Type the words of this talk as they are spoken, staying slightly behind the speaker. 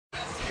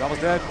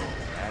almost dead.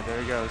 And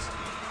there he goes.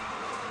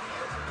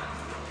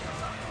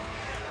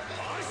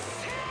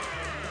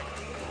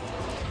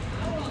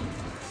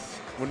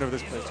 Wonder if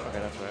this place. Okay,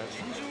 that's right.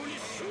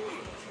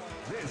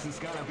 This is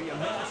gonna be a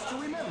match to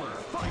remember.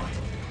 Fight!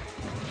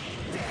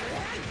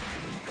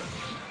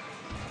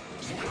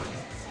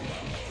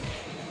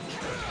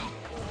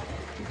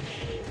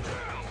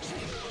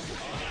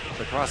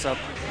 The cross up.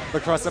 The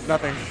cross up,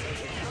 nothing.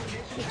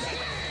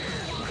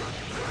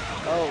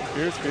 Oh,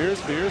 fierce.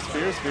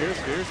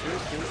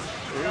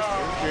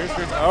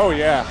 Oh,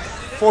 yeah.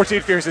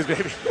 14 fierces,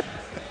 baby.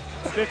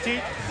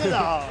 15?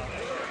 No.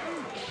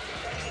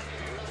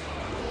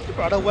 You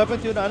brought a weapon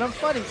to an unarmed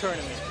fighting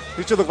tournament.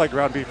 He should look like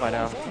ground beef by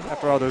now,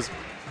 after all those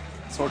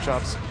sword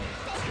chops.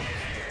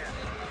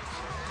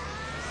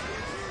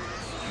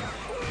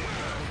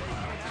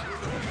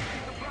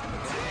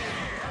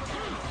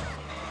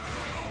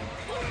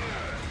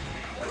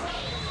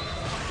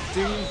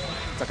 Ding.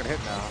 It's not gonna hit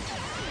now.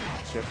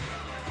 Shit.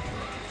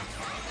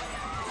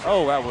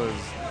 Oh, that was.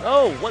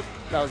 Oh, what?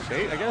 That was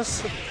bait, I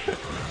guess.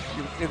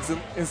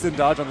 instant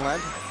dodge on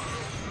land.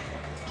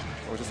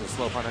 Or just a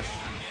slow punish.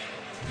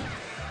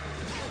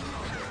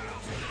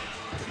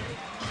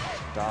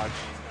 Dodge.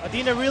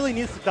 Adina really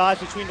needs to dodge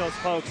between those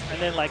pokes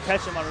and then like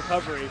catch them on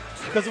recovery.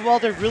 Because while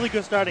they're really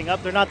good starting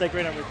up, they're not that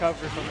great on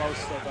recovery for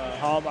most of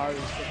Hallmar's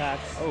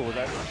attacks. Oh,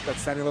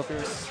 that's standing low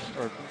fierce?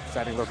 Or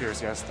standing low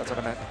fierce, yes, that's what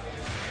I meant.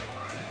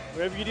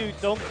 Whatever you do,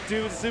 don't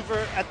do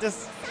super at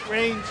this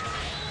range.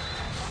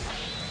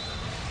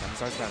 I'm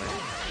sorry, standing.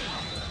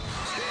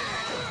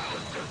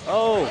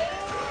 Oh!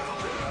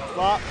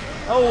 Flop.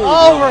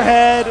 Oh!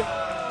 Overhead!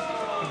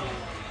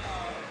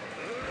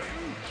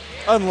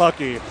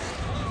 Unlucky.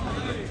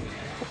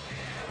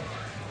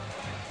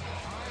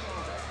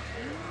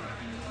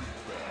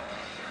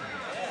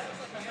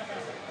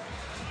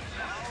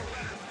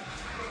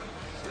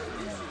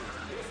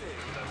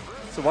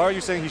 So why are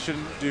you saying he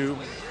shouldn't do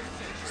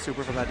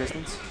super from that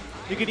distance?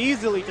 You could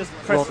easily just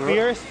press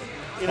fierce,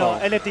 you know,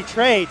 and if they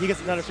trade, he gets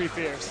another free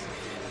fierce.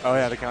 Oh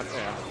yeah, the count.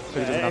 Yeah, but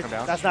he doesn't knock him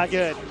down. That's not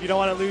good. You don't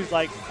want to lose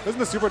like. Doesn't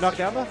the super knock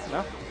down though?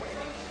 No.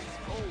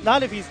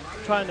 Not if he's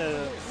trying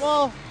to.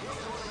 Well,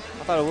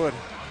 I thought it would.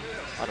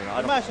 I don't know.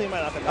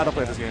 I don't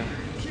play this game.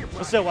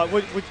 But still,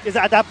 what is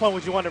at that point?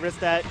 Would you want to risk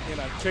that? You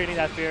know, trading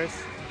that fierce.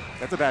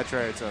 That's a bad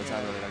trade, so it's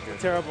not really that good.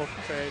 Terrible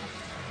trade.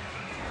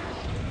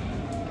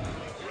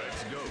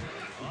 Let's go.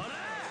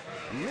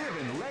 Live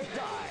and let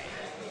die.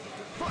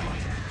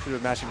 Fight! Should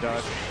have mashing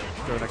dodge.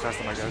 Go next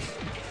custom, I guess.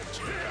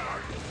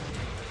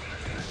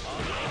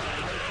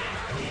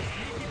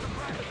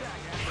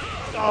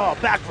 Oh,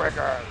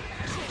 backbreaker!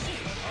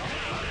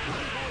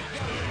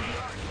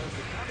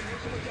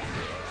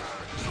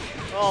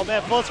 Oh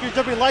man, full screen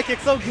jumping light kick,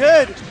 so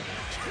good!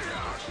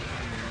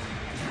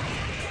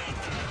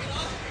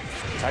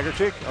 Tiger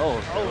kick?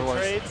 Oh,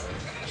 trades.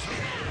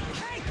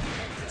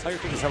 Tiger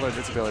kick is hella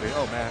invincibility.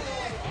 Oh man.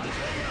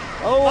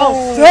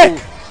 Oh, sick!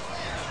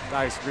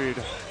 Nice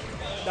read.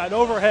 Got an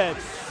overhead.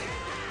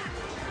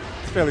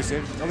 It's fairly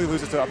safe. Only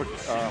loses to upper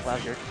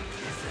flash kick.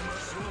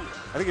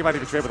 I think he might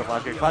even trade with a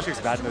flash kick. Flash kick's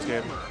bad in this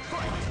game.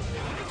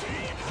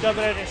 Still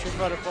better than Street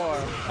Fighter 4.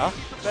 Huh?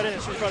 Better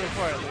than Street Fighter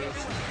 4 at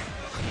least.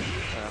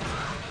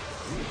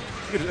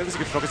 At least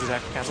you can focus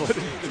attack, cancel it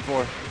in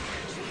 4.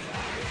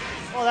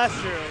 Well, that's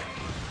true.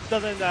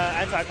 Doesn't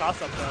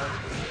anti-toss up though.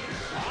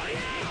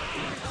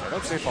 Yeah,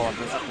 don't say fall on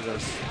this after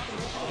this.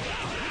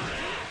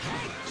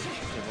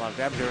 Doing a lot of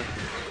damage here.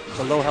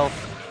 The low health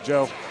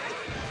Joe.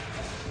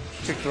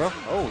 Kick throw.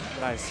 Oh,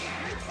 nice.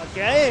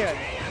 Again.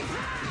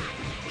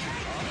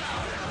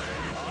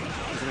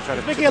 He's gonna try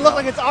to making it look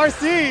like it's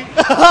RC.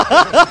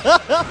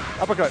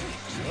 Uppercut.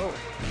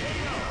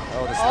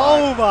 Oh,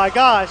 oh my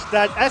gosh,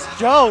 that S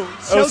Joe,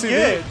 so OCV.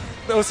 good.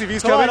 The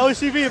OCV's Come coming. on,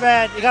 OCV,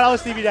 man. You gotta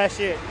OCV that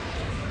shit.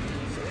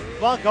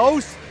 Come on,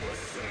 Ghost.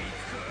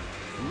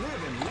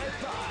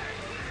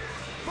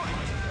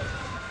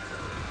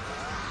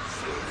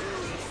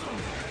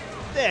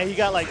 Yeah, he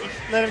got like,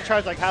 let him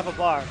charge like half a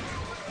bar.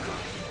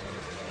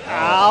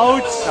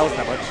 Ouch. That wasn't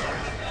that much.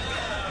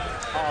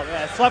 Oh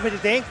man, swiping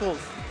his ankles.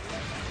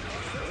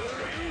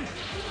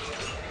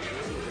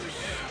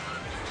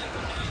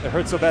 It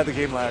hurts so bad the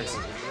game lags.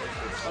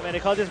 Oh man, they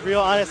call this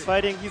real honest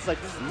fighting. He's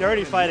like, this is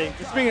dirty fighting.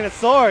 He's bringing a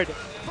sword.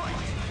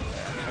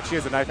 And she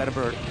has a knife and a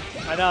bird.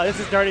 I know, this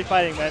is dirty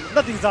fighting, man.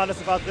 Nothing's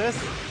honest about this.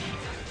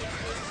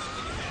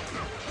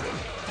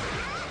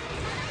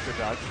 Good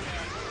dodge.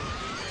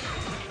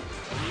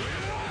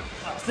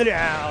 Oh, sit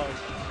down.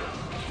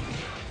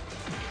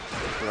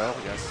 Well,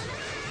 yes.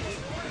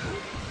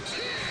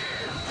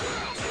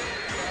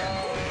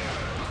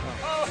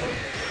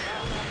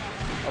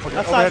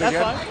 That's fine, that's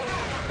fine.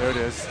 There it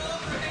is.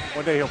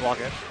 One day he'll block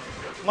it.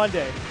 One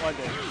day.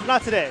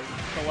 Not today,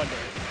 but one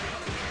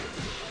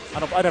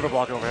day. I never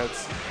block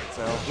overheads,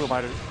 so who am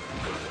I to?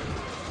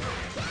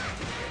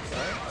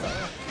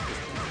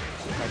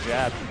 My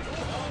jab.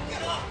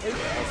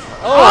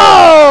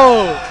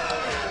 Oh!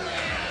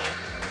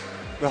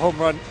 The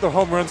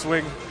home run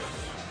swing.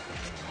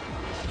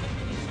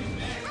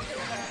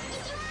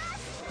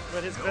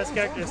 but his best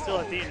character is still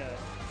Athena.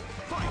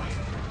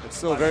 It's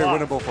still very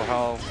winnable for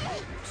how.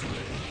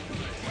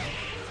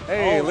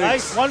 Hey, Oh, Lynx.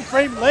 nice 1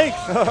 frame length.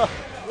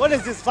 What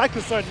is this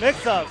Psycho Sword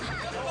mix-up?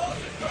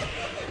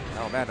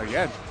 Oh man,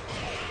 again.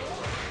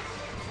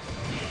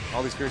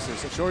 All these piercers.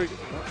 So Shori.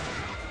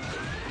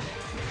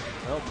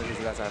 Oh, maybe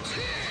that time.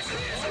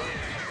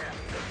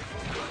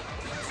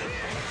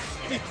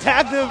 He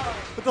tagged him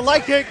with the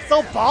light kick.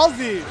 So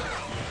ballsy.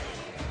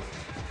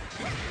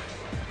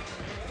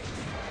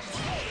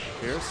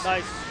 Pierce.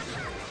 Nice.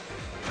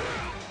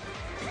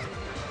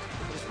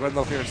 Just run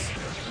low Pierce.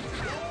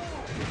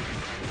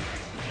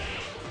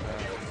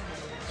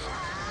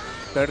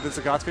 Better than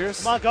Sagat's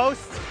Pierce? Come on,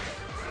 Ghost.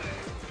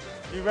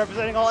 You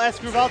representing all S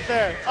group out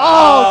there.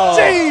 Oh,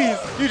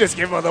 jeez! You just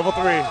gave him a level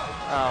 3.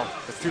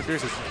 Oh, that's 2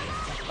 pierces.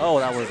 Oh,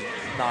 that was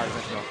not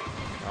intentional.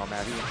 Oh,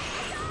 man.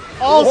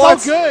 Oh, What?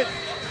 so good.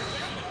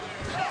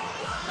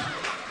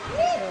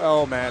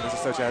 Oh, man. This is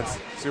such ads.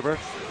 Super.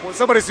 Well,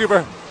 somebody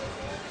super.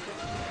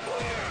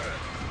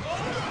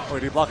 Oh,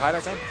 did he block high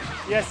that time?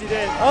 Yes, he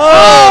did.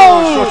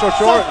 Oh! Short.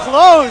 So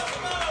close.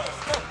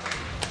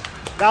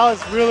 That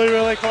was really,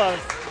 really close.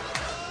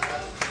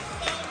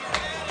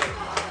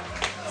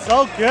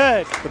 So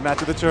good. The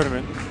match of the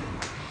tournament.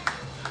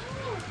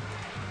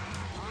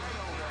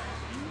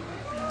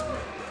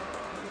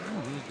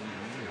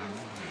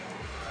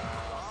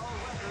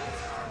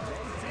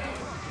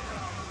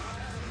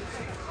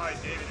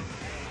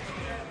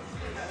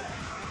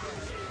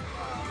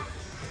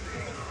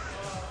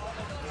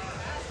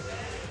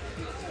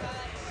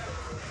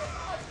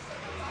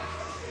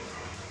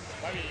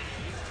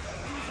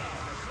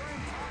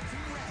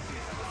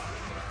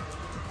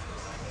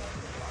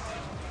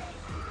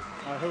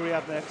 All right, who do we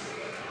have next?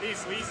 He's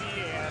Sleazy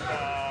and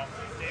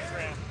Dave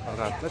Tran. Oh,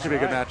 God. That should be a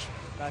good All right. match.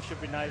 That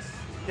should be nice.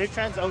 Dave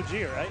Tran's OG,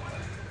 right?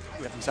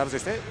 Yeah, from San Jose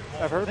State,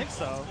 I've I heard. think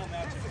so.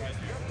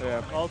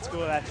 Yeah. Old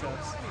school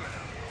matchups.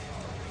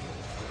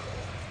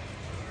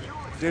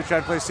 Dave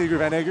Tran plays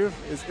Seagroove and A-Groove.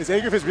 Is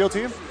A-Groove his real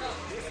team? Is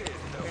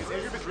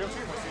A-Group his real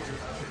team or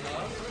C-Group?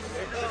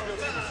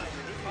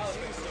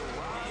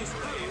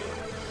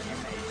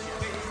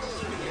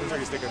 Looks like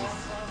he's thinking.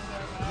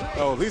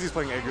 Oh, Leezy's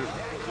playing A-Groove.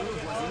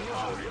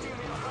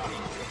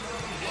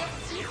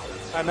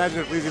 I imagine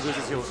if Leezy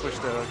loses, he'll switch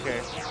to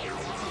K.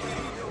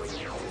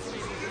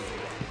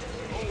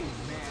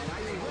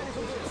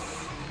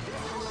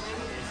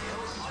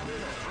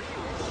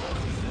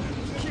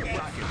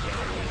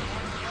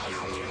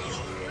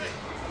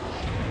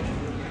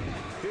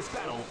 This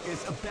battle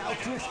is about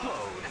to explode.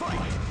 Fight!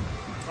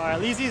 All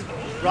right, Leezy's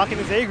rocking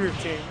his A-Group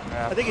team.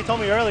 Yeah. I think he told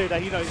me earlier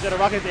that he's gonna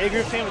rock his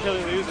A-Group team until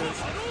he loses.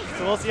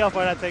 So we'll see how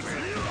far that takes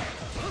him.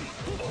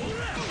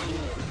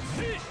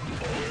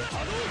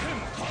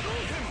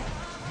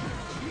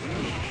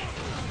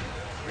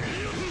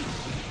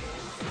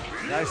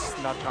 Nice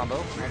knock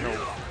combo. I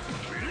know.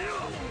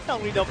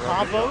 Don't need no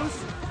combos.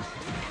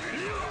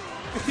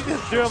 He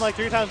just threw him like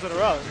 3 times in a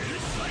row.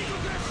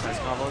 Nice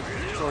combo.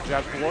 Short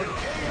jab forward.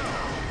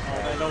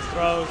 Oh man, those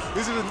throws.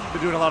 Leezy's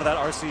been doing a lot of that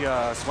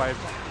RC swipe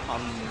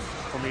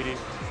for meaty.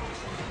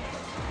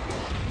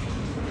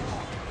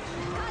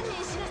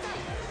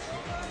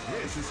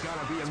 This is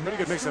gonna be a Pretty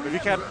good mix-up. If you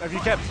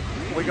can't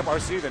wake up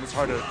RC, then it's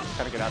hard to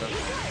kind of get out of.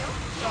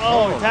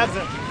 Oh, he tags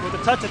him with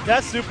a touch of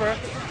death super.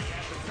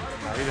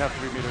 He didn't have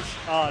 3 meters.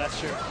 Oh, that's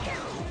true.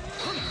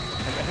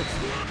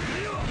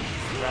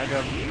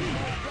 Random.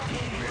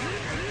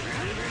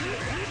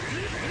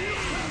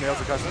 Nails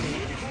the custom.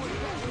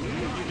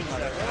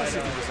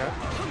 60%.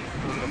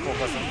 The full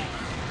custom.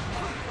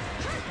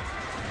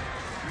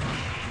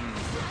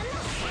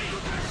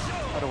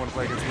 I don't want to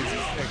play against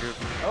these group.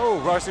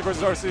 Oh, RC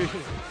versus RC.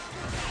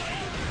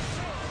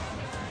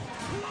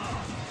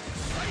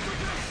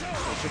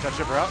 Should that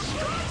shipper out?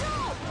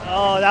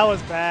 Oh, that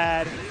was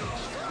bad.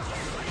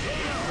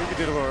 We could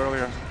do it a little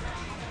earlier.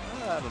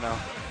 I don't know.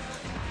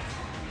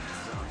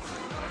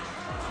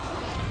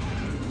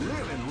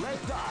 live and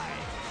let die.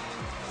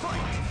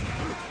 Fight!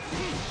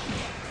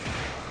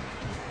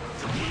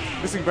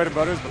 Missing bread and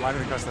butters, but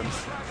lining the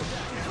customs.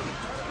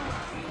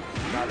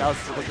 Nah, that was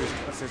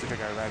a safety pick,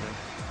 I imagine.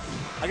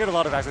 I get a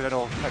lot of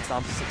accidental head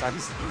stomps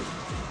sometimes.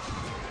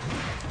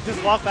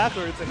 Just walk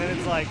backwards and then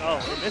it's like, oh,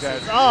 it misses.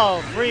 Dead.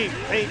 Oh, free.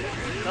 Hey,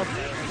 nope.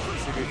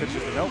 See if he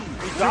finishes it. Nope.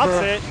 He drops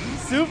it.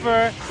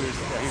 Super. Yeah,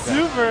 he's dead.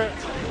 Super.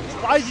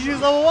 Why did you use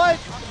level 1?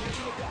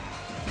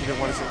 He didn't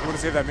want to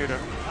save that meter.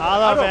 I I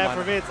don't know, don't man. mind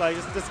For it. me, it's like,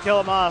 just kill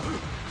him off.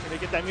 And they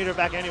get that meter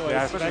back anyway,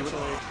 Yeah, especially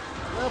eventually.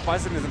 Well,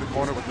 Bison is in the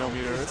corner with no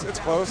meter. It's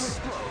close.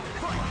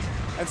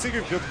 And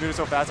Seagroove built the meter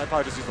so fast, I'd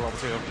probably just use the level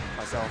 2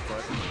 myself,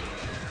 but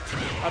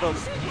I don't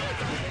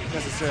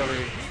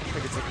necessarily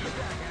think it's an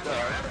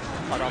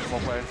optimal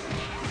play.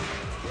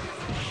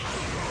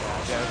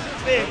 Yeah,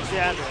 Big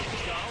damage.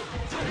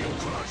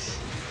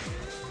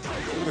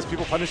 look at this,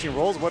 people punishing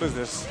rolls. What is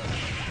this?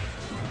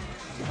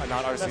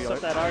 Not RC. Messed up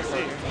that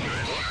RC.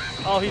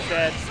 Oh, he's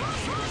dead.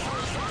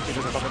 He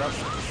doesn't bump it up.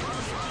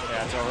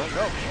 Yeah, it's over.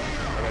 No.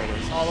 Oh, there it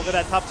is. Oh, look at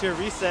that top tier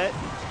reset.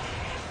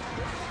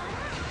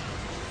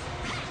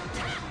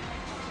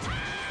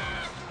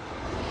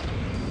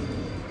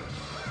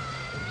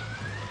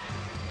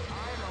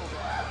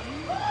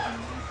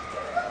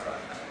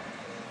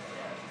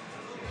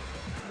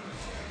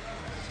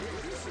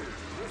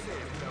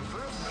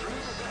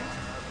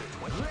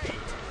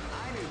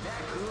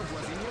 Is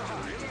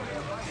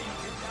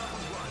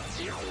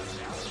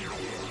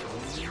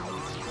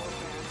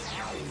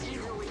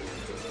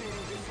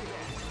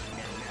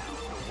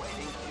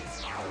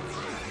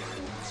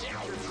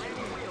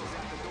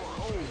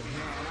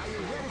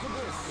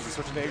he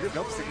switching to A group?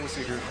 Nope, sticking with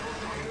C group.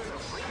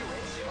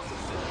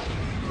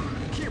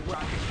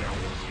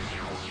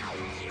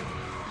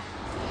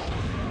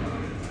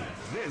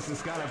 This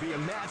is gonna be a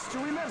match to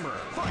remember.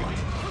 Fight!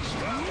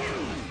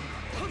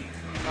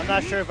 I'm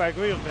not sure if I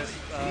agree with this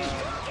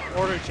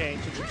order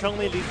change.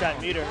 Chun-Li leads that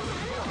meter.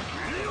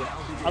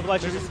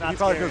 Otherwise, she's just not He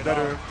probably scared feels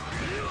at all.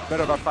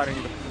 better about fighting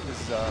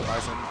this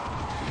Bison.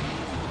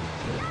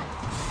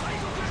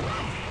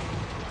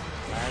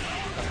 Lag.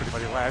 That's pretty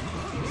funny. Lag.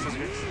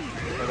 Scissors.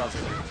 What about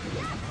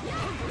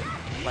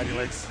scissors? Lighting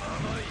legs.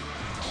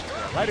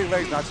 Yeah, lighting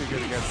legs not too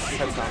good against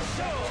head stomp.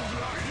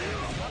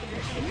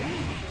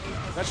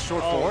 That's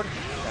short forward.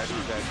 Yeah,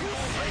 she's dead.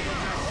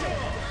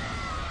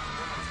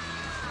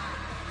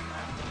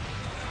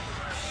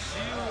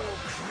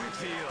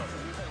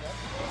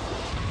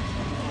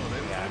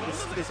 Yeah,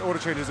 this order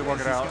change isn't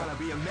working out. It's gonna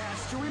be a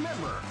match to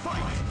remember.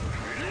 Fight!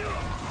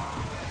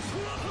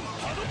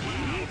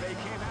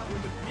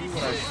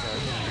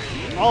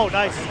 Oh,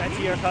 nice.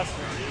 Anti-air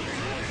customer.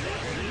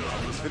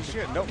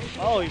 Finishing it? Nope.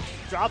 Oh, he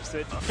drops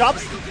it.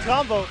 Drops the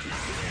combo.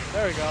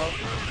 There we go.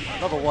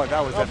 Number one,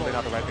 that was definitely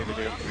not the right thing to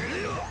do.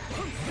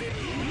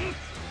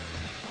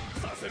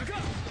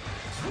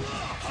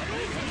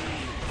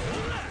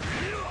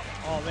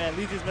 Oh man,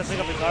 Lizi's messing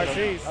up his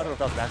RCs. I don't know if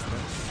that was an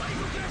accident.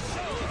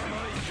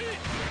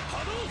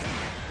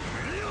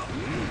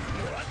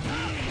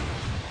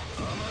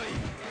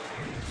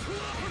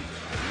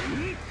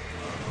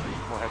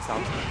 More head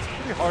stomps. It's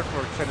pretty hard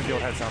for Ken to deal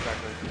with head stomps,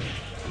 actually.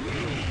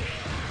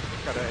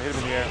 Gotta hit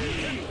him in the air.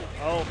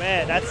 Oh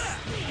man, that's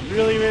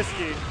really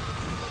risky.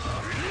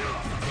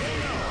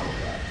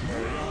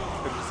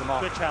 Finishes him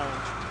off. Good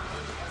challenge.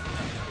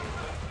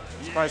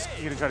 Surprised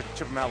he didn't try to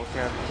chip him out with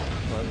Ken.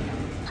 But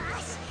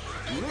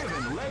Live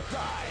and let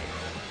die.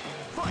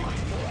 Fight!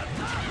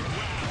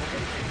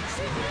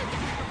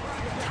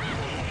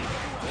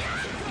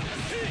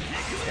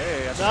 hey,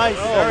 that's Nice.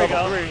 Oh, There we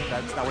level go. 3.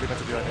 That's not what he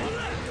meant to do, I think.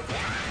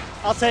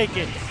 I'll take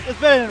it. It's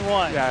better than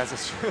one. Yeah, it's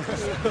just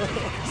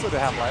still the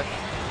half-life.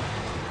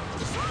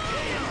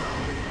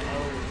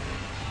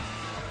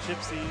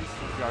 Gypsies.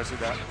 You already see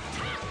that.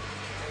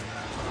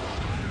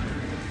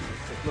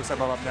 Looks like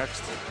I'm up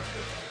next.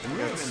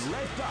 Live and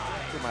let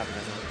die. Who am I up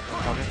against?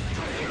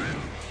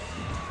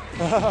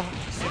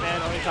 Hey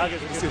man,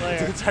 Onitaga's a good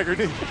player. Tiger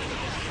knee.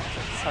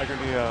 Tiger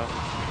knee.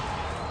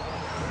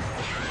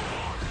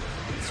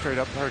 Straight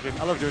up hurricane.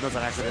 I love doing those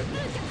on accident.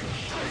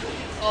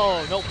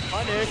 Oh, no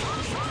punish.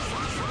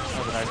 That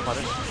was a nice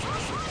punish.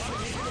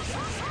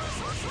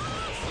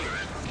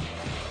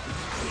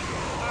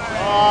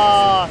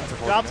 Oh,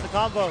 drops the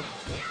combo.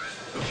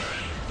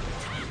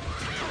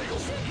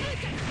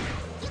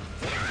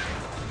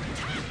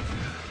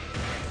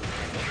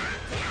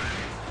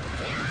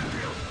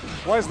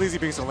 Why is Lizi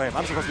being so lame?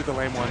 I'm supposed to be the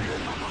lame one.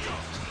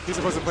 He's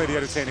supposed to play the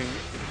entertaining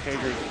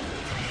Hager.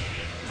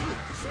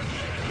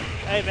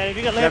 Hey man, if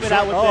you can lame it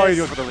out with he this,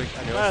 goes for the link.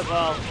 I knew might it. as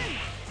well.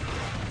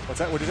 What's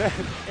that? What did you say?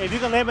 Hey, if you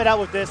can lame it out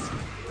with this,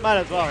 might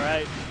as well,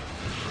 right?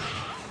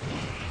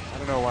 I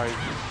don't know why.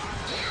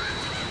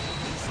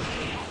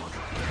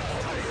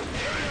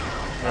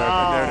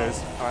 There it is.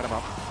 All right, I'm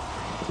up.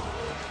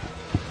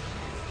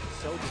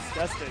 So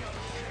disgusting.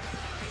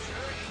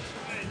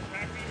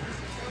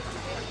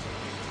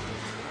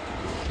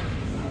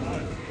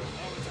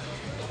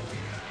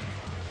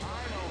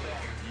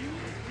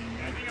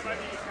 I think I might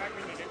be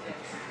tracking the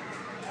difference.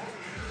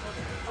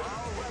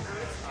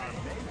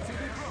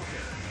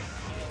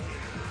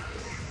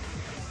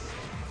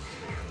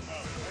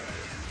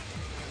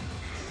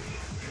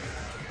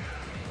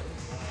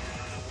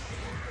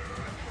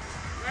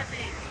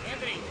 Rugby,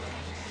 Anthony.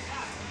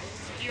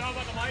 Do you hold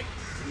on the mic?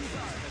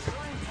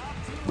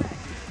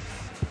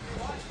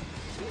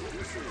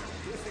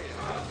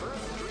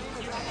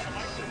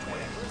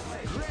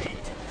 Great!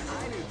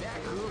 I knew that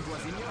groove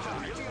was in your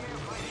heart.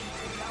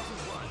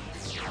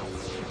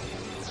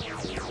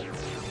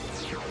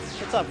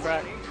 What's up,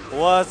 Crack?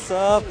 What's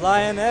up,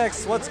 Lion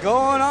X? What's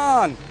going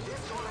on?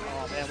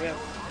 Oh man,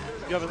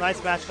 you have a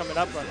nice match coming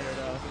up right here,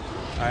 though.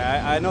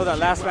 I know that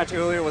last match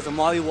earlier was a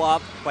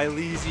mollywop by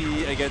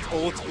Lizi against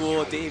old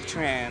school Dave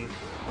Tran,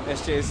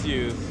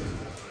 SJSU.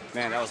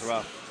 Man, that was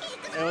rough.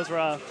 It was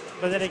rough.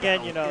 But then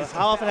again, you know,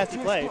 how often has he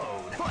played?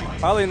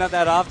 Probably not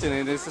that often,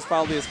 and this is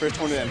probably his first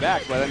tournament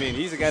back. But I mean,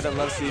 he's a guy that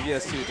loves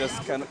CvS2,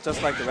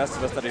 just like the rest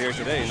of us that are here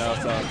today, you know.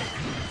 So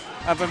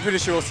I'm pretty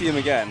sure we'll see him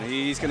again.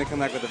 He's gonna come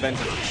back with a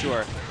vengeance for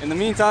sure. In the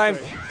meantime,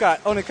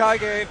 got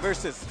Onikage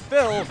versus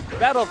Phil,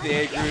 battle of the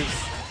A groups.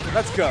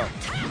 Let's go.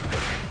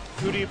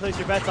 Who do you place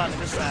your bets on in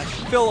this match?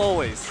 Phil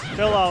always.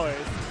 Phil always.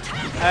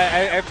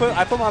 I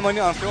put my money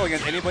on Phil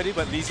against anybody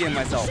but Lizi and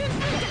myself.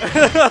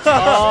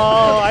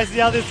 Oh, I see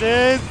how this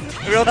is.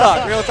 Real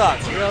talk, real talk.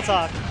 Real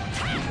talk.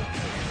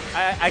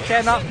 I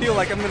cannot feel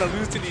like I'm gonna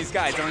lose to these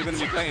guys. I'm gonna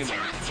be playing them.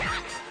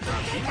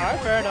 All right,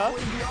 fair enough.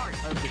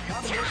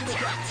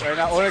 Right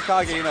now,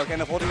 Onikage, you know,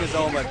 kind of holding his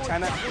own, but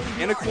kind of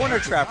in a corner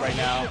trap right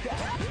now.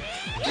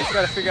 He's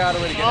got to figure out a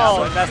way to get out,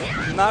 but that's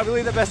not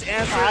really the best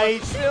answer.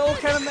 Phil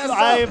kind of messed up.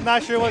 I'm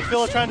not sure what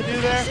Phil is trying to do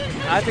there.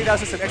 I think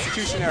that's just an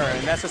execution error,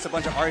 and that's just a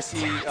bunch of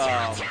RC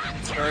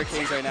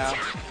hurricanes right now.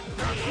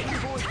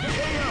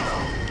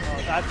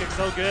 Oh, dive kick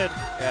so good.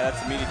 Yeah,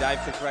 that's a meaty dive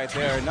kick right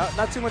there.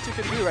 Not too much you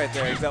can do right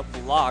there except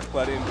block,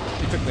 but he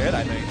took the hit,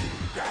 I think.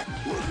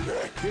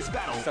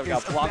 So we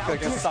got blocked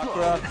against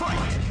Sakura.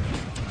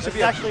 Should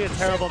be actually a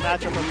terrible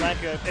matchup for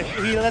Blanca. If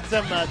he lets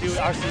them do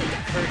RC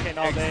Hurricane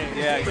all day.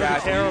 Yeah,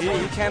 exactly. Terrible.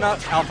 He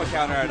cannot alpha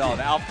counter at all.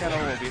 The alpha counter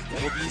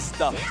will be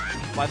stuffed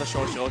by the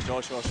show.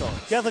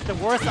 He has like the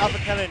worst alpha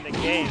counter in the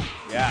game.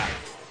 Yeah.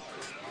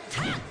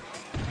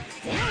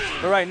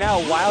 But right now,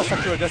 while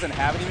Sakura doesn't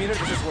have any meter,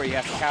 this is where he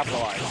has to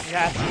capitalize. He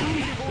has to,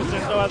 because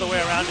there's no other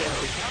way around it.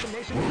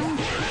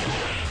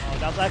 Oh,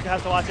 now Blanca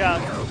has to watch out.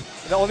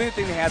 The only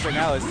thing he has right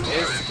now is to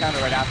counter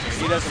right after.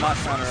 He does not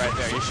counter right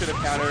there. He should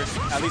have countered,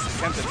 at least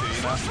attempted to,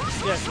 you know?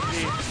 Yes,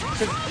 indeed.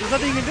 Because there's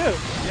nothing you can do.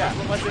 Yeah.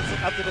 Once it's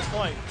up to this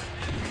point.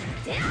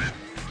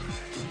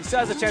 He still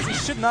has a chance. He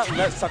should not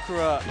let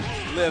Sakura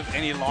live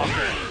any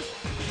longer.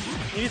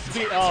 He needs to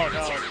be, oh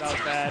no, that was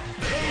bad.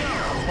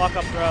 Walk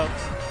up throw.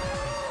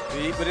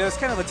 But it was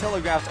kind of a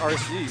telegraphed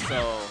RC,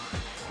 so,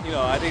 you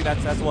know, I think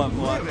that's what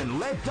put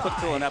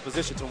Phil in that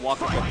position to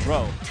walk up and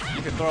throw.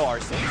 You can throw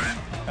RCs,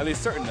 at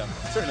least certain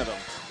of them.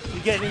 You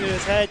get into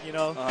his head, you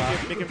know,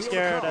 make him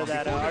scared of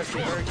that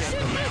RC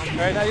Hurricane.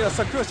 Right now, you know,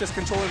 Sakura's just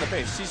controlling the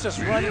pace. She's just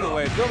running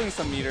away, building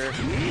some meter,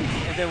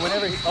 and then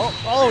whenever he,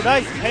 oh,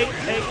 nice, hey,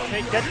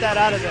 get that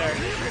out of there.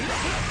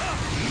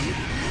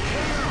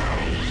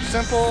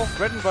 Simple,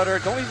 bread and butter,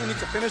 don't even need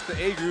to finish the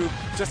A group,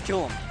 just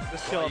kill him.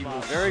 Just kill him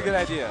off. Very good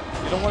idea.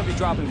 You don't want to be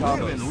dropping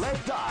combos.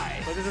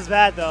 But this is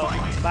bad though.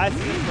 Bias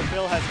for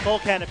Phil has full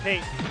can of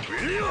paint.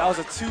 That was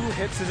a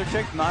 2-hit scissor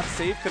kick, not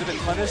safe, could have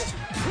been punished.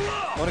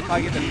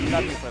 Monikage did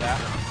nothing for that.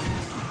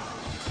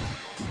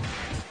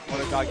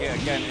 Monikage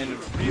again in a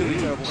really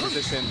terrible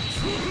position.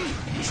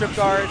 Trip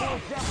guard.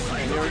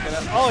 And here we're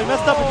gonna. Oh, he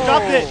messed up and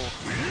dropped it.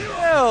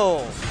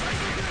 Ew.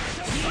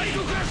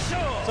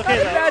 It's okay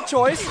Not a though. bad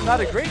choice, not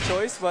a great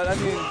choice, but I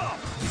mean,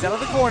 he's out of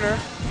the corner.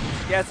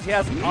 He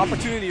has an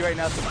opportunity right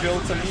now to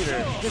build some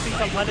meter. Missing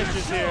some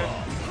punishes here.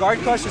 Guard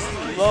crush is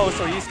low,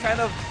 so he's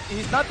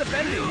not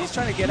defending. He's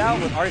trying to get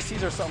out with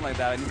RCs or something like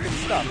that, and he's getting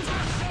stumped.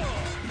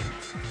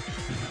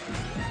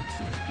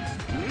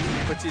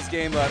 Footsie's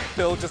game,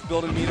 Phil just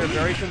building meter,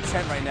 very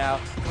content right now.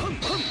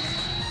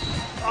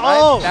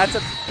 Oh! That's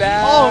a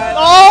bad.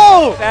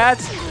 Oh!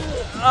 That's.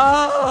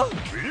 Oh!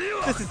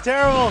 This is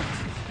terrible.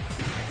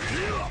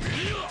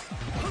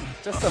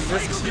 Just a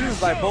miscue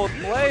by both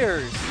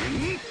players.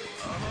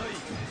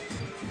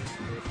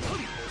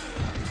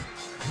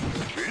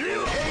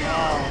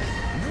 Oh,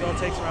 Phil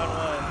takes round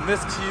one.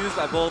 Miscues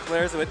by both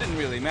players, so it didn't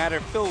really matter.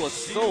 Phil was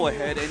so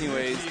ahead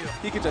anyways.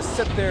 He could just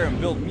sit there and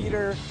build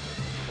meter,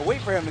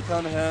 wait for him to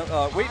come to him,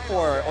 wait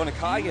for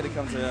Onikage to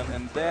come to him,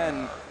 and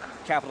then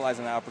capitalize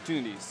on the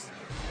opportunities.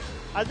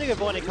 I think if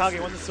Onikage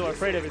wasn't so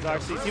afraid of his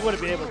RCs, he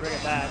wouldn't be able to bring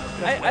it back.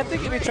 I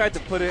think if he tried to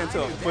put it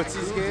into a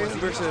footsies game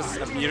versus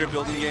a meter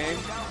building game,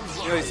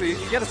 you know, so you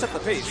got to set the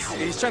pace.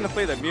 He's trying to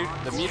play the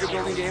meter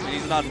building game, and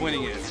he's not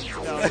winning it.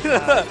 No, he's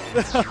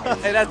not.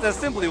 And that's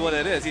simply what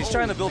it is. He's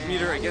trying to build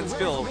meter against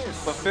Phil,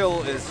 but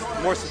Phil is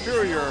more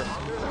superior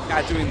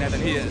at doing that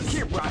than he is.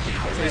 So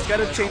he's got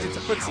to change it to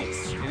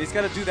footsies, and he's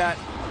got to do that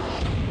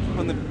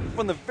from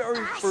the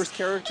very first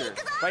character.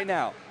 Right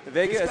now,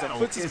 Vega is a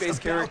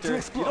footsie-based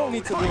character. You don't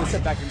need to really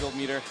sit back and build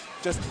meter,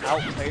 just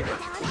outplay her.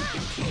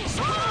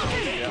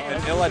 Yeah,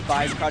 an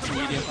ill-advised crouching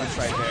medium punch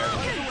right there.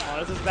 Oh,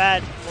 this is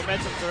bad.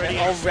 Momentum's already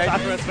in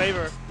Sakura's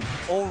favor.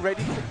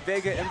 Already put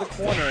Vega in the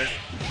corner.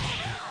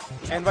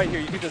 And right here,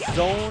 you can just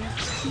zone.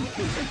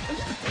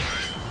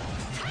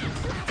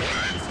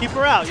 Just keep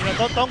her out. You know,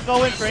 don't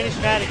go in for any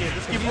shenanigans.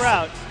 Just keep her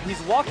out.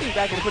 He's walking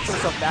back and he puts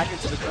himself back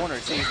into the corner,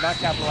 so he's not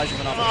capitalizing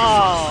on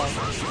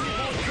opportunities. Oh.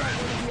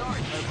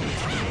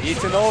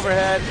 Eats an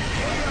overhead.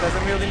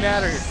 Doesn't really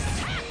matter.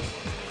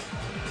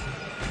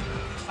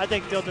 I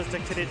think Phil just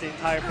dictated the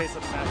entire pace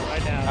of the match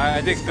right now.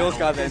 I think Phil's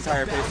got the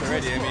entire pace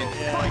already. I mean,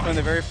 Yeah. from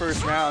the very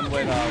first round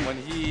when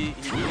he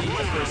beat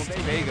the first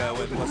Vega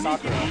with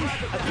Sakura.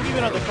 I think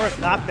even on the first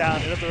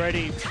knockdown, it was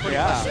already pretty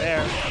much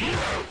there.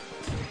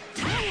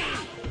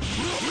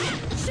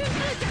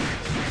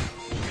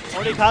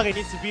 Onikage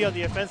needs to be on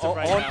the offensive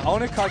right now.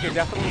 Onikage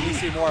definitely needs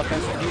to be more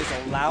offensive. He is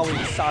allowing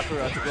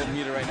Sakura to build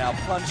meter right now,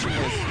 punching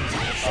his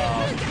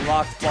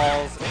blocked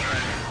balls.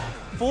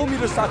 Full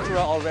meter Sakura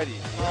already.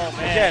 Oh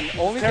man. Again,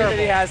 only thing that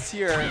he has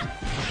here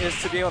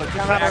is to be able to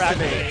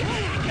counter-activate,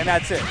 and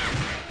that's it.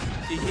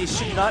 He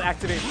should not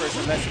activate first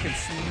unless he can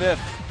sniff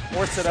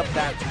or set up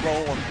that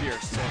throw or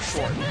pierce or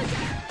short.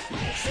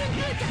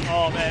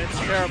 Oh man, it's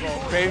terrible.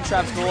 Frame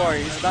traps galore.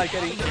 He's not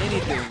getting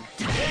anything.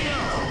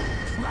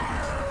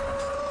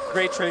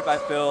 Great trade by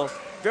Phil.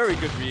 Very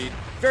good read.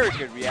 Very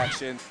good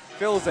reaction.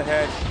 Phil's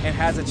ahead and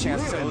has a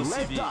chance to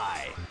OCV.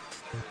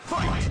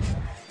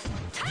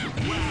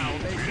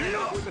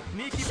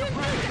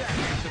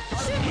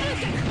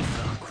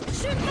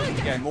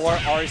 Again, more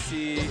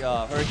RC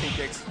hurricane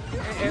kicks.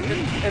 And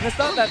it's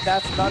not that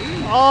that's not.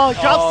 Oh,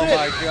 he drops it. Oh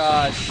my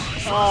gosh.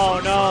 Oh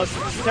no, this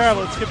is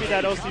terrible. This could be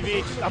that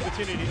OCV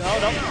opportunity. Oh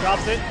no, he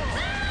drops it.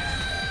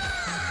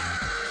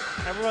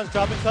 Everyone's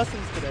dropping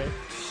customs today.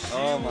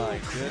 Oh my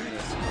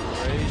goodness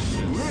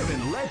gracious. Live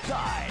and let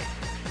die.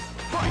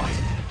 Fight.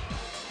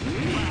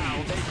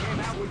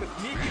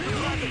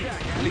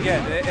 And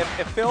again,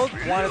 if Phil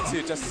wanted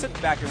to just sit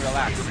back and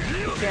relax,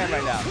 he can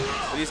right now.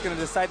 But he's going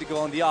to decide to go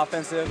on the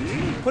offensive,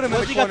 put him in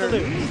the corner. Got to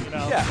lose, you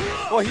know? Yeah.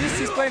 Well,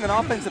 he's playing an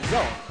offensive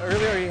zone.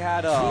 Earlier he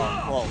had,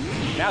 well,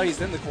 now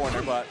he's in the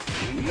corner, but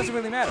it doesn't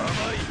really matter.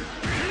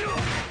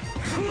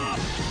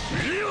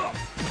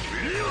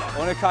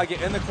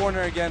 Onekage in the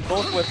corner again,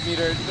 both with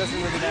meter. It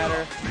doesn't really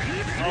matter.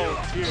 Oh,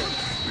 dear.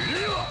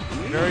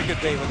 Very good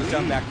bait with the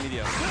jump back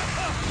medium.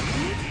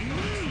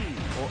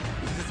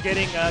 He's just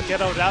getting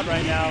ghettoed out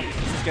right now.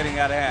 This is getting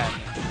out of hand.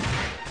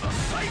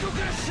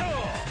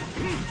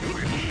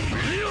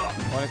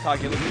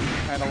 Onekage looking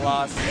kind of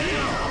lost.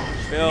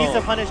 He needs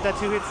to punish that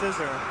two-hit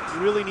scissor. He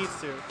really needs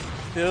to.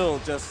 Phil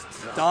just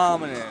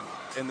dominant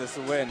in this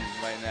win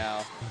right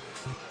now.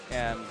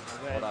 And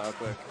hold on real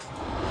quick.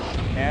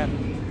 And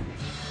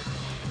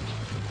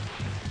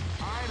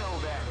I know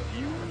that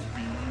you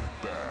be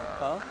bad.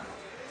 huh?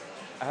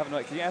 I have no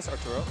idea. Can you ask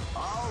Arturo?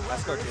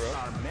 Ask Arturo.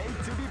 Are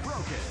made to be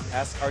broken.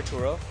 Ask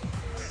Arturo.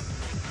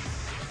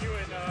 You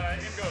and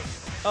M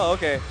Ghost. Oh,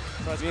 okay.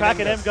 So it's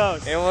cracking him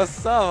goes. Hey,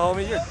 what's up,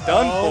 homie? You're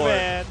done for.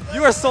 Man.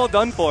 You are so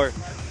done for.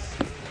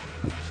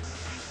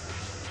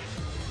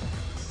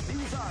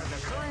 These are the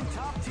current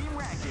top team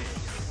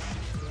rankings.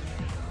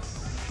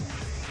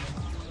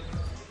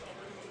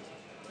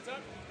 What's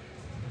up?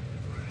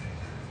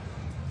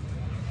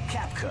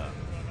 Capcom.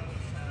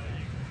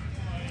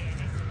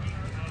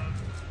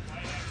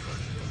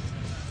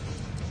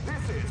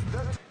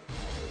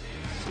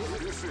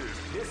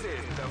 This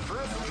is the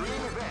first dream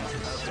event.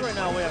 So right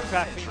now we have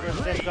Crack Fiend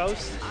versus M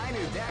Ghost. I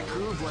knew that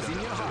groove was in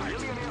your heart.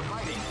 Millionaire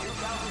Fighting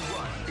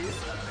 2001 is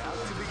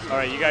about to begin. All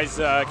right, you guys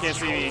can't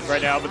see me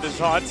right now, but this is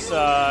Hans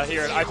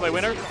here at I Play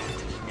Winner.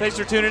 Thanks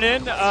for tuning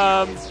in.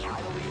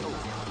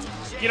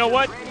 You know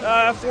what?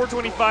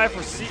 425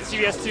 for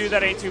CvS2,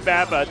 that ain't too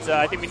bad, but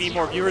I think we need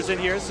more viewers in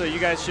here, so you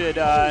guys should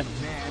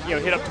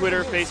hit up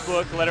Twitter,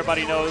 Facebook, let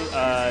everybody know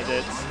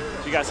that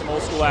we got some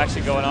old school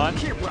action going on.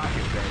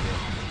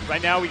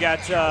 Right now we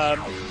got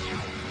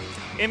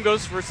M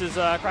Ghost versus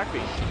Crack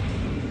Fiend.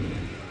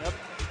 Yep.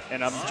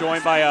 And I'm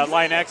joined by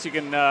Lion X. You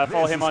can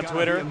follow him on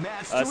Twitter,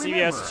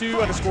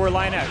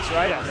 CvS2_LionX,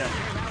 right? Yeah.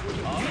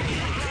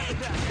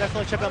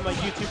 Definitely check out my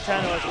YouTube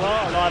channel as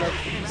well. A lot of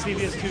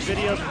CvS2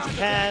 videos in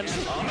Japan,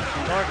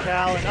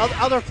 NorCal, and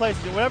other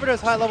places. Whenever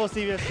there's high-level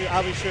CvS2,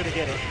 I'll be sure to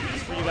get it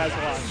for you guys to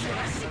watch.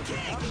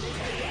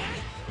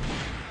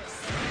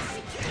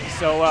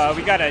 So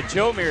we got a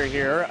Joe Mirror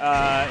here.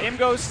 M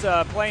Ghost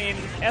playing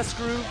S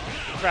groove,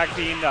 Crack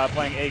Fiend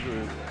playing A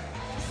groove.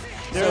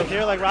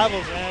 They're like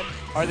rivals, man.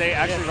 Are they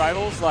actually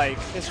rivals? Like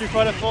It's Street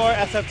Fighter 4,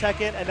 SF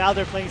Tekken, and now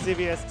they're playing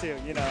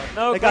CvS2. You know,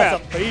 No they got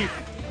crap. some beef.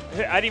 I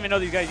didn't even know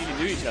these guys even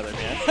knew each other,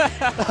 man.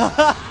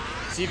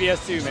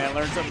 CvS2, man,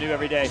 learn something new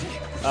every day.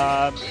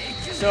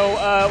 So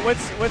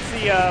what's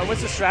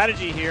the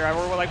strategy here?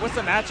 We're like, what's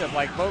the matchup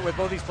like with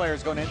both these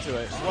players going into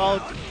it? Well,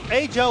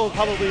 A Joe would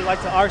probably like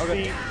to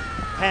RC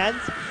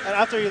hands, and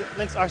after he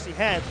links RC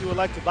hands, he would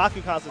like to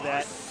Baku cancel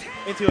that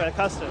into a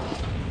custom.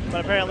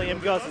 But apparently M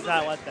Ghost does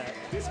not want that.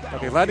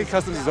 Okay, landing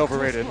customs is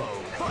overrated.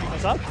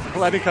 What's up?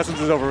 Landing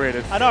customs is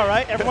overrated. I know,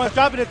 right? Everyone's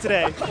dropping it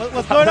today.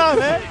 What's going on,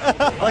 man?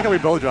 I like how we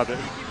both dropped it.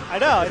 I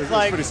know. It's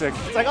like pretty sick.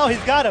 It's like, oh,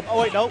 he's got him. Oh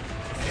wait, nope.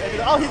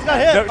 Oh, he's got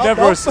him. Oh,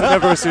 Never, nope.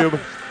 never assume.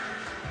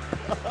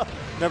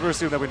 Never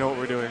assume that we know what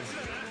we're doing.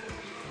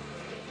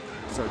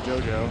 So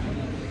JoJo.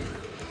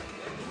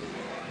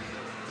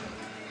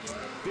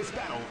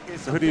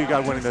 So who do you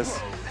got winning this?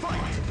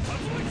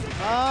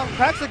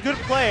 Crack's a good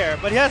player,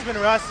 but he has been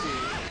rusty.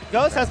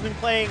 Ghost has been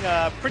playing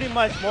pretty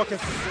much more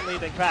consistently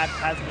than Crack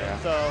has been.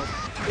 So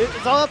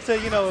it's all up to,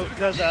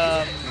 does Crack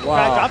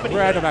drop anything?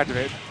 Random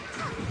activate.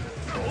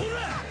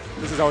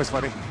 This is always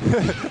funny.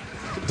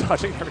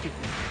 Dodging everything.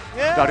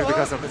 Yeah, Dodging the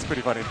well, custom, it's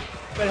pretty funny.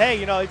 but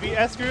hey, if you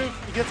S-groove,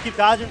 you get to keep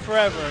dodging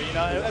forever.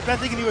 The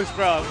best thing you can do is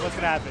throw. What's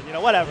going to happen?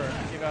 Whatever.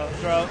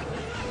 Throw.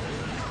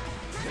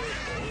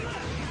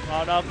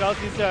 Oh no,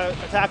 Ghost needs to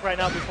attack right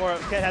now before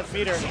Ken has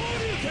meter.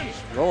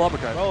 Roll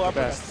uppercut. Roll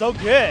uppercut. Best. So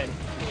good.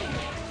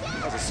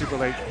 That was a super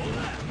late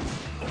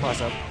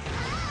toss up.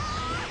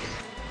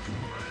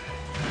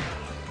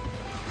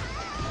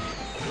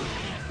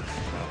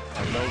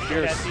 Low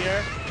fierce.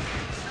 Anti-air.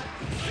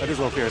 That is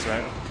low fierce,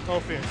 right? Low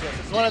fierce, yes.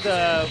 It's one of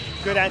the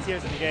good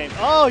anti-airs in the game.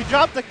 Oh, he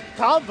dropped the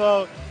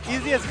combo.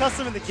 Easiest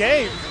custom in the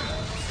game.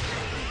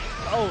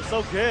 Oh,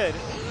 so good.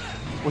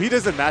 Well, he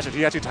doesn't mash it.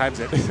 He actually times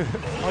it.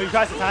 Oh, you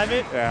tries to time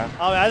it? Yeah.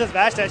 Oh, man, I just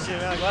mashed that shit,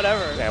 man. Like,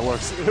 whatever. Yeah, it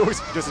works. It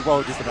works just as well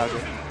as just the mash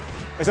it.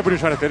 Except when you're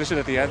trying to finish it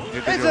at the end.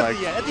 It's at the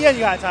end. At the end,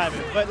 you gotta time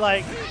it. But,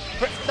 like,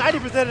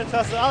 90% of the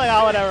custom, I'm like,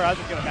 oh, whatever. I'm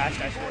just gonna mash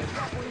that shit.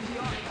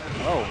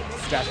 Oh.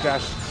 dash,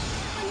 dash.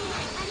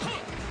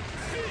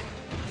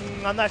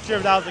 I'm not sure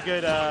if that was a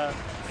good. That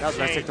was a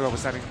nice take throw with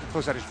standing,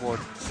 close standing forward.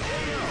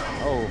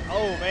 Oh.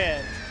 Oh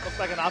man, looks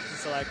like an option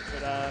select,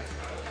 but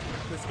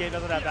this game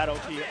doesn't have that OP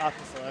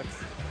option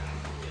selects.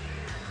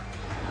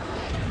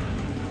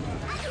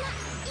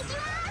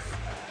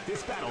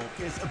 This battle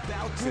is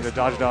about to See the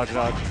dodge, dodge,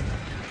 dodge.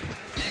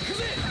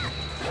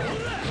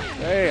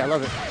 Hey, I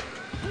love it.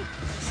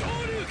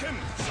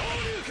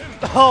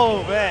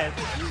 Oh man,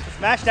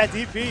 smash that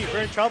DP,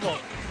 we're in trouble.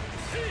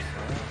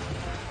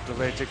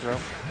 Delayed take throw.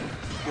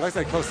 He likes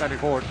that close standing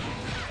forward.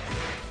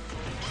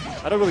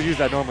 I don't really use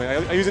that normally.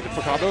 I use it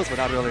for combos, but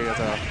not really as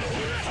a.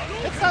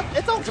 It's okay.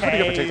 It's a pretty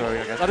good take throw,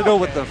 I guess. I don't know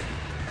what the.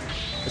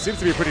 It seems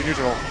to be pretty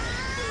neutral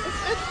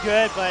It's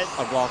good, but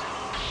on block.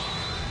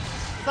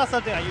 it's not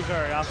something I use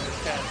very often.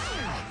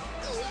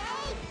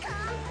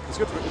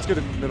 It's good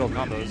in the middle of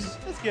combos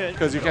It's good.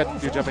 because you can't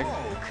do jumping,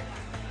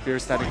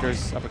 fierce, standing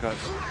fierce, uppercut.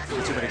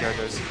 There's too many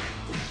characters.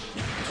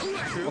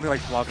 Only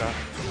like Blanca.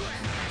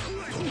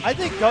 I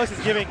think Ghost is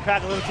giving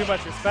Crack a little too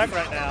much respect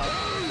right now.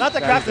 Not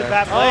that Yeah, Crack's he's a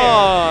dead. bad player.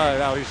 Oh,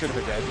 no, he should have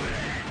been dead.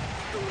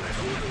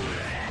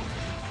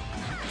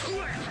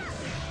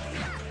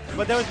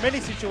 But there was many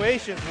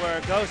situations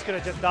where Ghost could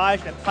have just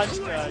dodged and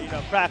punched,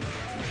 Crack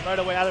right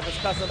away out of his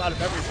custom, out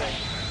of everything.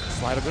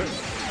 Slide a bit.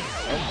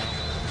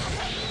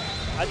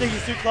 I think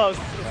he's too close.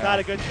 It's not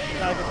a good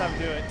time to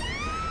do it.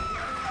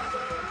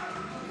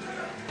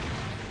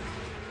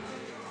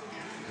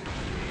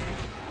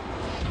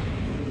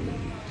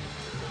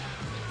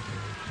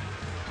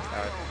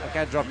 I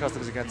can't drop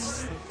customs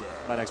against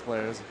my next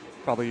players.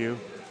 Probably you.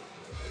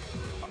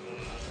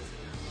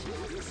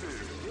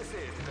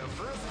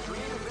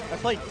 I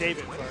played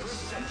David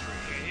first.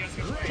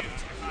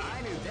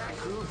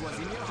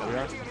 There we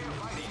are.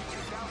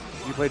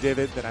 You play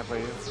David, then I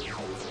play you.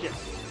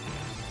 Yes.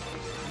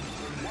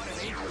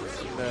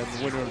 And then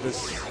winner of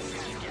this.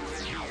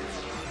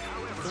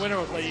 The winner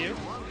will play you.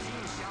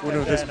 Winner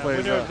of this plays.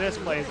 Winner of this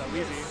plays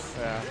Weezy.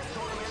 Yeah.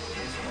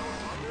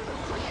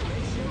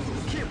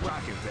 keep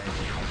rocking, baby.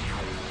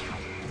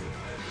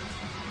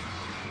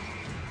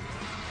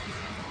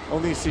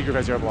 Only Seagrave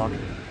has your block.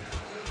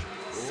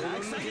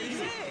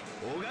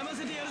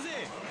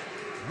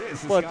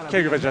 But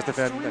K-Grave has just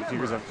defend, and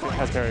Seagrave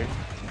has parry,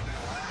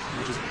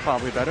 which is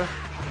probably better.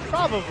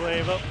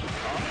 Probably, but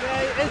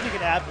yeah, anything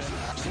can happen.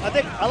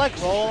 I like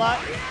roll a lot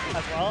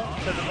as well,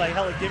 because it's like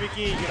hella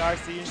gimmicky, you get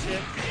RC and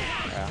shit.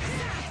 Yeah.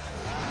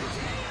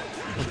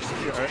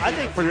 I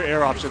think for your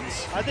air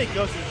options. I think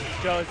Ghost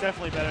Joe is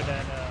definitely better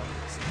than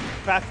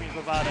Crackfiend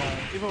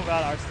even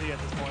without RC at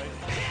this point.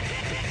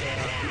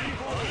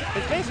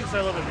 His basics are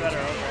a little bit better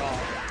overall.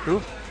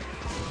 Who?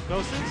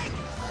 Ghosts?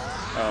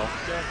 Oh.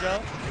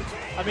 Joe?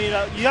 I mean,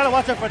 you gotta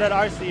watch out for that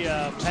RC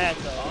pad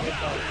though.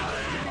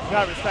 You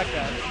gotta respect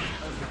that.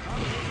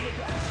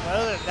 But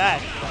other than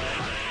that,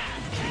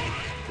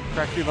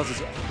 Crackfiend loves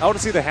his. I want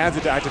to see the hands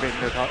into activate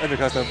in their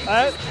custom.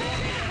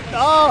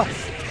 oh!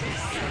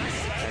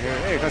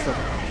 Hey, custom.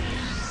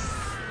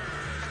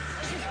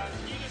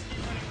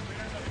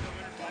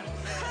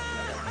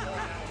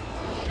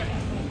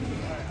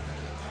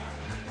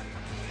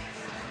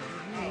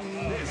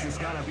 This is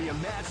gonna be a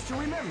match to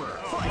remember.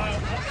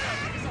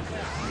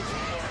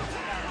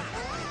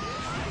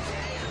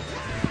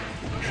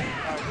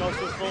 Goes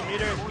to his full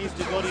meter. He needs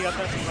to go to the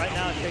offensive right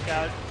now and take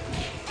out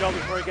Joe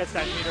before he gets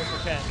that meter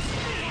for 10.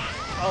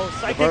 Oh,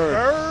 Psychic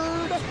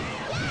Bird!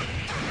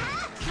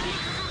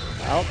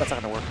 Oh, that's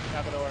not gonna work.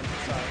 Not gonna work.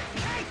 Sorry.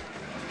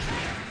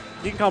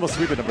 You can combo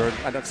sweep in a bird.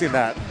 I've seen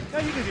that. No,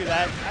 you can do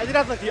that. I think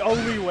that's like the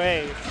only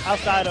way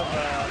outside of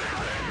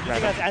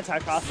using as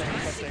anti-crossing or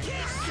something.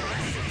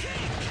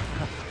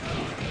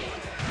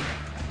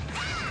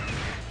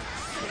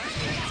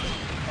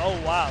 Oh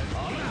wow.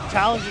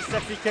 Challenges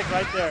sexy kick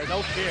right there.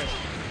 No fear.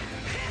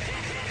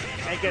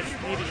 And gets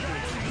needed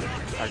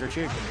to. Tiger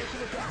cheek.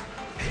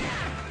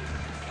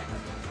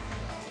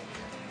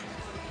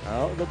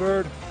 Oh, the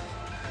bird.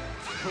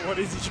 What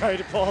is he trying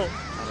to pull?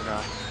 I don't know.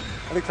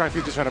 I think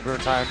Crackfield's just trying to burn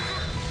time.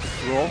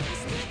 Roll.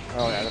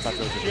 Oh yeah, that's not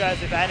so good. He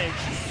has advantage.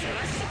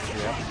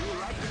 Yeah.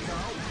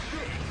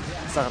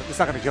 It's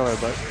not gonna kill her,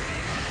 but.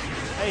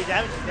 Hey,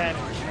 damage is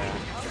damage.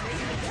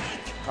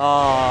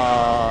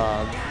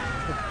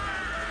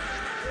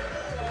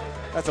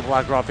 That's a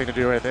Black Rob thing to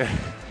do right there.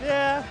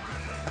 Yeah.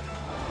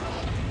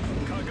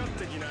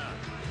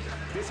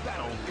 This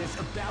battle is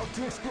about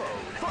to explode.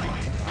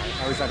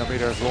 At least I know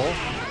meter as roll. Nope.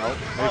 No, you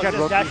Oh, can't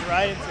roll. just dash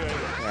right into it.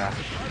 Yeah.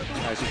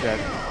 Yeah, she's dead.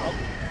 Oh,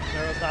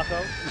 Nero's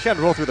knockout. You can't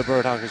roll through the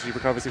bird, huh? Because she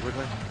recovers too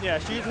quickly. Yeah,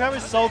 she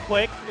recovers so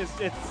quick, it's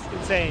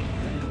insane.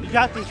 You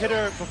have to hit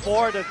her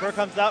before the bird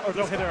comes out or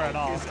don't hit her at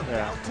all.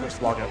 Yeah, just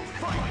block it.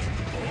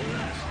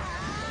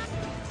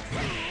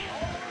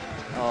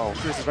 Oh,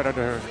 Fierce is right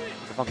under her.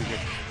 The funky kick.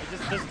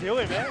 Just do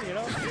it, man, you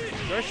know?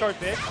 You're a short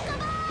bitch.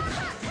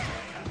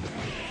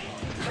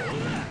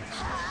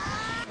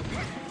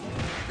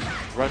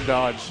 Run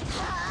dodge.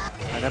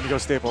 And then we go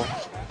staple.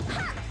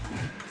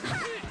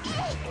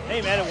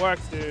 Hey, man, it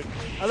works, dude.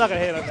 I'm not gonna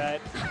hit on that.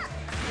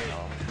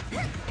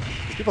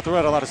 People throw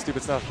out a lot of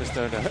stupid stuff just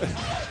to.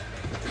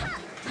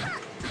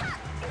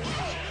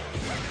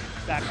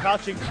 That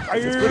crouching It's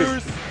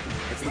fires.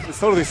 It's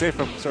totally safe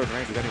from certain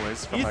ranges,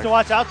 anyways. He From needs like, to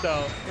watch out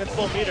though. Against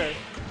full meter.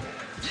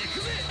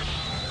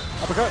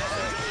 uppercut.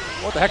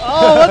 What the heck?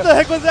 Oh, what the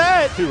heck was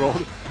that? He rolled. I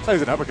thought he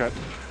was an uppercut.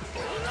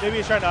 Maybe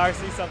he's trying to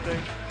RC something.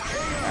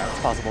 Yeah,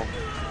 it's possible.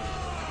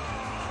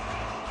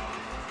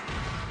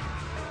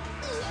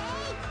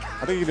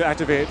 I think you can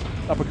activate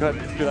uppercut,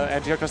 do that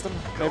anti-air custom,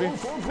 maybe?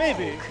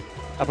 Maybe.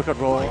 Uppercut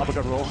roll,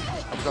 uppercut roll,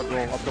 uppercut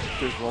roll, uppercut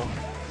bridge roll.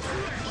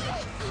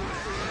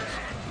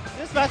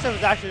 This matchup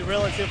is actually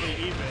relatively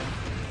even.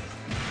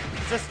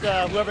 It's just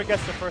whoever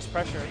gets the first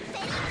pressure.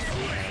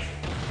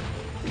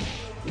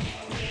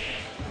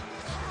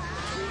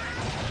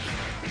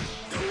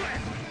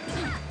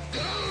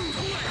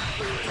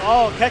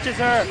 Oh, catches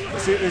her.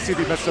 Let's see if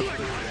he messed up.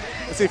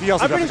 Let's see if he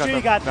also I'm got pretty the sure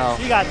he custom. got-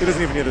 No, he got he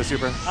doesn't even need the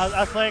super. I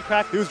was playing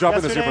crack. He was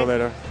dropping the yesterday. super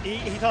later. He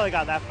totally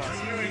got that far.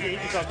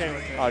 He's okay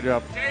with it. Oh, you're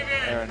up,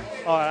 Aaron.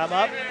 All right, I'm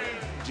up.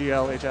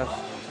 GL, HF.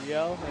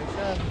 Yo, makes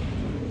sense.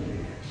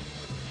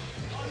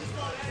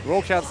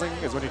 Roll canceling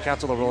is when you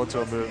cancel a roll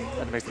into a move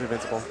and it makes it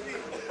invincible.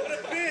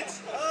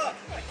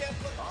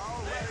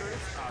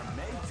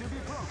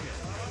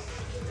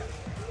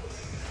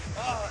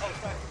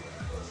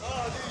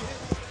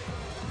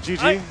 GG.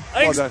 I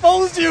Well done.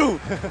 exposed you!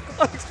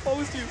 I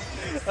exposed you!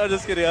 I'm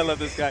just kidding, I love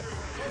this guy.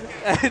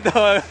 I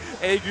know,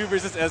 AQ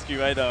versus SQ,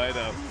 I know. I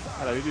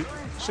know, you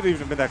shouldn't even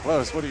have been that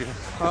close. What are you?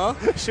 Huh?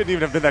 Shouldn't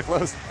even have been that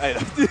close. I know,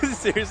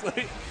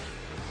 seriously.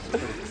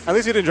 At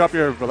least you didn't drop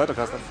your roulette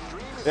custom.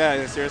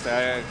 Yeah,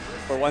 seriously,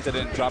 for once I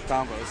didn't drop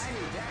combos.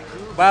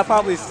 But I'll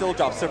probably still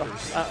drop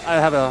supers. I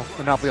have a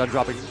monopoly on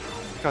dropping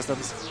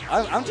customs.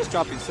 I'm just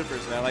dropping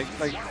supers, man. Like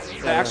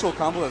the actual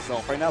combo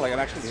itself right now, like I'm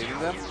actually hitting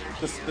them.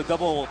 The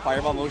double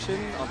fireball motion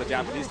on the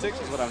Japanese sticks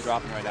is what I'm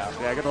dropping right now.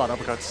 Yeah, I get a lot of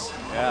uppercuts.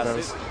 Yeah, on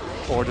those.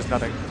 Or just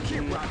nothing.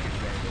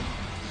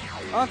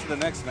 On to the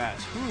next match.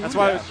 That's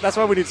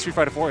why we need Street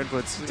Fighter 4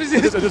 inputs.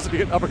 just to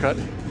be an uppercut.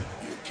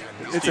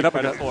 It's an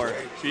uppercut.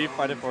 Street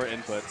Fighter 4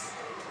 inputs.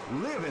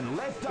 Live and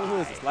let Who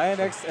is die. this?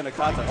 Lionx and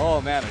Akata. Oh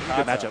man, Akata.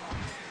 Good matchup.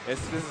 This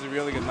is a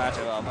really good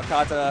matchup.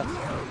 Akata,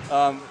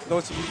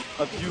 those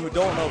of you who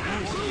don't know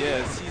who he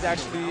is, he's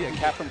actually a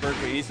cat from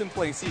Berkeley. He's been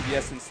playing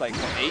CvS since like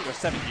 8 or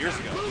 7 years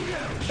ago.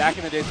 Back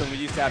in the days when we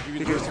used to have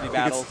university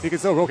battles. He can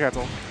still roll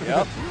cancel.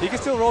 Yep, he can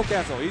still roll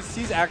cancel.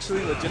 He's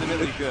actually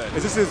legitimately good.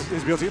 Is this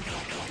his real team?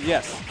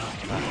 Yes.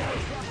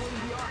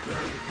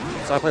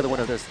 So I play the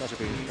winner of this. That should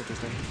be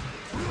interesting.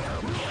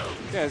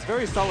 Yeah, he's a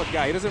very solid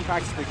guy. He doesn't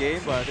practice the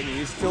game, but I mean,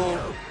 he still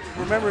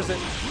remembers it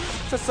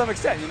to some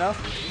extent, you know?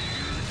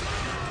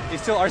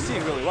 He's still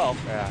RCing really well.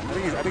 Yeah, I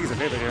think he's a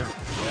favorite here.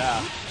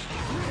 Yeah.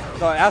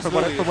 No,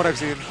 absolutely. From what I've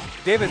seen.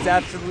 David's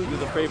absolutely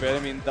the favorite. I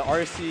mean, the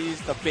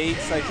RCs, the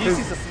baits, like he's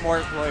a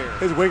smart player.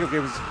 His wake-up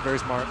game is very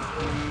smart.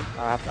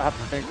 I have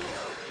to think.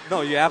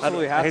 No, you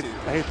absolutely have I to.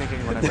 hate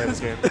thinking when I play this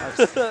game.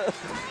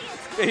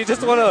 You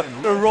just want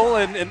to roll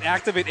and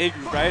activate A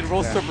group, right?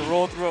 Roll super,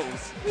 roll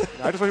throws.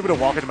 I just want people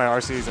to walk into my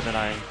RCs and then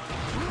I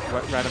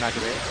random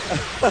activate.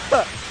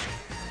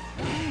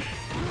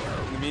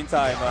 In the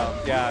meantime,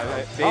 yeah,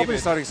 I'll be David,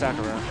 starting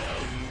Sakura.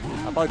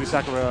 I'll probably do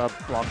Sakura,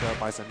 Blanca,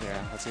 Bison.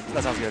 Yeah,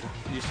 that sounds good.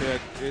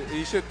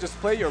 you should just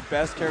play your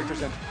best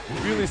characters and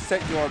really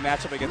set your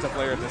matchup against a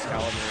player of this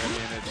caliber. I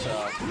mean, it's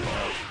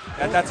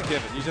that's a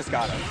given. You just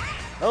gotta.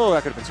 Oh,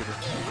 that could have been super.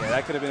 Yeah,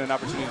 that could have been an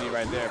opportunity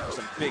right there for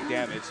some big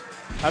damage.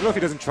 I don't know if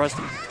he doesn't trust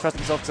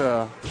himself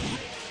to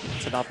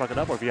not fuck it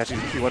up, or if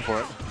he went for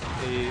it.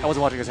 I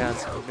wasn't watching his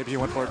hands. Maybe he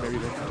went for it, maybe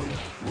he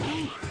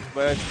didn't.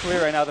 But it's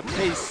clear right now the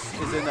pace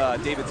is in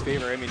David's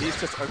favor. I mean, he's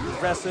just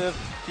aggressive.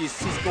 He's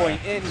going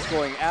in, he's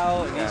going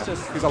out, and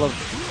he's all over.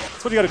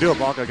 That's what you got to do with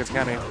Blanca against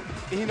Cammy.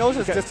 He knows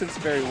his distance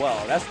very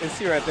well. It's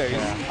here right there.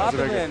 He's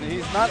hopping in.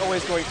 He's not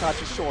always going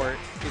Tachi short.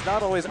 He's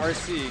not always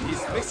RCing.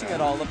 He's mixing it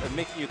all up and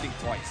making you think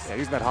twice. Yeah,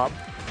 using that hop,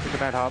 the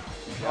command hop.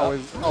 Yep.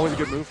 Always a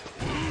good move.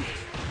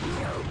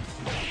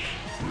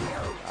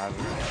 I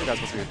think that's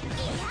supposed to be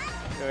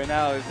it. Right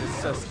now,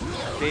 it's just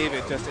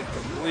David just in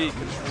complete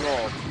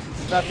control.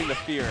 Nothing to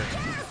fear.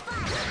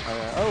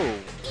 Oh.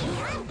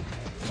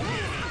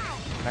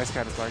 Nice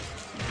counter strike.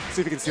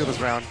 See if he can steal this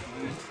round.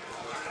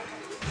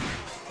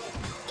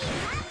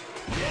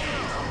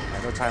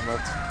 No time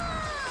left.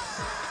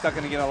 He's not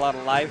going to get a lot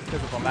of life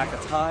because of the lack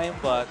of time,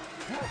 but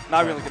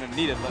not really going to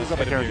need it. He's up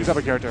a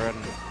character, and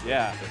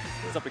yeah,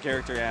 he's up a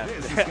character and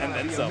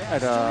then some.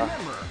 And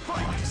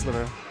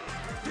Sliver.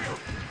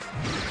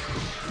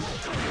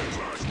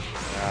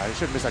 You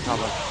shouldn't miss that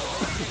combo.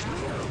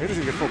 He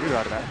doesn't even get full meter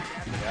out of that.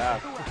 Yeah.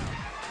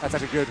 That's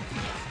actually good.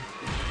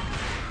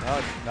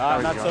 No,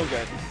 not so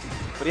good.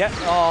 But yeah,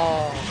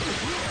 oh.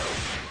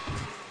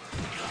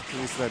 He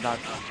needs to not.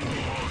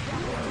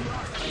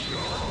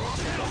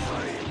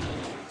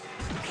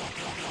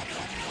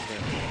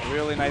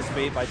 Really nice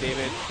bait by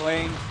David.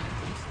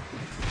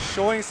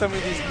 Showing some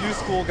of these new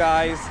school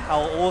guys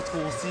how old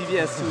school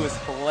CvS2 is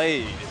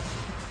played.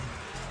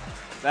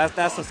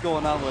 That's what's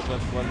going on with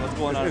what's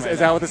going on right now. Is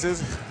that what this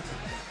is?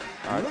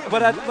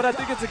 But I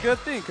think it's a good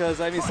thing because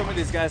I mean some of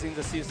these guys need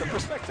to see some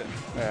perspective.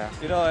 Yeah.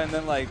 You know, and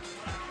then like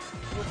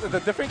the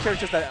different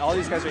characters that all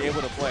these guys are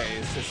able to play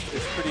is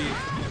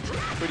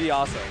pretty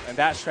awesome. And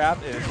that trap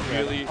is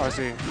really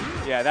RC.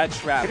 Yeah, that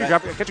trap.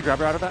 Can't you grab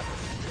her out of that?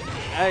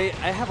 I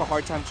have a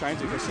hard time trying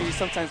to because she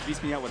sometimes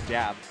beats me out with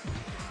jab.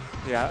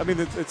 Yeah, I mean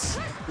it is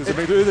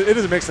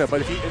a mix-up,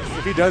 but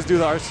if he does do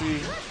the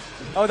RC,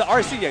 Oh, the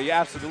RC, yeah, you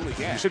absolutely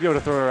can. you should be able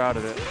to throw her out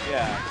of it.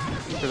 Yeah.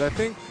 Because I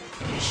think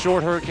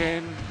short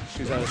hurricane,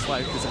 she's at a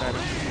slight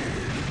disadvantage.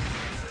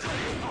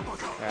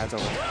 Yeah, it's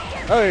over.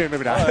 Oh, yeah,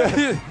 maybe not.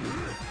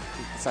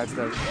 Decides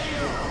to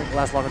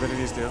last longer than it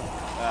needs to.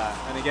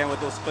 And again with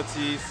those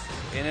footsies,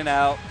 in and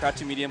out,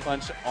 crouching medium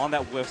punch on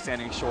that whiff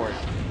standing short.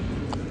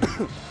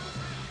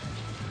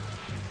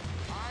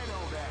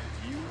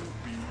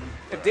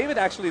 If David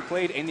actually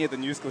played any of the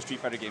new school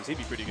Street Fighter games, he'd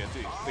be pretty good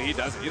too. But he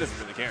doesn't. He doesn't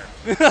really care.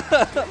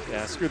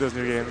 Yeah, screw those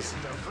new games.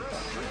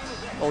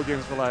 Old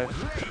games for life.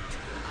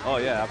 Oh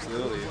yeah,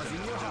 absolutely.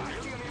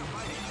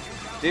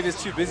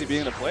 David's too busy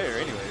being a player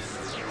anyways.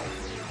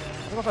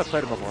 I don't know if I've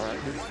played him before.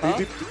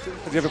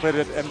 Did you ever play it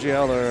at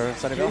MGL or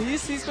Sunnyvale? Yeah,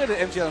 he's played at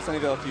MGL and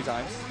Sunnyvale a few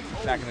times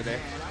back in the day.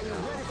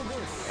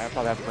 Yeah, I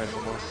probably haven't played him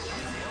before.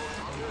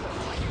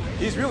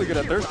 He's really good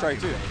at third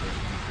strike too.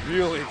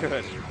 Really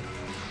good.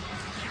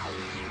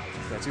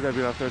 Yeah, too bad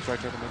we don't have third strike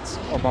tournaments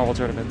or Marvel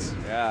tournaments.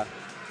 Yeah.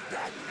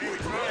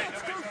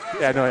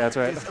 Yeah, no, yeah, that's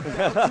right.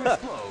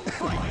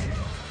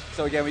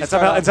 So again, we and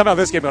somehow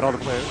this game got all the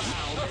players.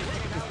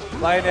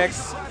 Lion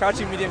X,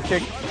 crouching medium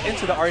kick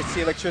into the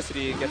RC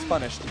electricity and gets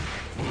punished.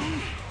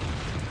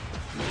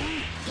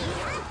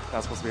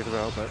 Not supposed to be a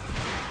throw, but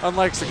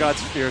unlike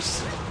Sagat's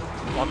fierce,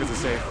 Wonka's is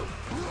safe.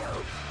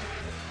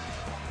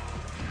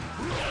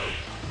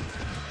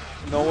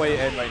 No way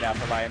in right now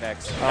for Lion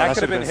X. Oh, that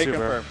could have been been hit super.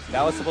 confirmed.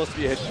 That was supposed to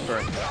be a hit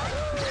confirmed.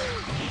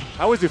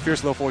 I always do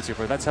fierce low forward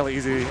super. That's hella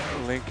easy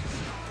link.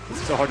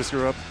 It's so hard to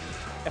screw up.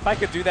 If I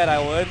could do that, I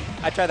would.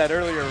 I tried that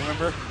earlier,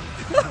 remember?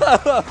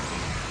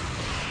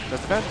 Does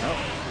defend? No.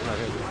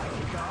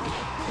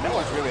 That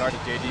one's really hard to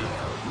JD.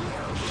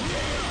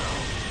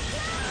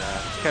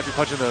 Can't be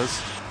punching those.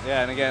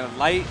 Yeah, and again,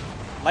 light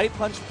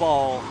punch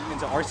ball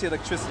into RC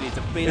electricity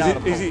to bait out a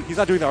He's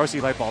not doing the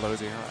RC light ball though, is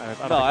he?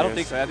 I don't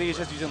think so. I think he's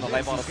just using the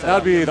light ball to set That would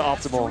up. be the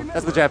optimal.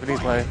 That's the Japanese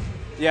play.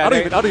 Yeah, I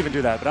don't even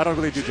do that, but I don't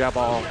really do jab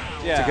ball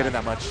to get in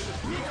that much.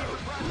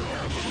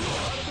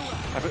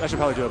 I should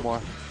probably do it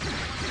more.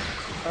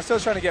 I'm still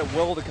trying to get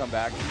Will to come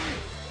back.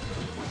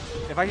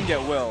 If I can get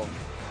Will,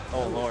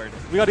 oh lord.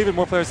 We got even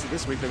more players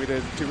this week than we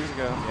did 2 weeks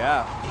ago.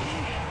 Yeah.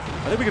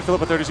 I think we could fill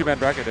up a 32-man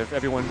bracket if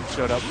everyone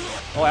showed up.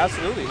 Oh,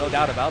 absolutely, no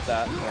doubt about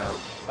that. Yeah.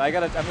 But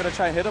I'm gonna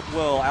try and hit up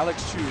Will,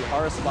 Alex Chu,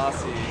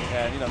 Harasabasi,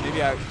 and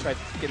maybe I try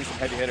getting some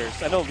heavy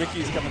hitters. I know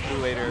Ricky's coming through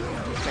later.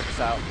 Check this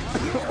out.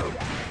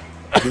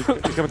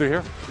 He's coming through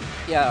here?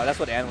 Yeah, that's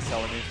what Ann was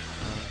telling me.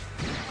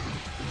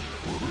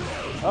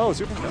 Oh,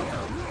 super.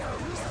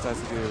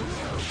 Decides to do.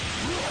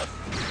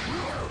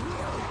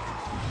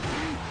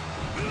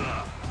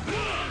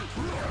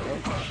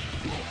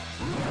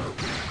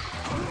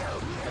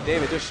 And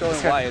David just showing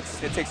why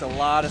it takes a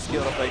lot of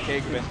skill to play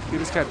Cakeman. You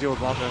just can't deal with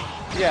Wonka.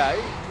 Yeah,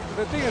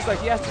 the thing is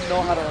he has to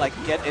know how to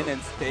get in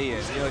and stay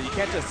in. You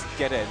can't just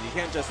get in. You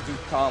can't just do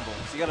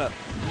combos. You gotta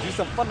do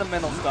some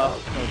fundamental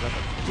stuff,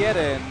 get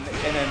in,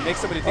 and then make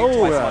somebody think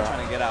twice about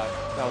trying to get out.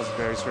 That was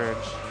very strange.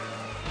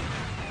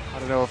 I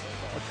don't know if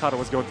Okada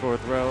was going for a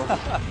throw.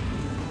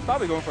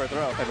 Probably going for a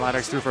throw. And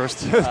Linex threw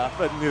first,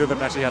 but neither of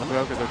them actually had a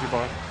throw because they're too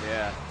far.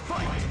 Yeah.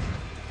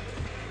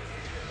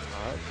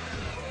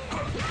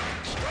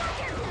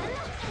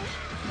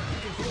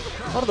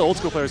 A lot of the old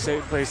school players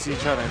play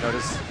C-Chun, I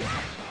noticed.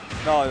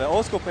 No, the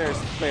old school players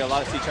play a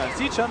lot of C-Chun.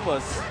 C-Chun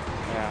was,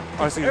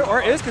 RC,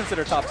 or is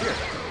considered top tier.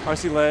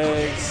 RC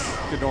legs,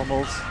 good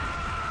normals.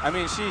 I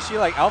mean, she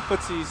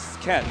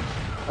outfootsies Ken.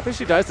 I think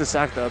she dies to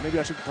sack though. Maybe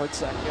I should play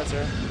sack against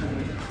her.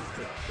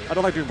 I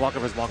don't like doing Blanca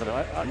versus Blanca though.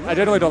 I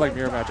generally don't like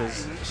mirror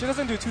matches. She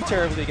doesn't do too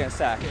terribly against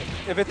sack.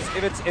 If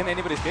it's in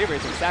anybody's favor,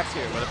 it's in sack's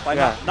here, but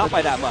not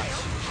by that much.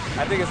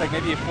 I think it's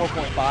maybe a 4.5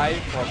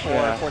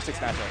 or 4.6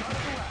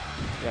 matchup.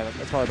 Yeah,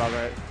 that's probably about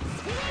right.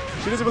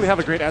 She doesn't really have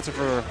a great answer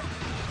for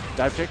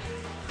dive kick.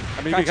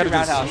 I mean, you can kind of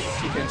roundhouse.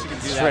 She can do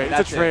trade. that.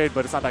 It's a trade,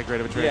 but it's not that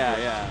great of a trade.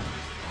 Yeah.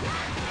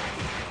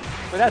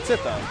 But that's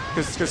it though.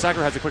 Because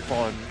Sakura has a quick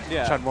fall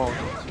and Chun won't.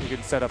 You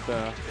can set up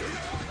the.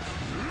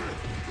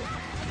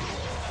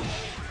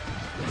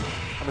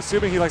 I'm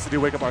assuming he likes to do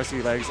wake up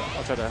RC legs.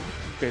 I'll try to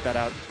bait that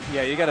out.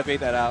 Yeah, you gotta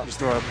bait that out. Just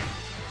throw him.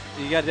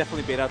 You gotta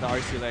definitely bait out the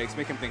RC legs.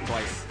 Make him think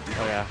twice.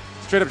 Oh yeah.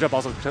 Straight up jump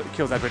also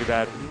kills that pretty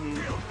bad.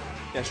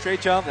 Yeah,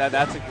 straight jump.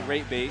 That's a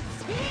great bait.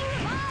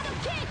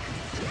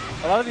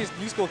 A lot of these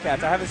new school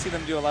cats, I haven't seen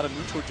them do a lot of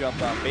neutral jump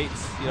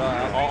baits.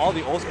 All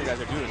the old school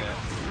guys are doing it.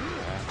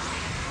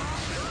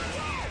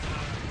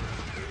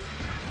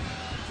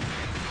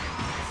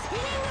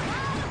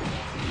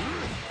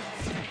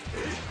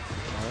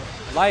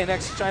 Lion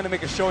X trying to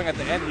make a showing at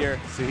the end here.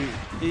 See,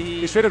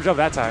 he straight up jumped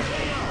that time.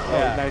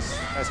 Yeah. Oh,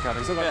 nice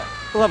counter.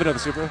 He'll have another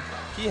super.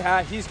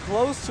 He's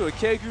close to a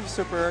K groove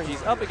super.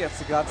 He's up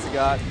against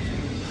Sagat.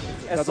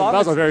 That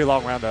was a very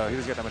long round though. He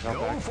doesn't get that much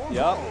health back.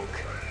 Yep.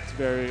 It's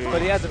very.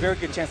 But he has a very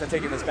good chance at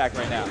taking this back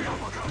right now.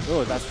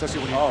 Oh, that's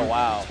especially when you. Oh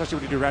wow. Especially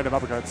when you do random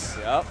uppercuts.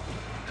 Yep.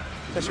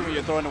 Especially when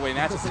you're throwing away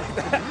matches like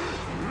that.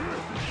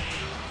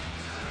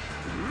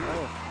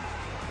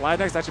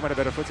 Lionx actually might have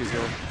better footsies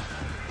here.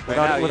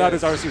 Right Without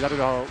his RCs, I don't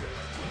know how.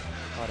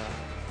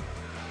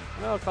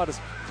 No, Cloud is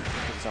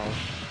solid.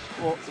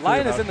 Well,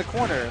 Lion is in the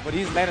corner, but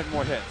he's landed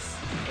more hits.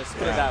 Let's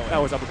put it that way.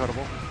 That was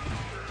uppercuttable.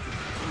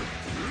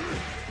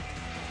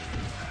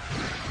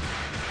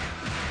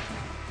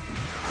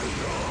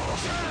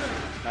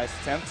 Nice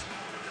attempt.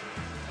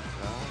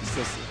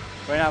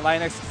 Right now,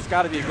 Lionx has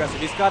got to be aggressive.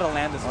 He's got to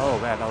land this one. Oh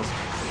man, that was.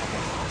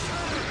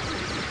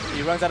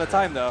 He runs out of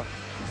time though.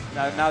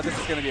 Now this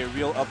is going to be a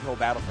real uphill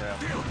battle for him.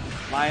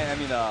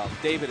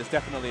 David is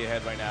definitely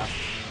ahead right now.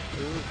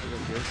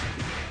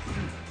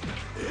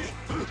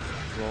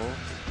 Roll.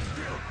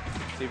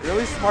 A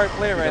really smart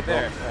player right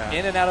there. Yeah.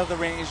 In and out of the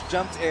range,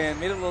 jumped in,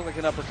 made it look like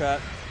an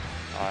uppercut.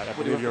 Alright, I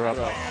believe you're up.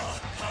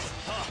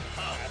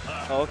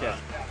 Oh, okay.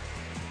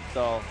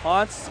 So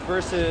Haunts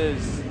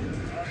versus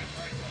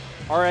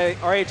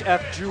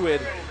RHF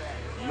Druid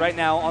right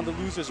now on the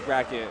losers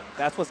bracket.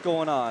 That's what's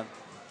going on.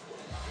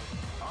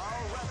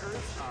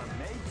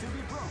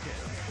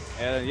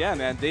 And yeah,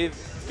 man, Dave.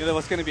 You know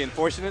what's going to be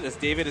unfortunate is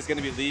David is going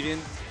to be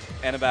leaving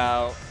in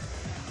about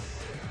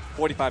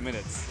 45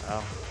 minutes.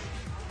 Oh.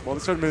 Well,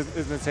 this tournament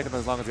isn't taking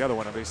as long as the other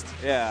one, at least.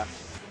 Yeah.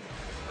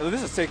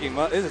 This is taking.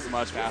 This is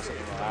much faster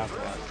than the last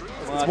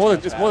one.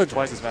 It's more than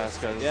twice as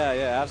fast, guys.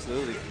 Yeah,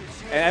 absolutely.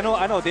 And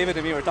I know David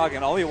and me were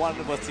talking. All we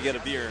wanted was to get a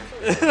beer.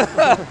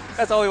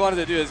 That's all we wanted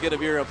to do is get a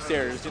beer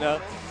upstairs, you know.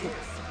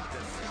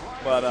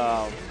 But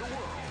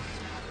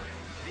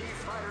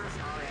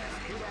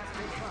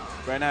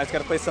right now he's got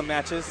to play some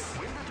matches.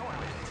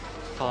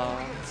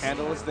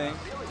 Handle his thing.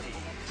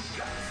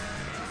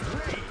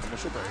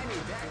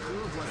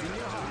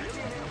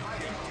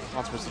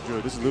 Hans versus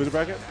Druid. This is loser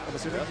bracket, I'm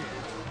assuming?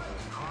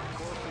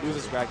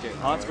 Losers bracket.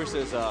 Hans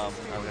versus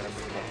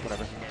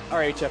whatever.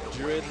 RHF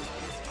Druid.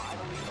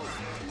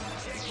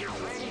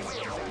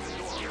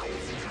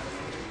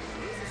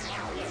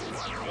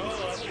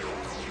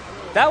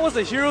 That was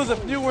a Heroes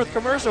of New Earth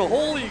commercial.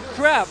 Holy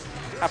crap!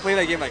 I played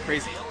that game like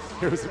crazy.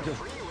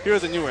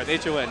 Heroes of New Earth,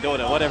 HON,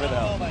 Dota, whatever the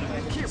hell.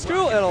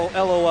 Screw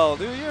LOL,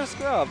 dude. You're a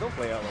scrub. Don't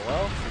play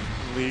LOL.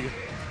 League.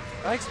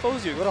 I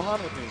expose you. Go to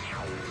Han with me.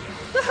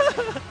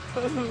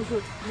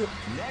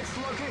 Next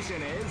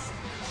location is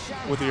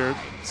With your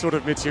sort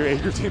of mid-tier A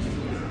group team.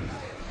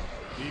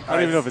 I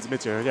don't even know if it's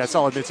mid-tier. Yeah,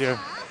 solid mid-tier.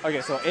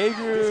 Okay, so A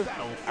group.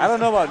 I don't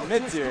know about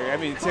mid-tier. I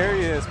mean,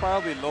 Terry is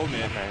probably low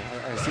mid. Okay,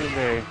 I assume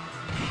they.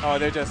 Oh,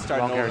 they're just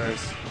starting Wrong over.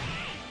 characters.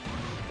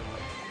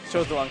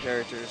 Chose the wrong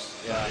characters.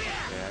 Yeah.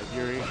 Yeah,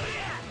 Yuri.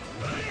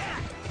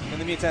 In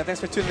the meantime, thanks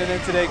for tuning in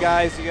today,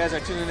 guys. You guys are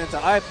tuning into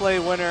iPlay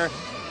Winner.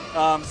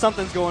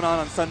 Something's going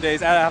on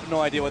Sundays. I have no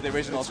idea what the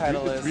original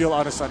title is. Real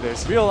Honest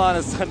Sundays. Real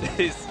Honest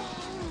Sundays.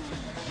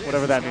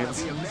 Whatever that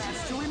means.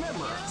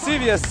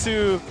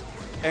 CvS2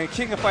 and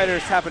King of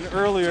Fighters happened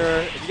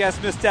earlier. If you guys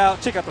missed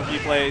out, check out the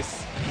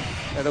replays.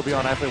 And they'll be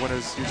on iPlay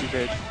Winner's YouTube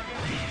page.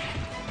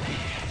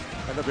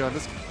 And they'll be on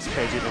this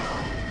page even.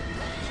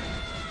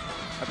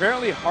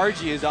 Apparently,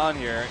 Harji is on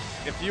here.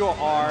 If you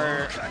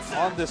are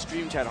on the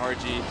stream chat,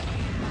 Harji,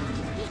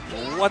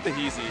 what the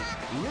heezy?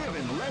 Live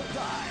and let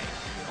die.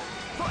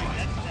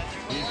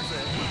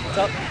 What's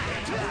up?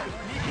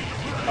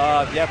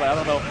 Yeah, but I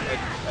don't know.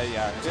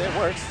 Yeah, it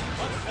works.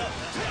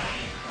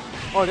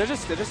 Oh,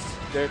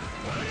 they're.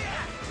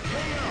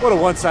 What a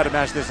one-sided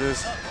match this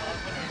is.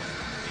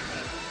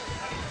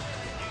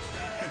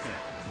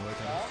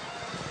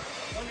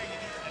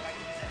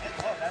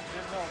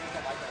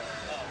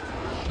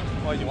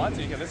 Well, you want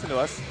to, you can listen to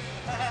us.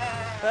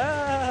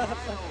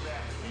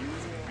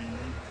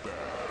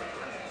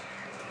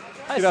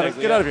 Get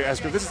out of here,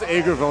 S-Group. This is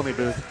A group only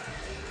booth.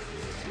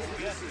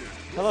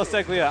 Hello,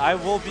 Seglia.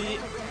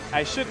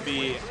 I should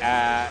be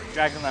at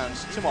Dragon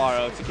Lounge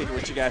tomorrow to kick it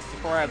with you guys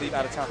before I leave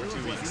out of town for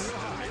 2 weeks.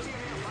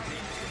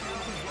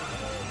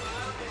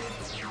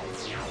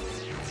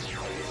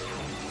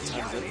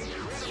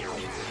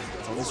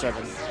 It's only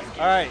 7.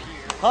 All right,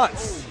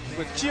 Hunts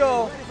with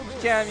Chio,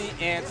 Cammy,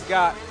 and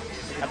Scott.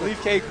 I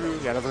believe K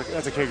group Yeah,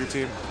 that's a K group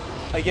team.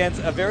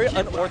 against a very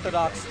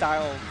unorthodox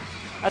style.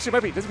 Actually, it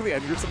might be. Does he play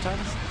N group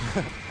sometimes?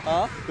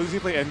 Huh? Does he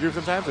play N group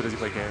sometimes, or does he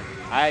play K?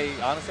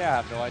 Honestly, I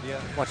have no idea.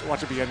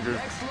 Watch it be N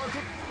group.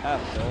 I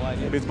have no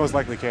idea. Maybe it's most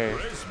likely K.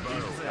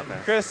 Okay.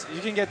 Chris,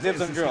 you can get dibs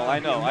on girl. I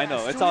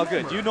know. It's all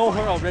good. You know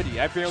her already.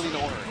 I barely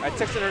know her. I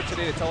texted her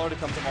today to tell her to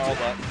come tomorrow,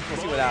 but we'll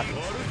see what happens.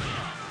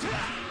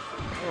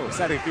 Oh,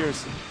 Saturday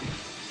Fierce.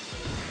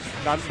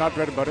 Not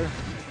bread and butter.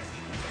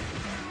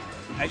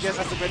 I guess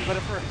that's the bread and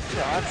butter for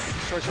shots.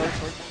 Short.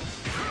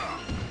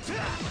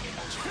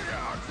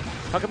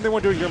 How come they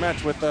weren't doing your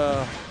match with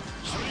like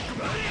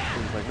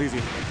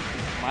Leezy?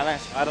 My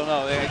last, I don't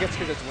know. I guess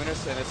because it's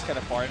winners and it's kind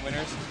of far in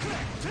winners.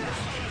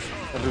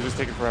 And they're just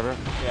taking forever.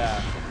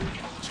 Yeah.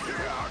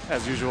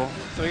 as usual.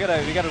 So we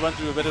gotta run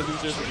through a bit of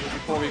losers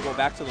before we go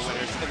back to the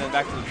winners and then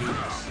back to the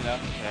losers. You know?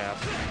 Yeah.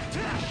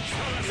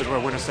 Because we're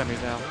winner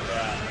semis now.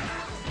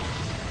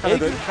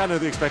 Yeah. Kind of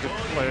the expected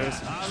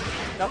players.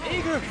 Now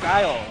A group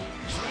Guile.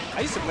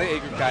 I used to play A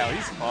group Guile.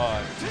 He's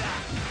fun.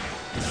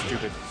 It's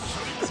stupid.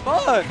 It's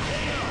fun.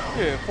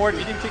 Here, forward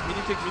medium kick,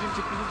 medium kick, medium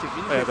kick, medium kick,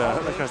 medium Yeah, kick. all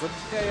the day. cousin.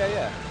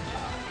 Yeah.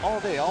 All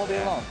day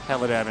long.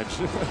 Hella damage.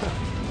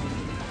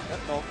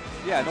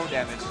 No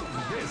damage.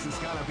 This is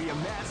gonna be a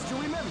match to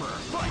remember.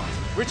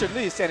 Fight! Richard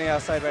Lee is standing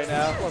outside right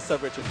now. What's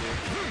up, Richard Lee?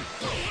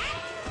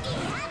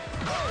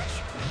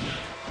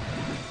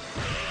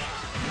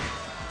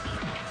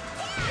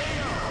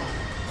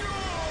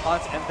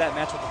 Hans ends that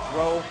match with a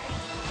throw.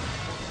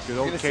 Good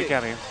old K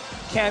Cammy.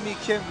 Cammy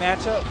Kim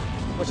matchup.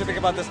 What you think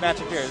about this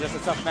matchup here? Is this a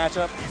tough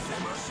matchup?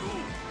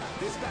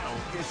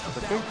 I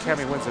think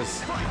Cammy wins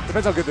this.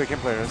 Depends how good the Kim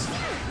player is.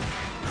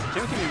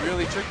 Kim can be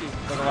really tricky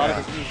with a lot of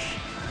his moves.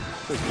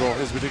 His roll,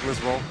 his ridiculous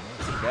roll.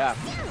 Yeah.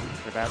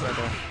 They're fast right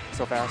there.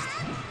 So fast.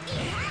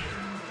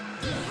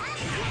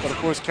 But of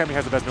course, Cammy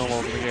has the best normal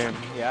in the game.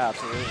 Yeah,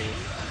 absolutely.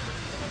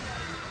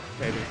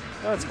 Maybe.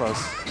 No, it's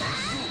close.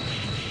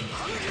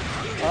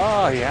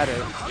 Oh, he had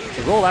it.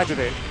 The roll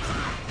activate.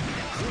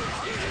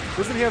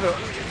 Doesn't he have a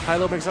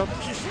high-low mix-up?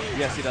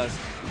 Yes, he does.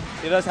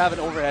 He does have an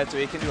overhead, so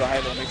he can do a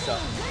high-low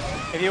mix-up.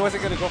 If he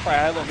wasn't going to go for a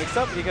high-low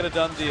mix-up, he could have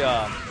done the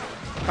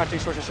crunching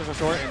short,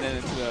 and then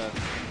into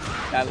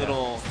that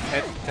little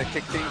head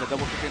kick thing, the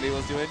double kick thing that he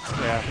was doing.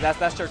 Yeah.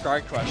 That's your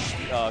guard crush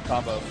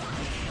combo.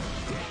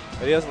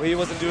 But he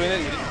wasn't doing it.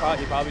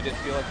 He probably didn't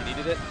feel like he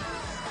needed it.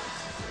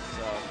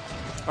 So.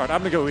 All right,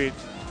 I'm going to go eat.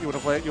 You want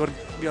to play? You want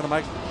to be on the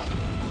mic?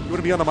 You want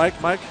to be on the mic,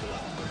 Mike?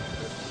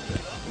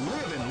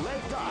 Live and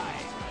let die.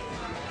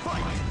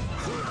 Fight!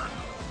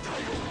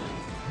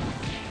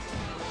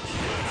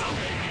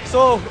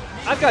 So,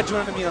 I've got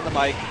joining me on the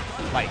mic,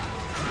 Mike,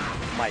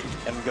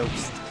 M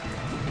Ghost.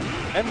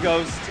 M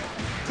Ghost,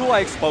 who I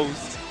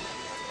exposed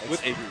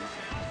with A Groove.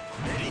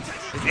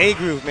 It's A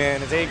Groove,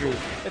 man. It's A Groove.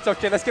 It's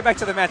okay, let's get back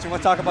to the match and we'll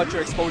talk about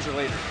your exposure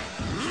later.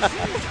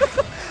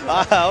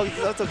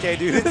 That's okay,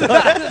 dude.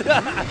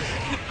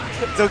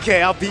 It's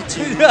okay. I'll beat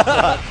you.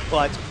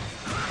 Watch.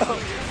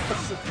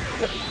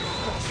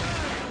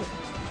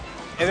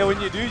 And then when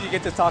you do, you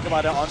get to talk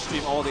about it on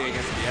stream all day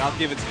against me, and I'll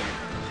give it to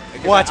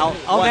you. Watch.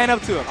 I'll man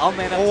up to him. I'll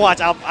man up to Watch.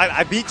 him.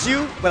 I beat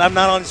you, but I'm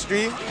not on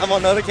stream. I'm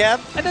on the other cab.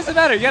 It doesn't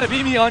matter. You got to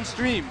beat me on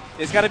stream.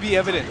 It's got to be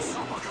evidence.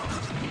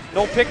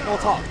 No pick, no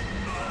talk.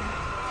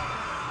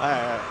 All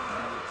right.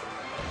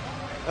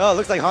 Oh, it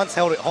looks like Hunt's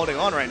holding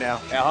on right now.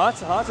 Yeah,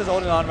 Hans is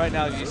holding on right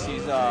now.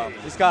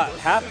 He's got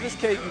half of his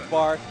K group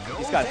bar.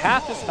 He's got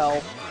half his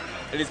health,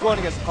 and he's going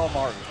against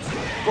Kalamaru.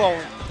 Well,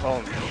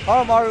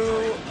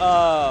 Kalamaru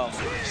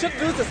should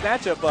lose this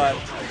matchup, but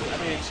I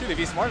mean, shoot, if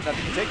he's smart enough,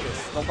 he can take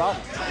this, no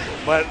problem.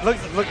 But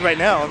look right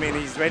now. I mean,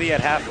 he's ready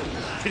at half,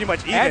 pretty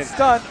much even. And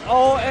stun.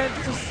 Oh, and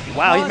just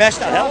Wow, he mashed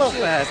hella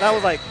fast. I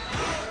was like,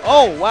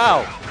 oh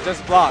wow.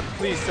 Just block,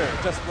 please, sir.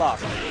 Just block.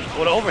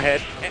 What an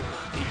overhead.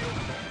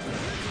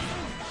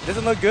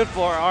 Doesn't look good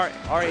for our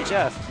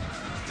RHF.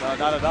 No,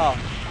 not at all.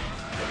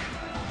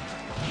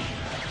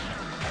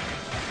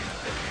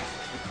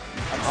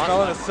 I'm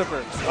smelling a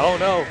sipper. Oh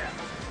no.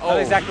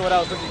 That's exactly what I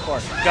was looking for.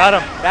 Got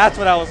him. That's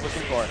what I was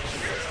looking for.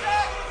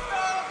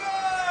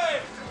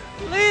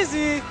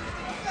 Lazy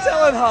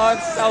telling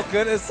Hans how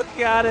good his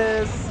Sagat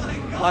is.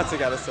 Hans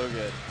Sagat is so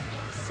good.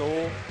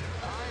 So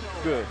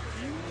good.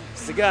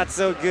 Sagat's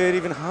so good,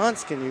 even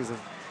Hans can use him.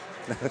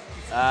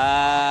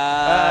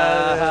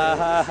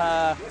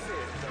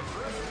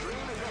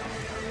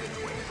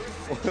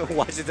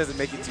 Watch it doesn't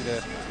make it to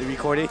the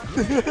recording.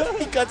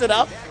 He cuts it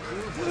out.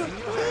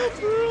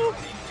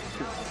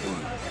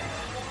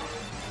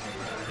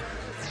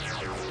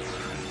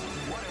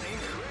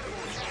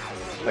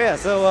 Oh yeah,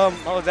 so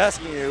I was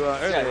asking you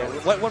earlier,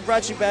 what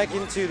brought you back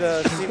into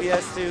the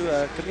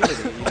CvS2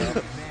 community? You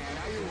know?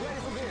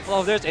 Well,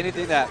 if there's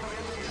anything that...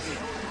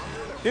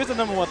 Here's the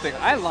number one thing.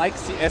 I like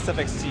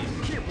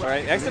SFXT. All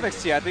right,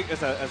 SFXT I think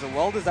is a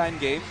well-designed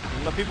game,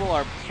 but people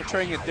are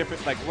portraying it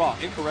different, like wrong,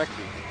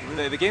 incorrectly.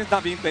 The game's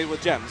not being played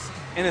with gems,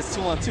 and it's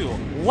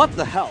 2-on-2. What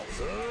the hell?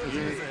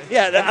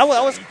 Yeah, I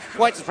was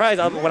quite surprised.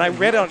 When I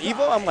read it on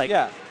Evo, I'm like,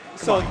 yeah.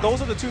 So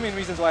those are the two main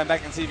reasons why I'm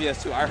back in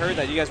CvS2. I heard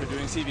that you guys were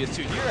doing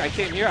CvS2 here. I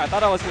came here. I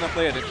thought I was going to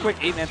play a quick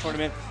 8-man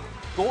tournament,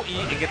 go eat,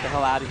 and get the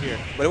hell out of here.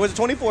 But it was a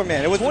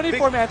 24-man. It was a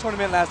 24-man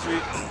tournament last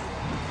week.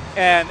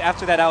 And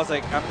after that, I was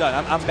like, I'm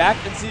done. I'm back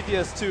in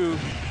CvS2,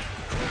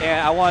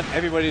 and I want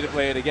everybody to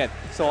play it again.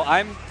 So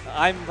I'm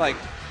like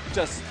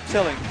just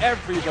telling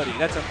everybody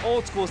that's an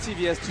old school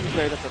CvS2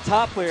 player, that's a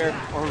top player,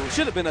 or who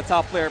should have been a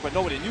top player, but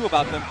nobody knew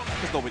about them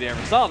because nobody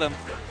ever saw them.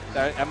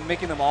 I'm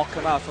making them all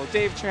come out. So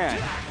Dave Tran,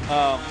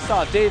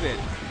 saw David,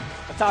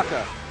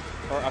 Ataka,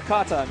 or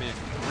Akata, I mean,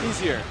 he's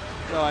here.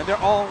 So, and they're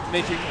all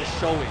making a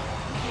showing.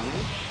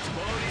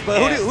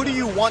 But who do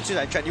you want to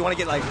try? Do you want to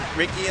get like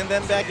Ricky and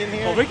them back in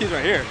here? Oh, Ricky's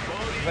right here.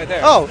 Right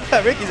there. Oh,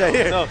 Ricky's right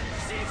here.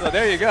 So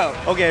there you go.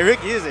 Okay,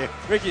 Ricky is here.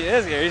 Ricky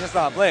is here. He's just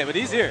not playing, but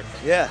he's here.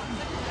 Yeah.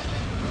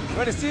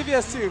 But the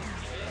CvS2,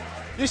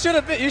 you should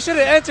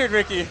have entered,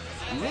 Ricky.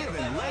 Live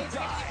and let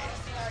die.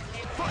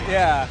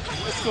 Yeah,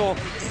 it's cool.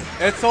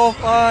 It's so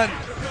fun.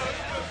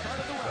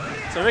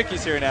 So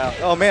Ricky's here now.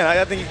 Oh man,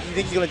 I think you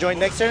think he's gonna join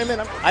next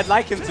tournament. I'd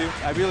like him to.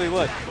 I really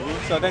would.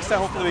 So next time,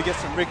 hopefully, we get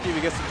some Ricky,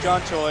 we get some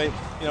John Choi.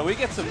 You know, we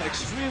get some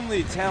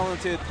extremely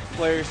talented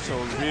players to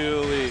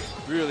really,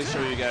 really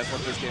show you guys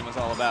what this game is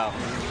all about.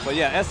 But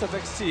yeah,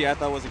 SFXT I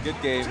thought was a good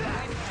game.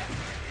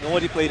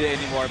 Nobody played it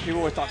anymore.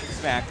 People were talking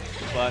smack,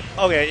 but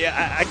Okay,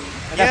 yeah,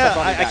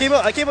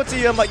 I came up to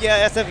you. I'm like,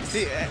 yeah,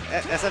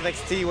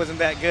 SFXT wasn't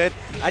that good.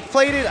 I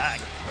played it.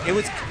 It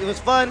was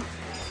fun,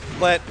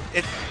 but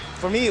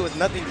for me it was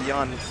nothing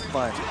beyond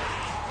fun.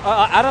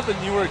 out of the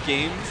newer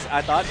games,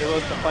 I thought it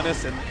was the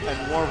funnest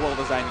and more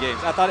well-designed games.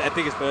 I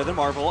think it's better than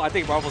Marvel. I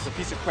think Marvel's a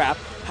piece of crap.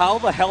 How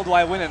the hell do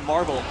I win in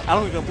Marvel? I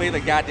don't even play the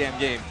goddamn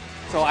game.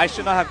 So I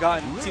should not have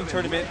gotten team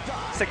tournament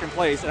second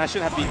place, and I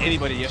shouldn't have beat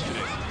anybody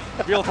yesterday.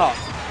 Real talk.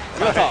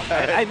 Real talk.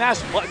 I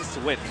mashed buttons to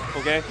win,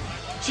 okay?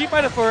 Street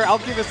Fighter 4, I'll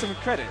give it some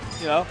credit,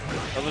 you know?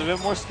 A little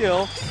bit more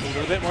skill, a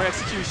little bit more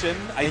execution,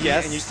 I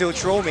guess. And you still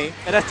troll me.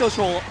 And I still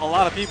troll a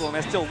lot of people, and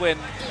I still win.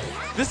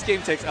 This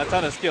game takes a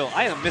ton of skill.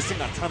 I am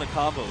missing a ton of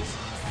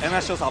combos, and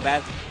that shows how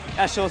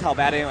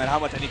bad I am and how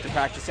much I need to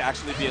practice to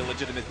actually be a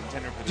legitimate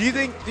contender for this.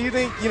 Do you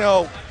think, you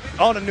know,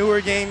 all the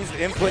newer games, the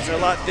inputs are a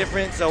lot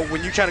different, so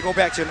when you try to go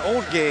back to an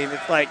old game,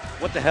 it's like,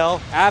 what the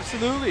hell?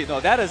 Absolutely.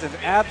 No, that is an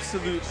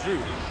absolute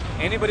truth.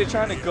 Anybody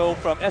trying to go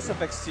from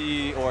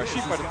SFXT or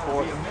Street Fighter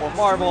 4 or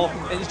Marvel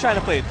and you're trying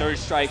to play Third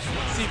Strike,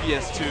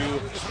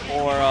 CvS2,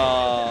 or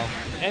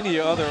any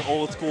other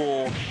old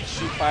school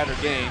Street Fighter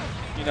game,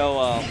 you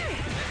know,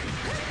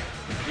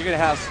 you're gonna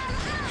have.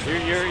 You're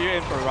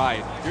in for a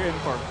ride. You're in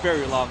for a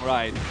very long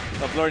ride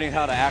of learning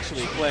how to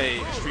actually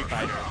play Street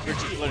Fighter. You're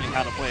just learning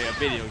how to play a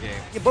video game.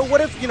 Yeah, but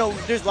what if, you know,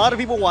 there's a lot of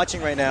people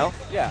watching right now.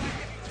 Yeah.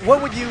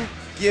 What would you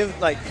give,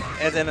 like,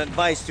 as an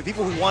advice to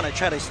people who want to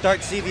try to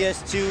start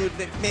CvS2?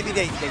 Maybe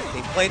they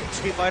played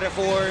Street Fighter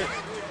 4,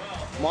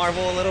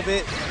 Marvel a little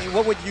bit. I mean,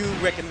 what would you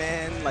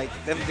recommend, like,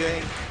 them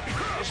doing?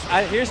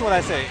 Here's what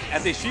I say. I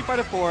think Street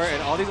Fighter 4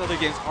 and all these other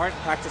games aren't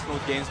practice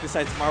mode games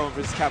besides Marvel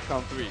vs.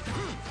 Capcom 3.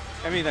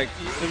 I mean, like,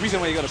 the reason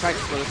why you go to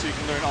practice mode is so you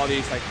can learn all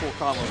these, like, cool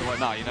combos and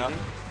whatnot, you know?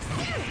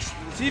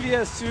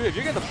 CvS2, if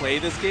you're going to play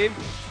this game,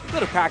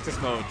 go to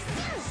practice mode.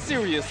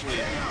 Seriously,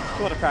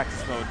 go to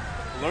practice mode.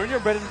 Learn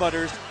your bread and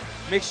butters.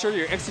 Make sure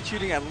you're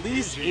executing at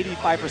least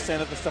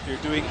 85% of the stuff you're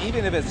doing,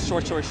 even if it's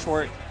short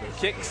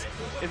kicks.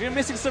 If you're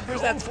missing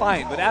slippers, that's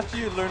fine. But after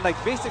you learn,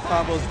 like, basic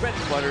combos, bread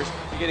and butters,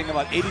 you're getting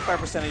about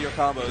 85% of your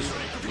combos.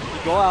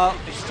 You go out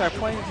and you start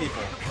playing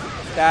people.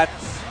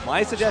 That's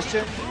my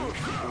suggestion.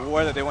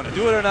 Whether they want to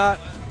do it or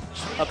not,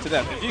 up to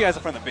them. If you guys are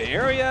from the Bay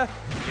Area,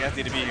 you guys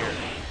need to be here.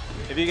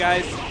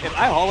 If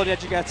I hollered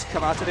at you guys to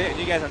come out today and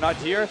you guys are not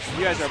here,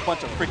 you guys are a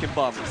bunch of freaking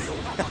bums.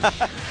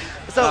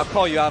 So I'll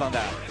call you out on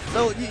that.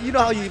 So you know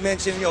how you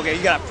mentioned, okay,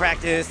 you gotta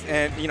practice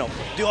and, you know,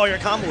 do all your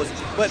combos.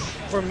 But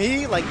for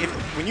me, like,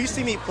 when you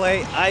see me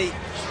play, I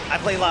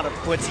play a lot of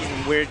footsies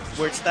and weird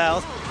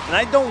styles, and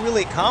I don't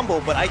really combo,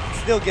 but I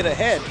still get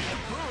ahead.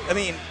 I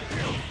mean,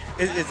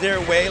 is there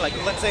a way, like,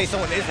 let's say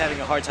someone is having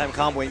a hard time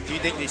comboing, do you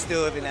think they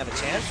still even have a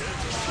chance?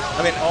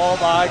 I mean, oh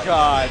my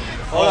God.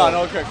 Hold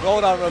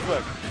on real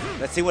quick.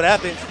 Let's see what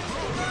happens.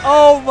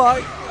 Oh my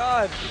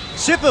God.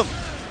 Ship him.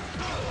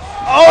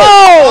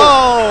 Oh!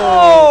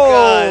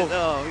 God.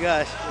 Oh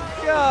gosh.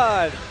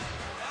 God.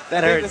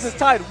 That hurts. This is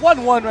tied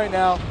 1-1 right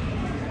now.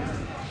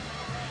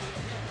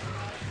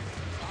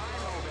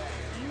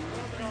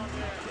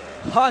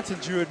 Hans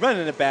and Druid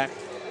running it back.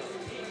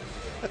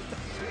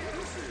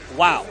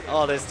 Wow.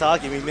 All this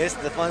talking, we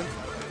missed the fun.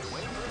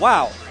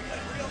 Wow.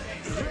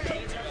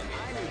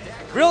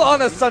 Real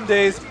honest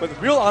Sundays with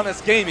real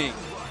honest gaming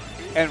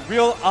and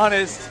real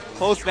honest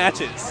close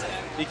matches.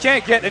 You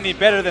can't get any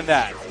better than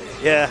that.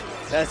 Yeah,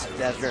 that's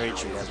very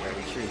true. That's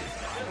very true.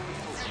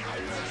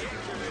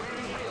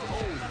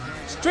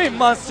 Stream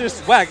Monsters,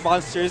 Swag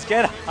Monsters,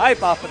 get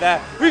hype off of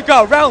that. We've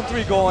got round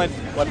 3 going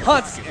with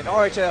Hans and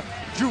RHF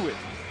Druid.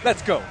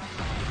 Let's go.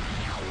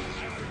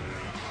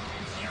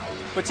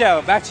 But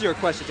yeah, back to your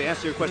question, to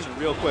answer your question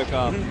real quick.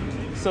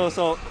 So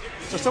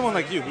someone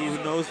like you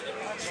who knows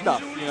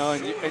stuff, you know,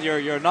 and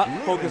you're not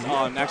focused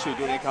on actually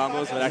doing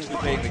combos, but actually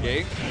playing the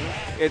game.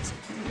 It's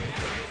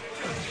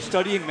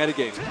studying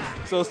metagame.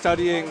 So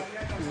studying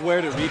where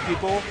to read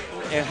people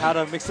and how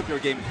to mix up your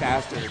game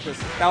faster. Because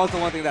that was the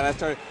one thing that I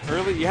started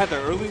early. You had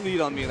the early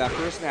lead on me in that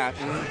first match.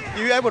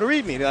 You were able to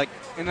read me, like,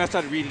 and I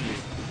started reading you.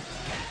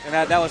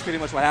 And that was pretty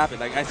much what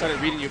happened. Like, I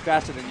started reading you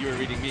faster than you were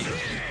reading me.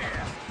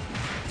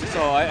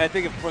 So I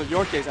think for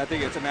your case, I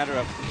think it's a matter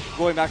of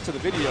going back to the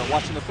video,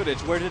 watching the footage.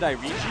 Where did I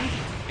read you,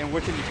 and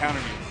where can you counter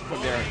me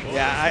from there?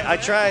 Yeah, I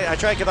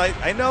try because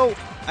I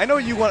know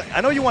you want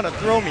to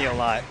throw me a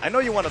lot.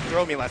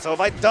 So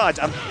if I dodge,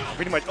 I'm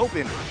pretty much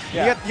open.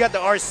 Yeah. You got the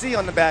RC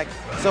on the back.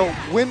 So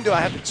when do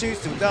I have to choose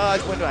to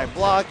dodge? When do I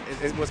block?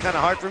 It was kind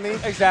of hard for me.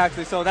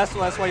 Exactly. So that's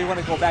why you want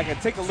to go back and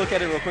take a look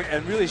at it real quick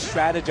and really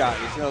strategize.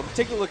 You know,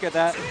 take a look at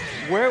that.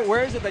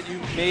 Where is it that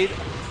you made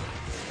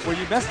where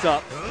you messed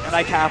up and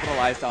I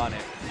capitalized on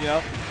it, you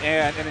know?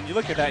 And then you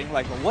look at that and you're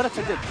like, well, what if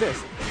I did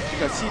this?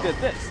 Because he did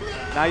this.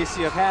 Now you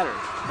see a pattern.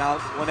 Now,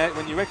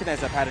 when you recognize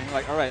that pattern, you're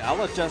like, all right,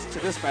 I'll adjust to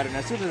this pattern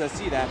as soon as I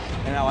see that,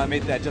 and now I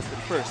made that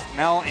adjustment first.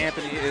 Now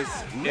Anthony is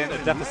in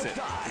a deficit,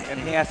 and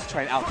he has to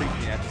try and outthink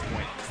me at this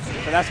point.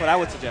 So that's what I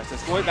would suggest,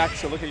 is going back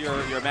to look at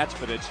your match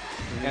footage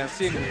and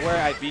seeing where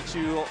I beat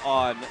you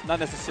on not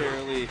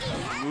necessarily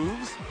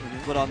moves,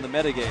 but on the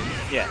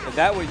metagame. Yeah. And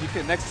that way you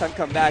can next time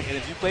come back, and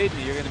if you played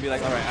me, you're going to be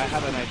like, all right, I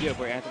have an idea of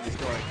where Anthony's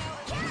going.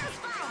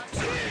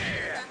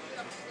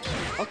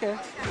 Okay,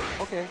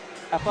 okay,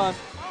 have fun.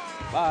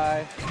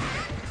 Bye.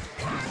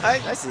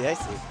 I see.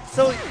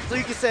 So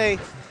you could say,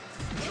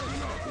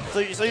 so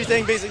you're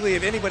saying basically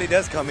if anybody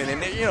does come in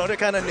and they're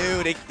kind of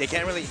new, they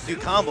can't really do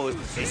combos,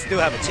 they still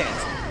have a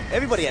chance.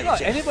 Everybody has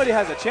a chance. Anybody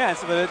has a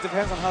chance, but it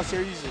depends on how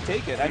serious you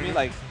take it. I mean,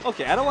 like,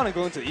 okay, I don't want to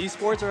go into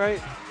esports, all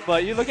right?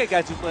 But you look at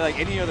guys who play like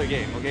any other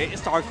game, okay?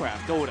 It's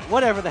StarCraft, Dota,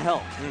 whatever the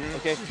hell,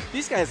 okay?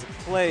 These guys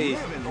play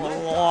a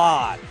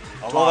lot.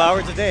 12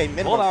 hours a day,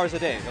 minimum. 12 hours a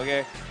day,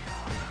 okay?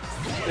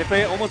 They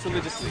play almost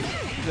religiously.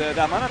 The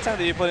amount of time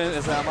that you put in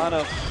is the amount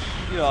of,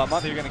 amount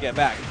that you're gonna get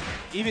back.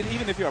 Even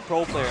if you're a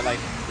pro player, like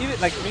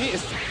me,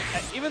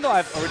 even though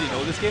I've already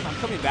know this game, I'm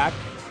coming back.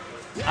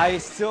 I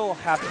still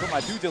have to put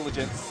my due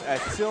diligence. I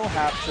still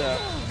have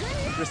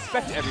to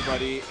respect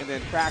everybody and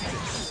then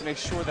practice to make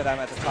sure that I'm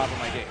at the top of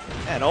my game.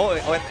 And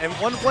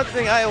one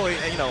thing I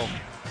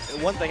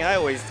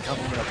always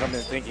come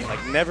in thinking,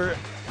 like, never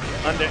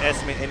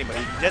underestimate anybody.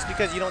 Just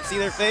because you don't see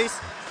their face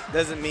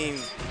doesn't mean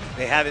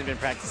they haven't been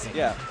practicing.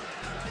 Yeah.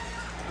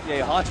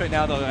 Yeah, Hans right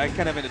now, though, I'm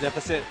kind of in a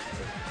deficit.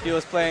 He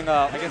was playing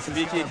against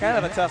Sabiki, kind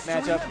of a tough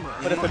matchup.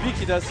 But if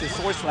Sabiki does his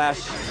sword slash,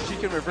 she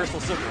can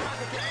reversal circle.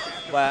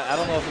 But I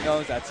don't know if he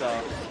knows that, so.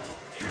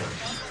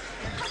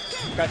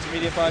 We've got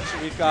intermediate punch.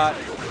 We've got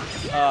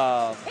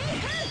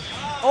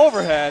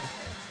overhead.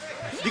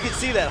 You can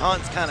see that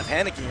Hans kind of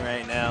panicking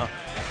right now.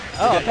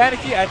 Oh,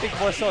 panicky? I think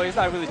more so. He's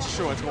not really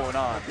sure what's going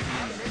on.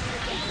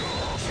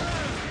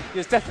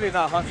 It's definitely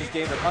not Hans'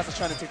 game, but Hans is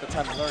trying to take the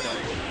time to learn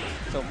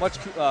it. So much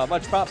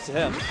props to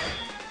him.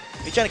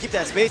 He's trying to keep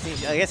that space.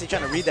 I guess he's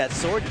trying to read that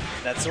sword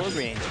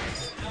range.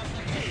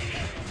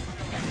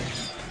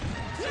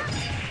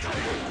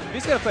 If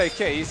he's gonna play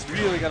K, he's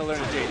really gonna learn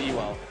the JD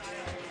well.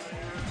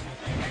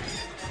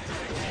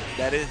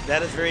 That is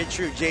very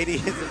true. JD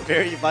is a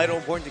very vital,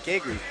 important to K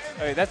group.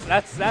 I mean, that's a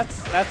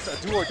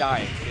do or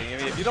die thing. I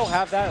mean, if you don't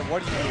have that,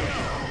 what are you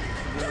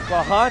doing?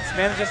 Well, Hans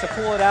manages to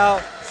pull it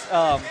out.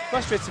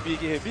 Frustrates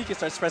Sabiki. Sabiki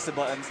starts pressing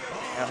buttons,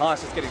 and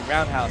Hans is getting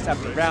roundhouse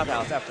after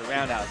roundhouse after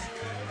roundhouse.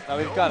 Now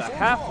we've got a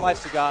half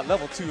life to God,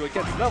 level 2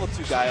 against level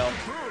 2 Guile.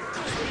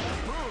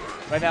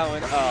 Right now,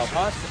 when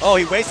Hans. Oh,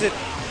 he wasted.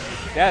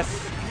 Yes.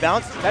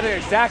 Bounce. That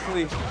is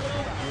exactly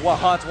what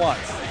Hans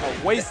wants.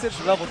 A wasted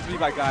level 3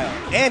 by Guile.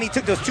 And he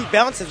took those 2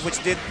 bounces,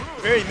 which did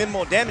very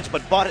minimal damage,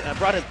 but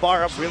brought his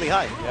bar up really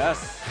high.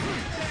 Yes.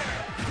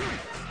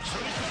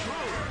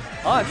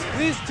 Hans,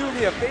 please do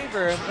me a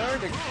favor and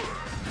learn to.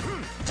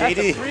 That's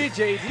a free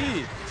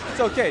JD. It's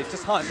okay.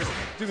 Just Hans, just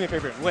do me a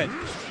favor and win.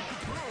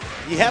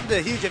 You have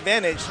the huge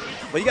advantage,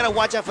 but you got to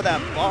watch out for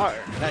that bar,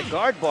 that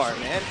guard bar,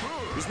 man.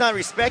 He's not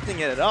respecting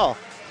it at all.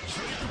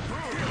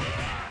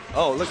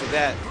 Oh, look at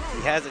that.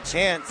 He has a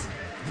chance.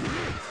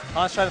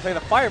 Hans trying to play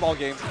the fireball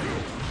game.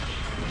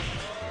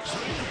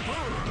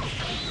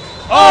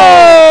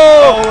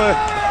 Oh!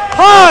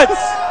 Hans!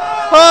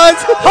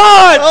 Hans!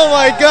 Hans! Oh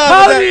my God!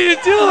 How did you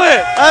do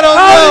it? I don't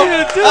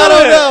know. I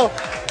don't know.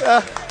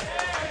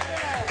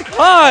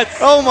 Hans!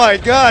 Oh my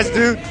gosh,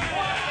 dude!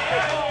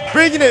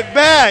 Bringing it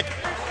back.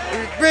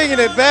 Bringing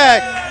it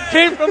back.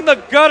 Came from the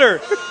gutter.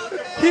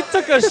 He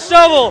took a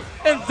shovel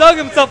and dug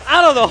himself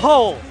out of the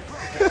hole.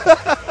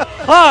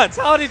 Hans,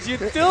 how did you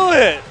do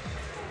it?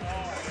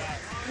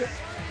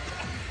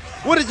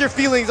 What is your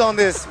feelings on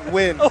this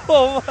win?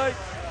 Oh my!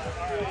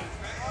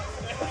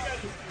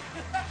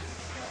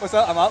 What's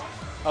up? I'm up.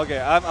 Okay,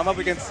 I'm up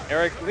against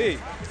Eric Lee.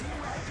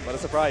 What a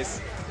surprise!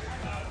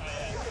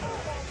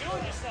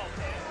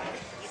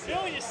 You're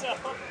feeling yourself.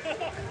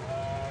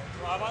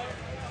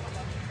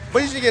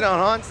 What did you get on,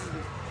 Hans?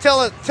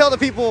 Tell the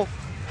people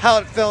how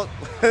it felt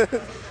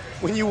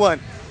when you won.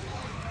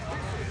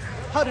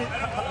 How did it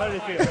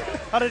feel?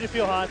 How did it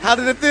feel, Hans? How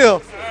did it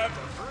feel?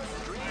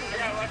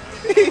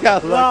 He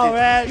got lucky. No,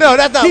 man. No,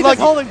 that's not He's lucky.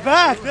 just holding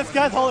back. This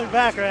guy's holding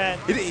back, man.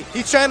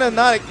 He's trying to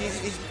not.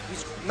 He's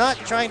not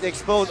trying to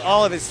expose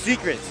all of his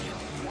secrets.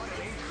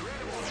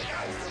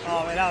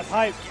 Oh man, that was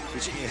hype.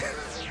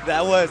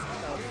 That was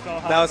So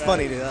hype, that was man.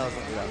 funny, dude. That was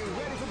funny.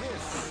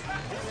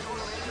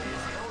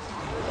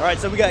 All right,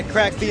 so we got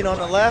Crack Feet on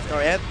the left,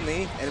 or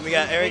Anthony, and we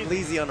got Eric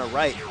Leezy on the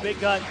right. Big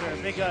guns,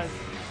 man. Big guns.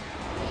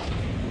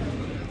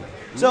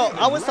 So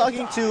I was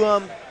talking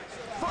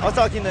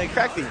to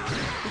Crack Feet.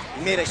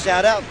 He made a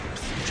shout out,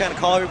 trying to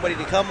call everybody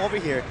to come over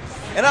here.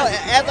 And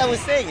as I was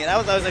saying it, I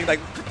was like,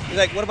 he's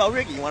like, what about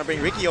Ricky? You want to bring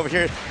Ricky over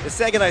here? The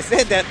second I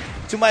said that,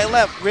 to my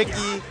left,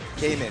 Ricky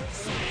came in.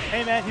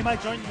 Hey man, he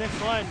might join the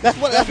next line. That's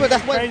what Crazy.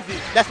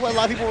 a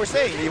lot of people were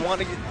saying. They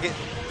want to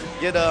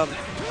get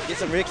Get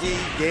some Ricky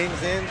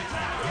games in. Make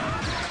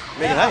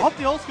it Yeah, I hype. hope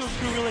the old school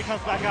crew really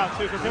comes back out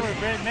too, because there were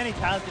very many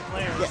talented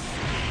players. Yeah.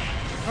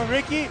 For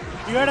Ricky,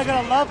 you're either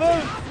gonna love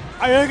him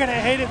or you're gonna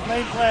hate his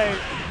lane play.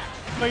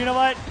 But you know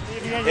what?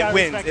 In the end, you gotta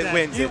wins. respect It that.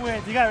 wins He it.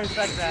 wins. You gotta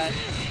respect that.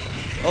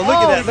 Oh, look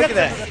at that. He Look at gets it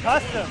that. with a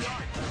custom.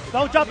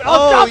 Don't drop it.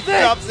 Oh, drops he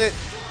it. drops it.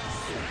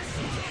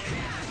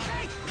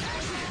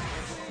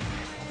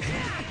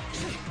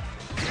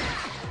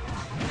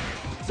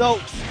 So,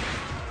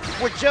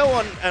 with Joe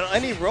on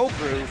any rope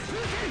groove,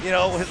 you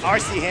know, his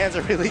RC hands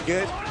are really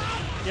good.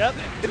 Yep.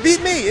 It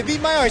beat me. It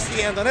beat my RC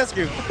hands on S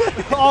groove.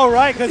 All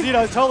right, because you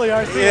know it's totally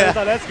RC Yeah.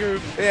 on S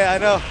groove. Yeah, I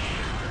know.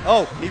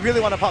 Oh, he really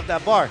want to pop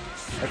that bar.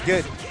 That's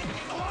good.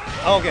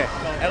 Okay.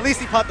 At least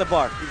he popped the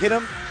bar. You get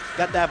him?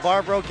 Got that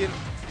bar broken.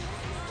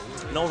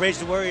 No rage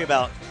to worry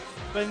about.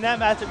 But in that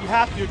matchup, you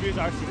have to abuse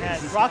RC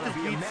hands. Rock just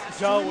beats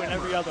Joe in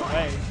every other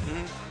way.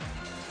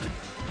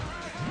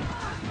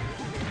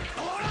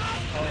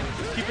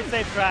 Oh, keep it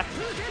safe, Crack.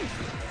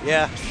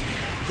 Yeah.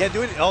 Can't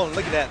do it. Oh,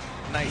 look at that.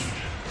 Nice.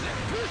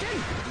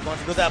 He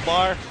wants to go that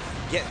bar.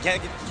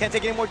 Can't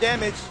take any more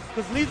damage.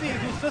 Because Leezy,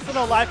 if he's just in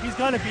no life, he's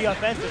going to be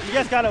offensive. You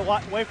guys got to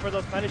wait for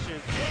those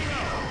punishes.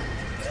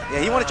 Yeah,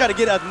 he want to try to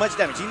get as much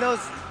damage. He knows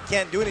he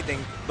can't do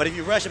anything, but if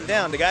you rush him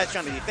down, the guy's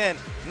trying to defend,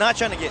 not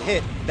trying to get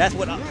hit. That's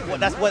what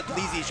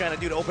Leezy is trying to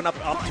do, to open up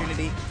an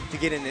opportunity to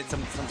get in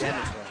some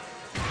damage for him.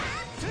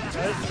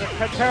 This is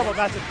a terrible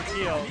matchup for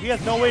Tio. He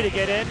has no way to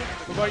get in.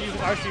 We're going to use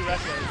RC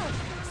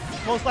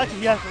Reckless. Most likely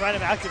he has to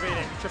random activate it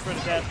and trip her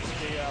to death with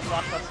the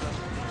block custom.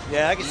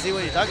 Yeah, I can see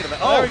what you're talking about.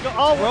 Oh, there we go.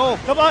 Oh, roll.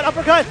 Come on,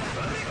 uppercut.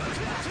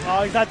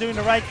 Oh, he's not doing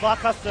the right block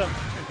custom.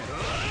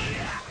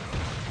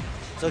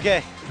 It's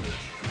okay.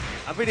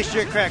 I'm pretty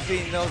sure Crack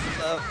Fiend knows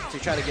enough to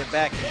try to get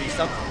back and do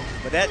something.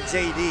 But that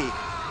JD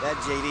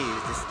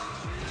is just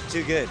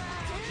too good.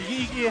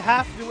 You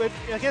have to,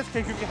 against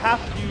King Group, you have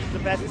to use the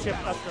best chip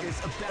custom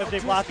if they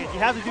block it. You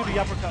have to do the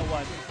uppercut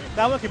one.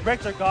 That one can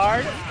break their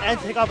guard and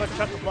take off a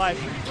chunk of life.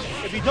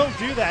 If you don't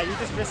do that, you're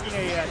just risking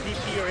a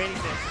DP or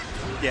anything.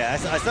 Yeah,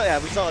 I saw. Yeah,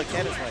 we saw a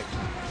cannon swipe.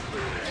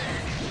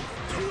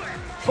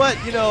 But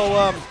you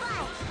know,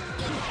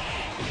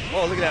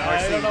 oh look at that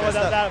RC. I don't know what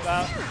that's that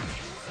about.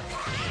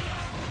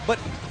 But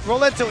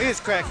Rolento is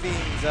Crack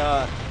Fiend's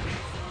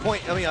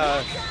point. I mean,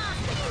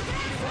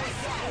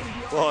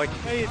 well,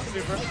 Maybe it's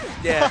super.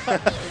 yeah.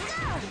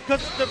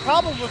 Because the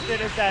problem with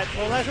it is that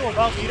Rolento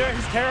without meter,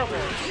 he's terrible.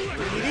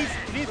 He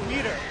needs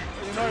meter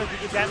in order to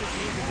get damage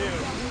he needs to do.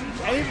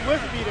 And even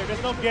with meter,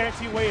 there's no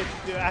guarantee way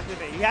to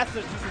activate. He has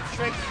to do some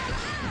tricks,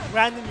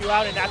 random you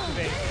out and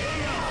activate.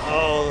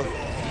 Oh,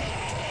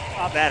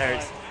 that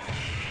hurts.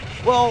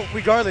 Well,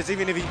 regardless,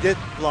 even if he did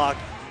block,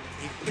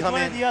 he It's come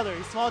one or in. the other.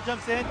 He small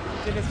jumps in,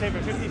 it's in his favor,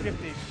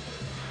 50-50.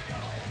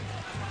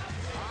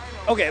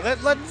 Okay,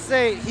 let's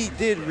say he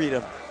did read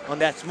him on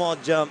that small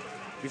jump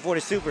before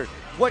the super.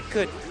 What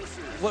could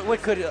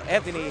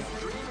Anthony?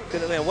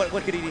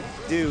 What could he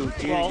do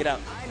to Roll. get out?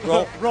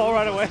 Roll. Roll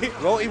right away.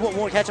 Roll. He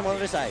won't catch him on the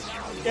other side.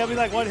 It'll be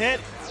like one hit.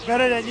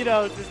 Better than, you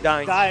know, just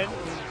Dying. Yeah,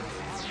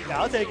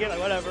 I'll take it, like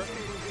whatever.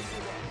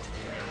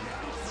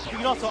 You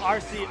can also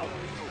RC.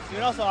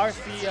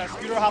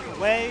 Scooter hop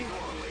away.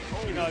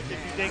 You know, if you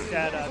think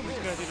that he's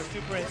going to do the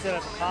super instead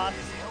of the toss.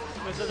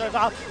 So there's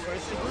options where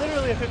it's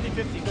literally a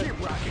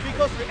 50-50. If he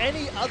goes for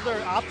any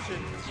other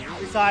option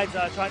besides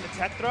trying to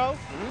tech throw,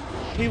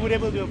 he would be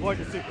able to avoid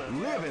the super.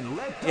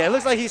 Yeah, it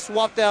looks like he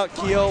swapped out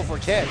Kyo for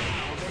Ken,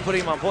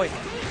 putting him on point.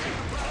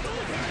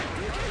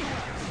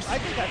 I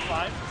think that's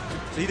fine.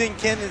 So you think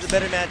Ken is a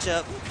better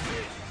matchup?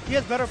 He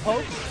has better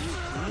pokes,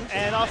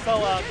 and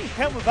also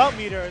Ken without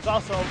meter is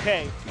also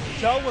okay.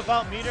 Joe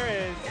without meter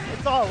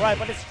it's all right,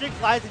 but his streak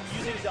lies in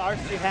using the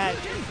RC hand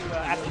into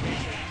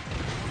activation.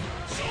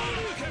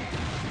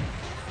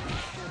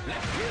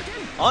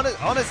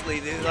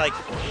 Honestly,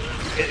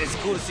 it's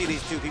cool to see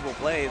these two people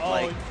play. It's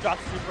like, He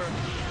dropped super.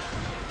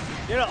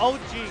 You're an OG,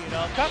 you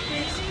know.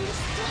 Cupcake,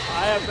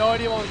 I have no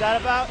idea what was that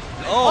about.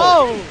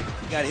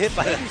 he got hit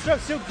by He struck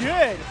so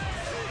good.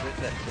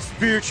 the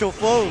spiritual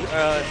flow,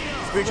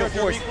 spiritual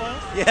force. recoil?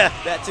 Yeah,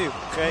 that too.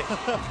 Right.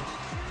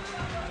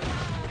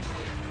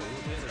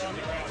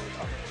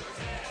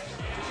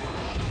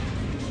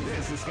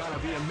 This is gonna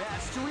be a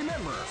match to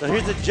remember. So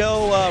here's the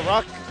Joe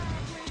Rock.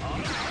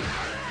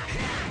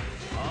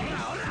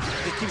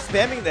 They keep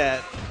spamming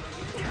that.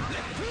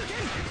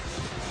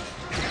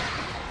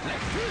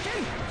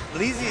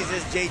 Leezy is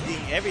just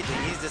JDing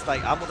everything. He's just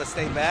like, I'm gonna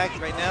stay back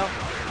right now,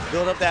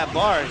 build up that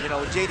bar. You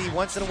know, JD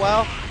once in a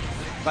while.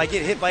 If I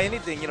get hit by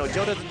anything, you know,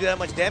 Joe doesn't do that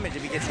much damage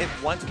if he gets hit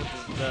once with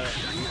the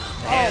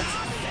hands.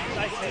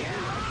 Nice hit.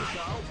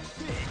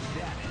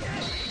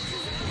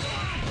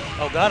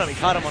 Oh, got him. He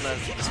caught him on the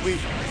sweep.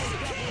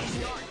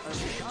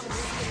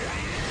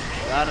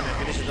 Got him and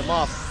finishes him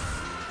off.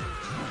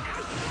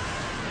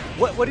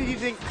 What do you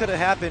think could have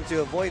happened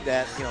to avoid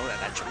that? You know,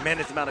 that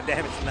tremendous amount of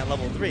damage from that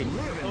level 3.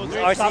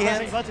 RC Stop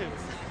hands? pressing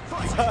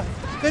buttons.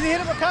 Because he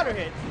hit him with counter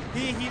hit.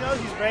 He knows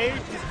he's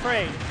raged, he's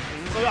afraid.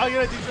 So all you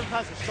gotta do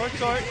sometimes is short,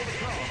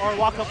 or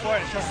walk up for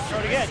it and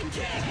short again.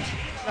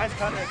 Nice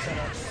counter hit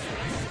setup.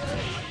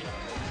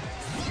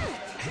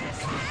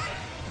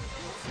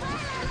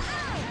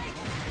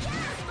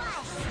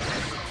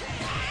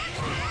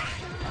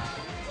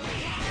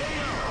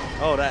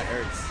 Oh, that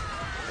hurts.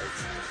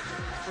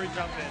 Free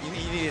jump in. You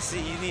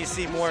need to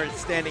see more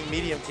standing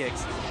medium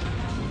kicks.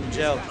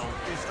 Joe.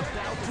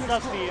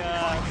 Stuff the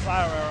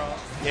fire arrow.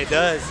 It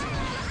does.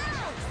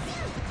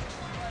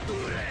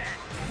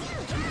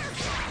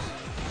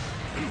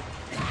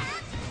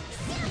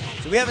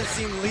 So we haven't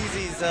seen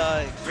Leezy's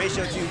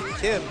ratio to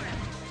Kim.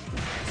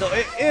 So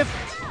if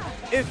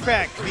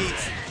Crack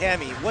beats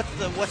Cammy, what's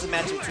the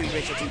match between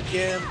ratio to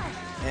Kim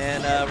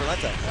and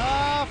Rolento?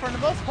 For the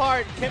most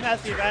part, Kim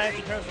has the advantage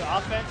in terms of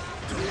offense.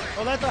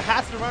 Rolento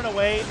has to run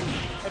away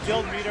and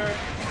build meter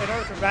in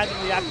order to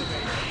randomly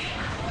activate.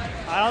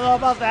 I don't know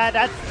about that.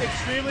 That's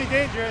extremely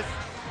dangerous.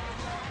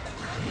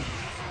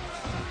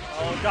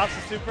 Oh, drops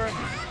the super.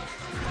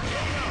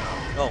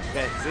 Oh,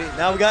 okay. See,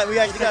 now we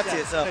actually got to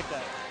it.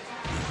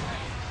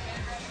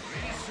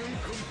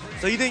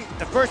 So you think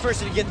the first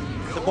person to get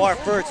the bar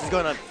first is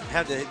going to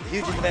have the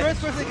huge The advantage?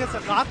 first person gets a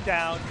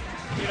knockdown,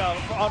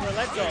 on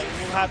Rolento,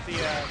 will have the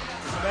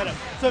momentum.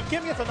 So if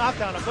Kim gets a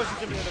knockdown and pushes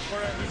him into the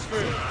corner, he's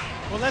screwed.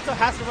 Rolento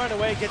has to run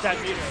away and get that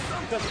meter.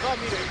 Because without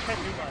meter, he can't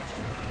do much.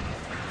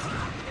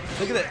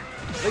 Look at that.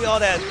 Look at all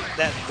that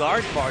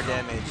guard bar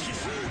damage.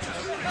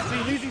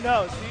 See, Leezy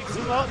knows.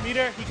 Without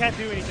meter, he can't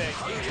do anything.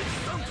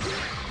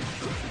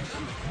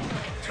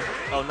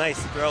 Oh, nice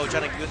throw.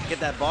 Trying to get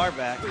that bar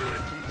back.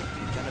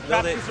 Trying to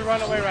build it. Needs to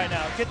run away right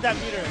now. Get that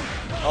meter.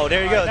 Oh,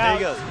 there he goes. There he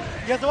goes.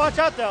 You have to watch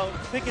out, though.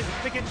 Pick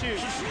and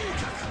choose.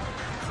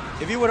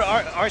 If he were to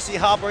RC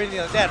hop or anything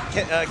like that,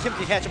 Kim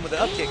can catch him with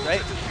the up kick,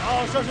 right?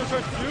 Oh, short,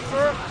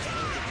 super.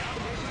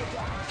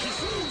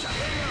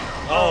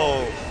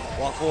 Oh,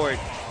 walk forward.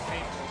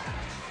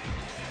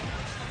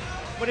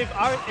 But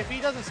if he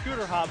does a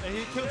scooter hop and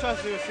Kim tries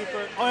to do a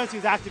super, all he has to do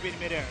is activate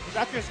midair. Because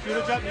after a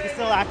scooter jump, you can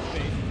still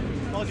activate.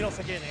 As long as you don't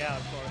stick anything out,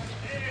 of course.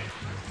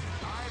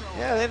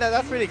 Yeah,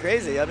 that's pretty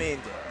crazy. I mean,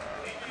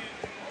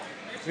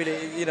 it's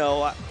pretty,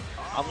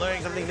 I'm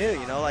learning something new,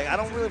 Like, I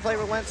don't really play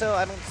Rolento.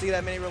 I don't see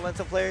that many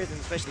Rolento players, and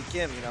especially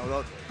Kim,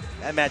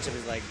 That matchup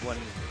is like one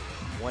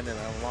in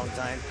a long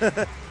time.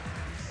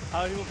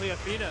 How many people play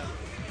Athena?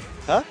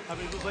 Huh? How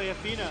many people play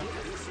Athena?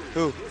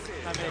 Who?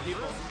 Not many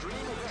people.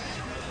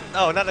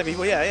 Oh, not that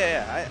people.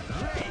 Yeah.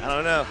 I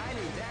don't know.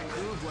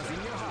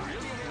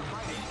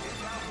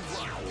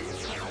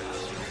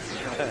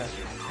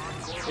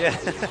 Yeah.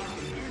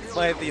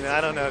 Play Athena. I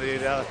don't know,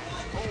 dude. See,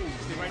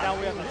 right now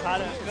we have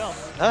Nakata and Phil.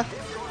 Huh?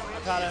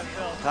 Nakata and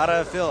Phil. Nakata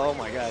and Phil. Oh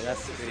my God,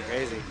 that's pretty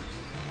crazy.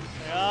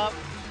 Yup.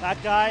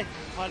 That guy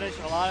punished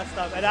a lot of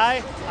stuff. And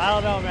I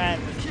don't know,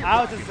 man. I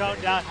was just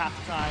zoned out half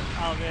the time.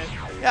 I'll admit.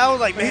 Yeah, I was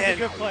like, But man. he's a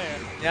good player.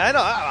 Yeah, I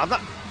know. I'm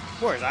not. Of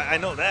course, I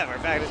know that for a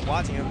fact. Just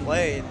watching him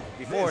play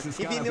before.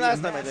 He beat me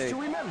last time, I think.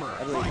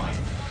 I believe.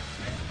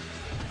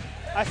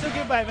 I still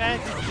give my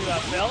advantage to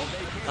Phil.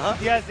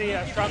 He has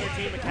the stronger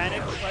team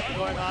mechanic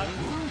going on.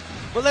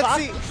 But let's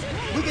see.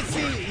 We can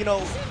see,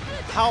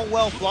 how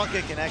well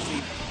Blanca can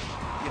actually,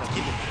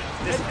 keep it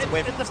distance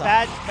away from It's a Soccer.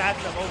 bad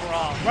matchup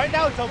overall. Right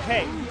now it's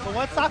okay, but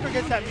once Soccer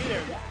gets that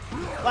meter,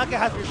 Blanca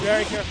has to be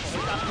very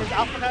careful. His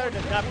alpha counter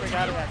does not break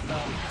out of that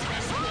stuff.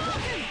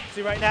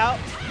 See, right now,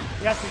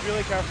 he has to be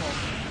really careful.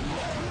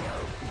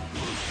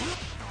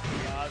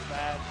 Oh, that's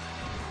bad.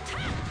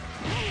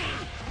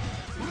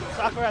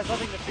 Soccer has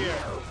nothing to fear.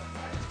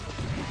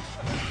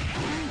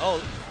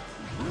 Oh,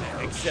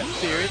 except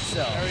fear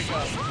itself. There we go.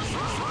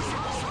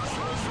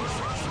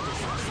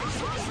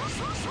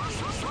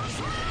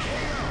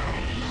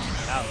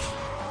 Ouch.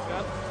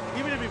 Yeah.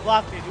 Even if he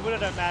blocked it, it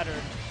wouldn't have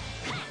mattered.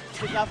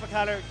 His alpha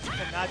counter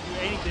cannot do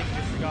anything in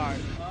this regard.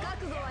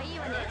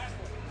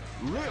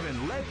 Live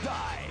and let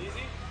die.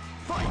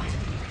 Fight.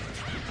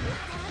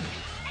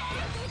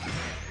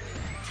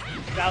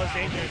 That was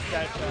dangerous,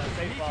 that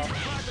safe ball.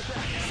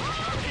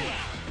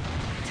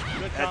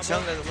 Good That combo.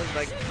 Chung doesn't look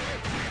like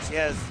she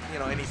has,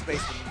 any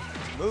space to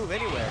move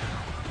anywhere.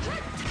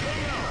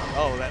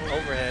 Oh, that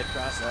overhead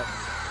cross up.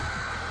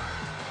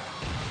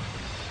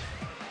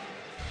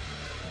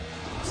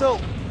 So,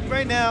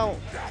 right now,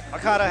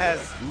 Akata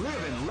has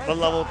the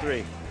level 3.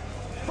 He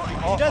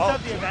does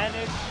have the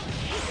advantage.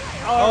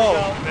 Oh,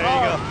 There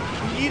you go.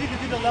 He needed to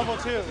do the level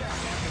 2.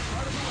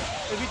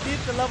 If he did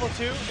the level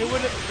 2, it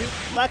would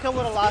have, Blanca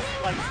would have lost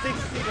like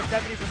 60 to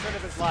 70%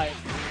 of his life.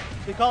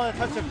 They call it a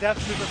touch of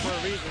death super for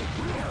a reason.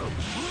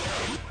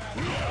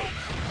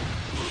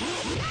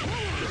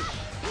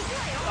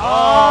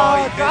 Oh,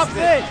 he drops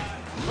missed it.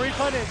 Free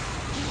punish.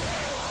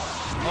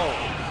 Oh.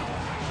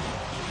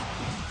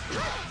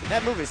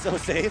 That move is so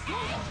safe.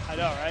 I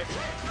know, right?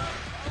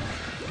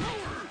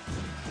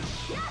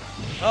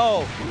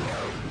 Oh.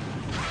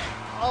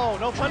 Oh,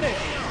 no punish.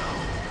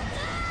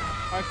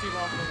 RC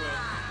lost the win.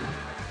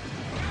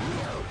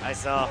 I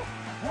saw.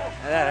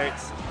 That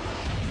hurts.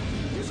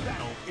 This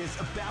battle is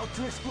about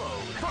to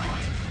explode.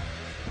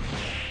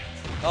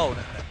 Oh,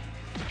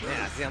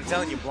 yeah. See, I'm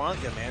telling you,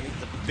 Blanca, man, he's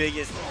the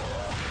biggest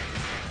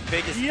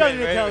You don't threat,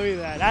 even right? tell me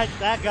that.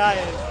 That guy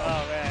is,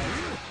 oh man.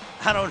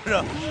 I don't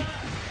know.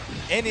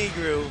 Any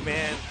groove,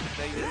 man.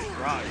 They just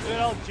rock.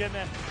 Good old Jimmy.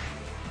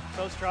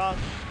 So strong.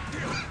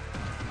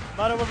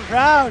 Mother woman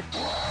proud.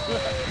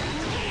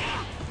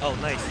 Oh,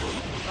 nice.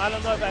 I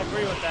don't know if I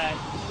agree with that.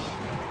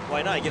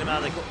 Why not? Get him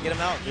out. Get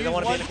him out. You don't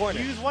want to be in the corner.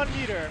 Use 1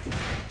 meter,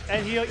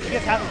 and he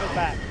gets half of it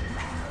back.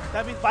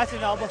 That means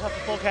Bison almost has a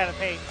full can of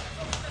paint.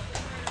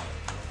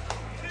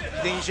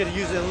 You think you should have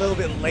used it a little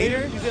bit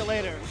later? Use it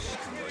later.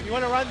 You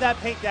want to run that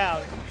paint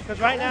down. Because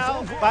right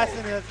now,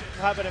 Bison has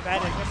have an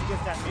advantage once he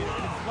gets that meter.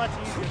 It's much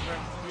easier for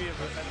him to be able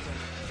to defend it.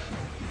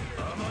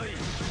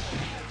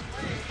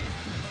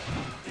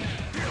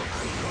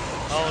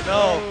 Oh,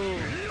 no. Ooh,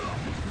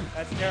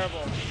 that's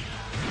terrible.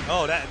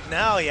 Oh,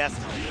 now he has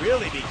to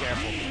really be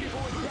careful.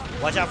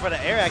 Watch out for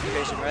the air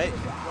activation, right? We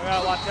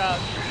gotta watch out.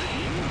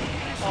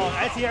 Oh,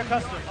 anti-air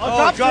custom.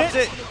 Oh, drops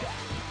it.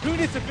 Who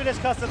needs to finish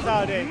customs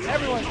nowadays?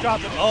 Everyone's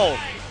dropping it. Oh,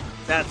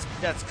 that's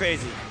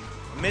crazy.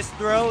 Missed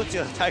throw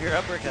to Tiger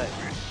uppercut.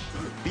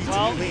 Beats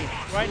Well, clean.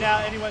 right now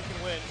anyone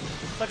can win.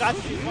 Like I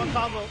see one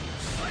combo.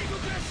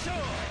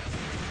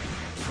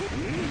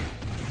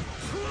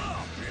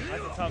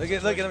 Look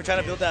at him trying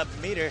to build that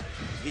meter.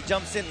 He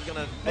jumps in, he's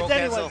gonna roll It's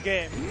cancel. anyone's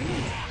game.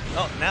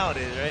 Oh, now it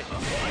is, right? Oh,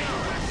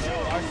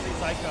 RC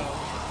Psycho.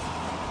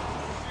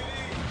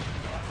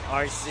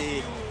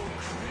 RC.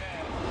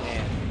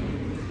 Man.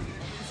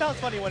 It sounds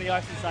funny when he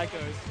RC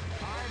Psychos.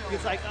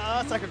 He's like,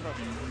 Psycho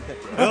Broken.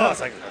 Oh,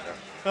 it's like,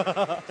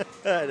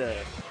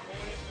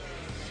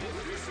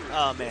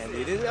 oh man,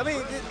 dude. I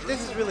mean, this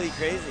is really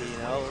crazy, you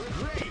know.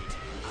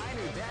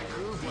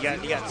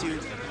 You got two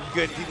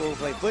good people who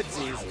play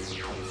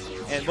footsies,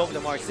 and both of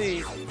them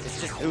RCs.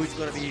 It's just who's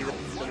going to be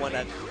the one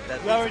that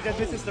Whoever the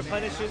business to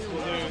punish it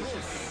will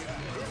lose.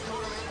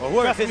 or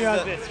whoever Trust me on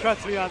pisses, this.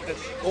 Trust me on this.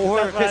 or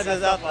whoever That's why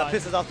that's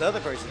pisses off the other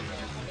person.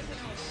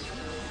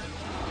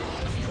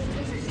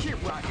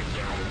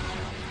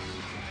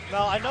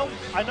 No, I know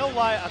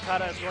why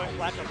Akata is going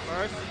black at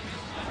first.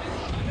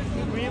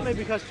 Mainly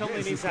because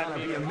Chun-Li needs that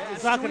meter.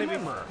 It's not going to be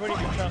pretty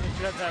good Chun-Li.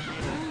 She doesn't have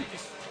meter.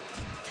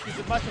 He's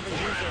as much of a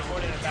user more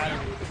than a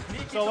battery.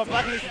 So what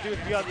Black needs to do is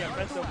be on the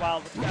offensive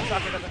while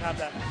Sakura doesn't have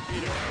that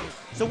meter.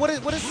 So what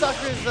is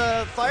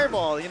Sakura's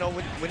fireball? You know,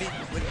 when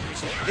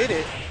she did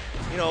it,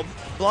 you know,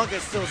 Blanca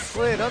still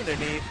slid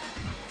underneath,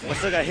 but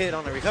still got hit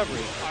on the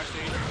recovery.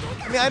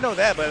 I mean, I know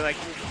that, but like,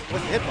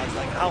 what's the hitbox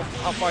like? How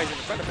far is it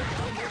in front of him?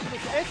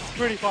 It's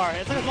pretty far.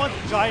 It's like one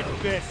giant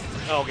fist.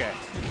 Oh, okay.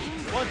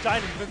 One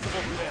giant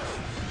invincible fist.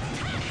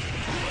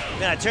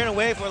 Man, I turn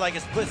away for like a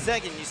split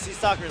second. You see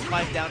Sakura's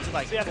life down to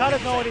like. Yeah, Akata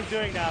knows what he's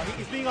doing now.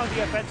 He's being on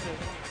the offensive,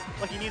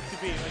 like he needs to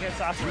be against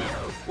Sakura.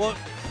 Well,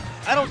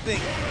 I don't think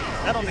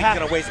he's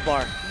gonna waste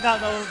bar. No,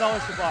 don't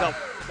waste the bar. No.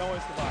 Don't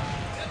waste the bar.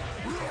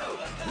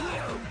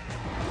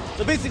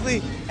 So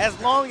basically, as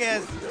long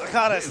as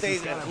Akata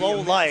stays at low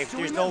life,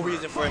 there's no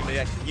reason for him to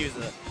actually use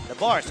the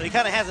bar. So he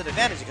kind of has an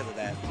advantage because of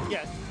that.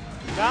 Yes.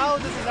 Now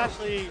this is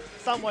actually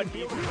somewhat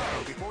even.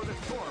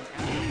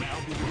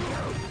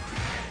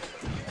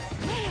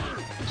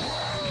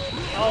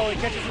 Oh, he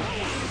catches him.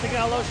 Taking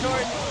out low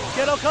short.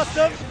 Ghetto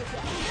custom.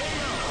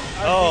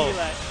 Oh.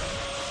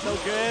 So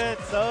good,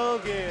 so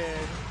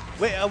good.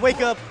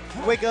 Wake up,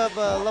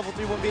 level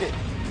 3 won't beat it.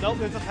 Nope,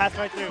 there's a pass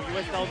right through. You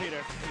waste no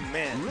meter.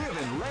 Man. Live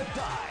and let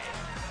die.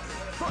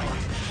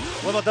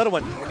 What about the other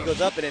one? When he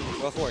goes up and then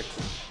goes forward.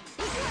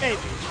 Maybe.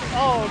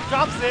 Oh,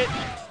 drops it.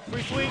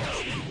 Free sweep.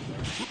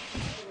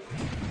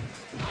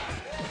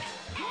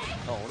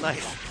 Oh,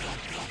 nice.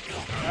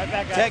 Right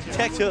back at you.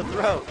 Tech to the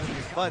throw.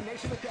 Fun.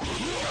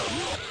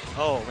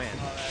 Oh, man.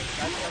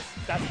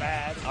 That's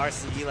bad.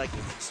 RCE like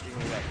is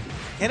extremely wet.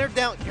 Can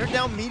her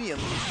down medium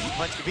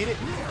punch to beat it?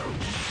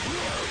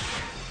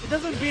 It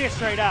doesn't beat it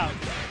straight out.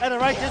 At the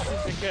right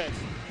distance, it could.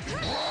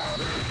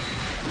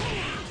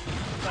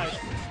 Nice.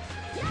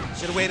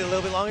 Should have waited a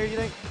little bit longer, you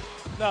think?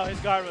 No, his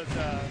guard was,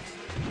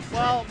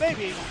 well,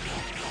 maybe.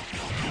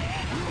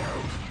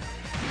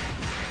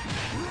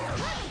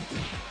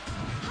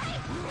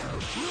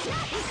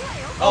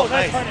 Oh,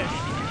 nice nice. punish.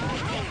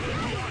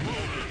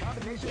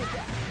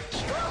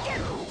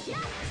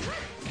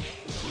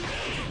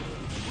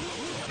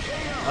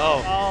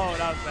 Oh. Oh,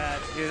 that was bad.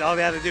 Dude, all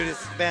they had to do is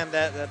spam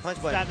that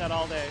punch button. Stand that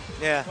all day.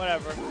 Yeah.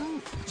 Whatever.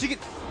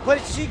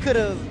 She could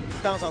have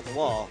bounced off the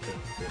wall,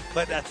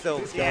 but that's still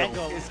The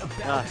angle. Is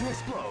about to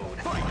explode.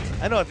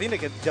 I know Athena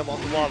could jump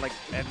off the wall like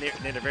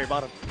near the very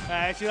bottom.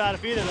 She know how to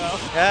beat it though.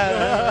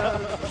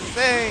 Yeah.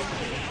 Dang.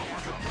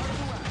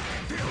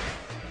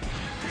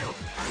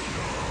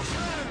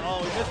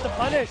 Oh, he missed the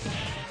punish.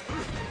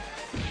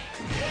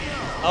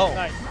 Oh.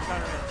 Nice.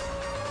 Counter hit.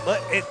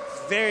 But it's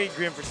very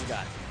grim for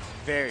Sagat.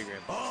 Very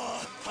grim.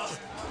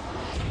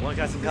 One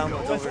got some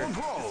combos over.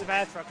 It's a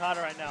match for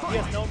Okada right now. He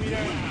has no meter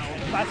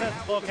and 5 cents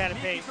full can of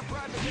paint.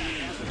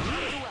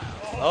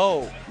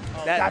 Oh,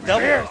 that double.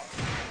 fierce.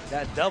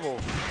 That double.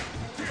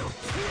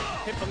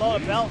 Hit below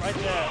the belt right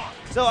there.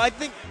 So I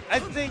think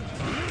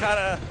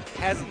Okada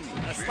has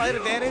a slight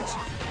advantage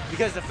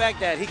because the fact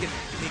that he can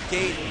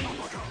negate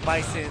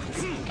Bison's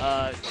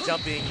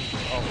jumping.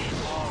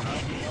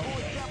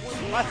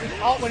 Watch it.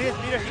 Oh, when he has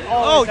meter, he Oh,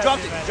 always has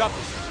dropped the it. advantage. Dropped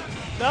it.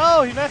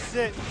 No, he messed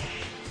it.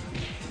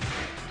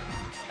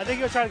 I think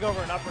he was trying to go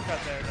over an uppercut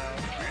there, though.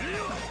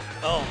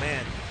 Oh,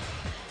 man.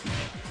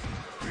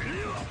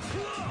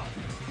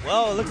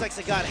 Well, it looks like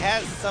Sagat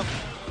has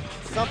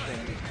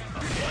something.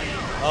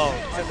 Oh,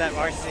 except that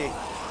RC.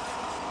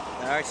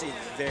 That RC is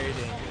very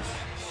dangerous.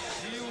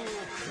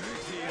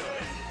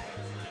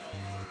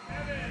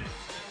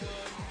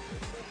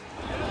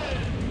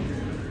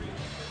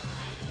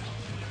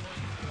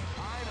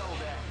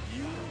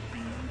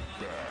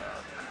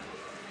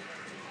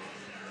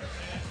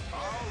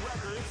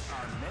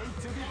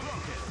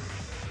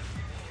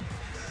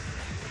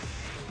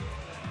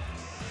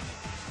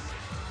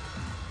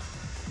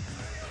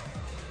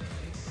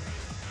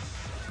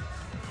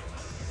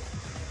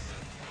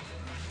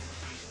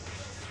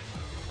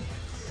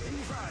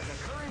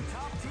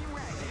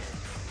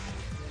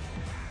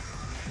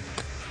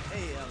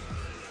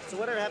 So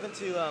whatever happened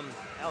to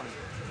Alan?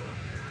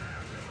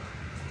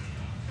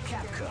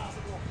 Capcom.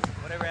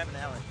 Whatever happened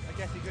to Alan? I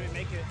guess he couldn't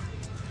make it.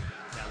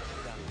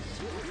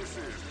 This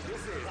is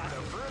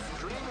the first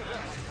dream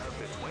event of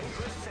the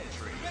 21st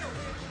century.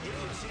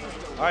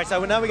 All right,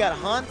 so now we got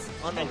Hans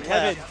on the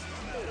Kevin. left.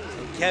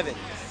 And Kevin.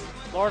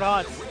 Lord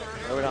Hans.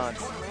 Lord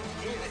Hans.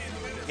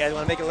 You guys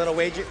want to make a little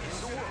wager?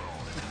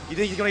 You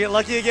think he's going to get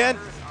lucky again?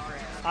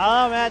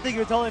 Oh, man, I think he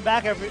was holding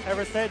back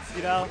ever since,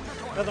 you know.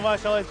 Doesn't want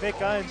to show his big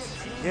guns.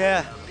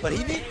 Yeah, but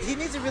he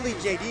needs to really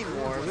JD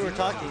more. We were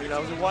talking, you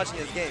know, we were watching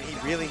his game. He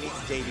really needs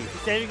JD.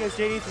 He's saving his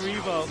JD for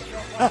Evo.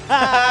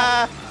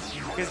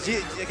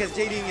 Because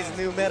JD is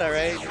new meta,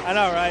 right? I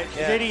know, right?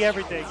 Yeah. JD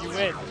everything, you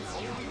win.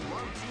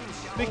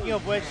 Speaking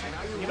of which,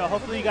 you know,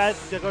 hopefully you guys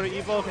that go to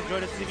Evo can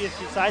join the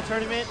CvS2 side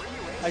tournament.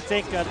 I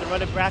think the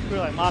running back crew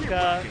like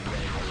Maka,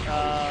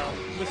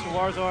 Mr.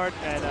 Warzord,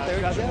 and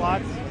Justin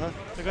Watts,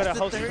 they're going to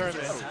host the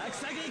tournament.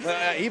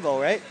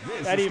 Evo, right?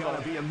 At Evo.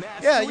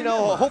 Yeah, you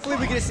know, hopefully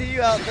we get to see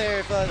you out there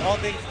if all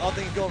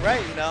things go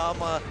right. You know,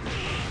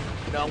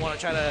 I want to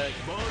try to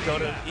go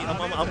to.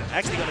 I'm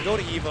actually going to go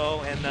to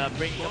Evo and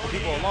bring a couple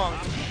people along.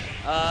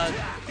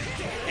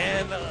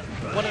 And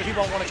one of the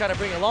people I want to try to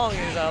bring along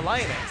is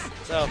Lioness.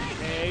 So,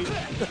 Hey.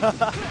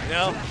 you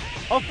know,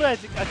 Hopefully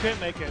I couldn't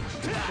make it.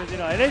 Because, you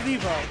know, it is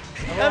Evo.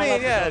 I mean,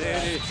 yeah,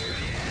 dude.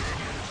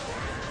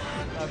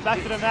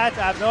 Back to the match.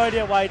 I have no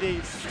idea why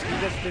he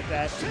just did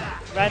that.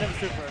 Random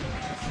super.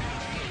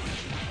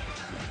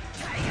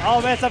 Oh,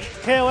 man, some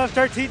KOF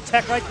 13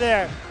 tech right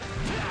there.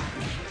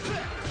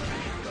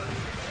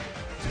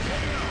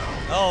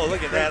 Oh,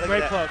 look at that. Look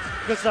Great at that.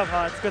 poke. Good stuff,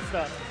 Hans. Good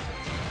stuff.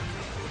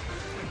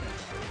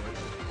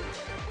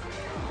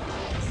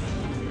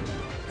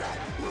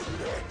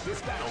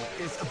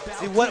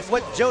 See,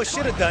 what Joe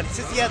should have done,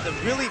 since he had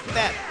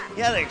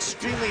an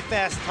extremely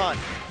fast taunt,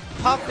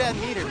 pop that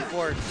meter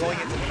before going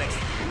into the next.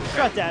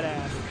 Shut that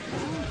ass.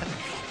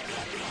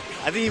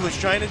 I think he was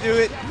trying to do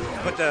it,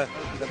 but the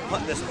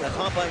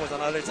taunt line was on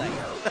the other side.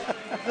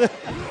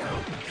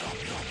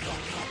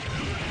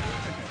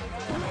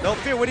 No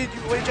fear. What are you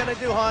trying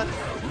to do, Han?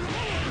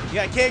 You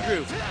got K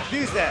groove.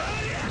 Use that.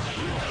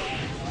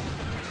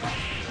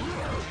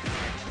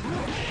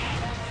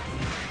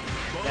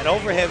 That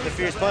overhead with the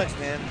fierce punch,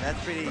 man.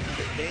 That's pretty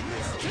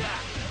dangerous.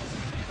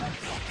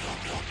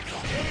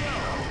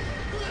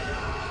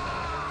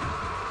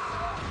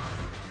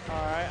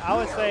 All right, I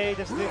would say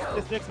this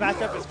next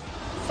matchup is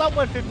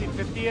somewhat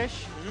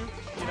 50-50-ish.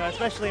 You know,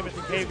 especially with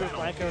the K group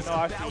Blanco, no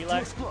RC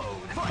Lex.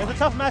 It's a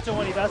tough matchup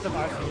when he does have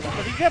RC Lex,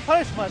 but he can't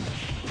punish much.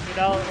 You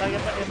know, like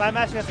in my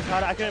match against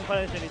Okada, I couldn't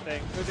punish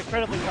anything. It was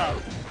incredibly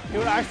tough. He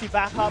would RC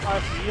back hop,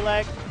 RC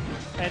leg,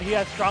 and he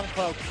has strong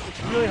pokes.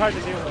 It's really hard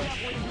to deal with.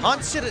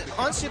 Hans should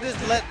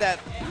have let that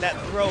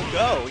throw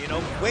go. You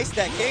know, waste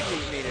that K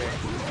groove meter.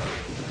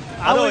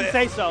 I wouldn't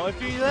say so.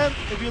 If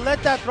you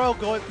let that throw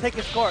go and take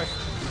its course,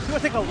 he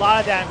would take a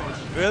lot of damage.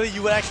 Really,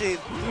 you would actually?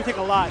 He would take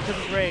a lot because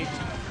of his rage.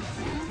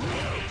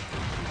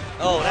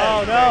 Oh,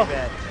 no. Very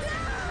bad.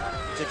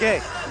 It's okay.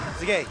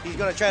 It's okay. He's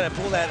gonna try to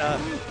pull that,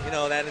 you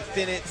know, that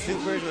infinite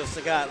supers with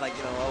Sagat, like,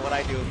 you know, what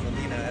I do with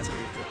Melina. That's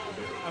pretty cool.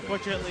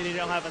 Unfortunately, they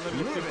don't have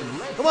unlimited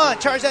supers. Come on,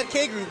 charge that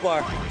K groove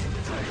bar.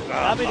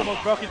 That'd be the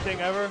most broken thing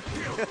ever.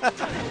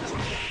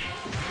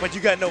 But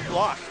you got no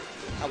block.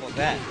 How about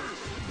that?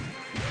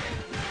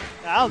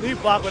 I don't need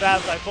block when I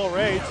have like full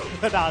rage.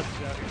 Nah,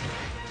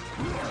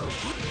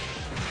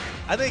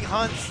 I think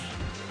Hans.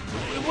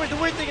 The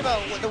weird thing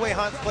about the way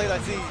Hans plays, I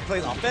see he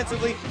plays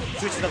offensively,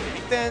 switches up to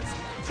defense,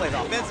 plays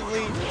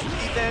offensively, switches to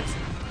defense.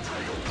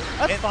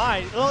 That's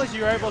fine, as long as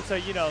you're able to,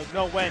 you know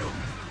when.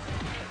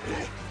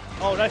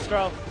 Oh, nice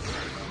throw.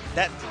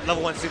 That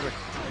level 1 super.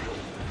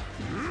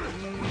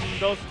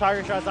 Those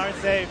target shots aren't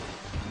safe.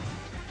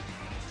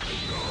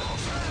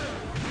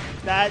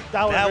 That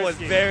was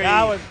very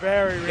risky.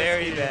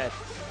 Very bad.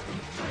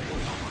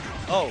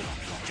 Oh,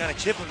 trying to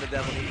chip him to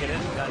death when he got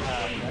in.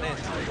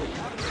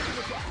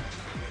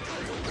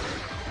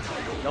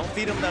 Don't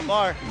feed him that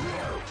bar.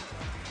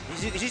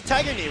 He's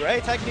Tiger Knee,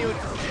 right? Tiger Knee would.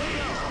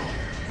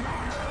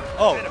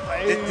 Oh,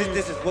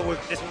 this is what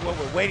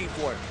we're waiting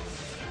for.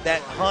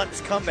 That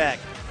Hans comeback.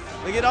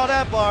 Look at all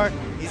that bar.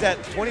 He's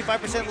at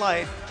 25%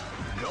 life.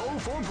 Go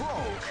for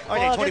broke.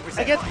 Okay, Well, 20%.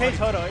 against K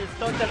Toto, it's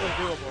still definitely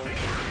doable.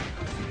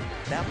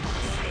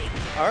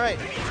 All right,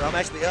 so I'm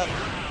actually up.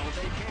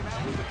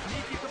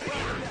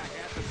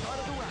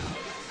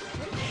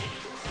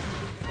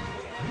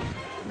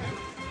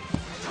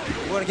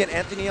 You want to get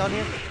Anthony on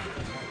here?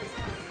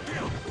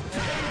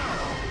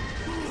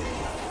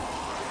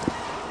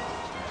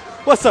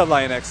 What's up,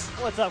 Lion X?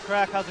 What's up,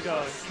 Crack? How's it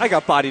going? I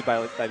got bodied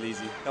by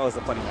Leezy. That was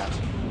a funny match.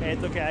 Hey,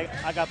 it's okay.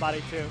 I got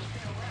bodied too.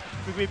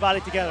 We be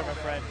bodied together, my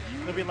friend.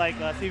 It'll be like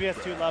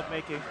CvS2 love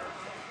making.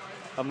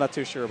 I'm not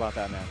too sure about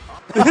that, man.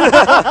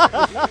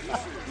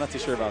 I'm not too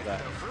sure about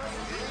that.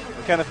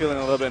 I'm kind of feeling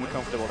a little bit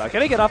uncomfortable now.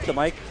 Can I get off the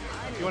mic?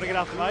 You want to get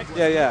off the mic?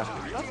 Yeah, yeah.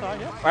 That's fine,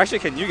 yeah. Or actually,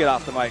 can you get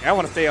off the mic? I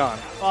want to stay on.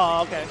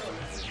 Oh, okay.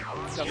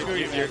 So screw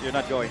you, man. You're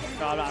not going.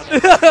 No, I'm not.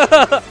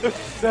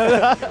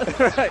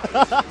 Right.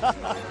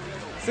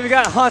 So we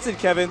got Haunted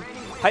Kevin.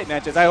 Hype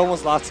matches. I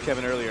almost lost to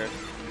Kevin earlier.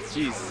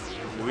 Jeez.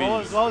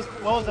 Louise. What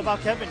was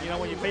about Kevin? You know,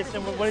 when you faced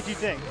him, what did you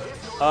think?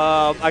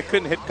 I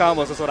couldn't hit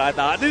combos. That's what I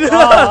thought.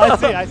 Oh,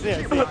 I see.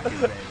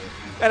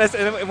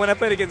 And when I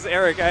played against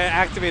Eric, I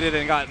activated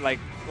and got like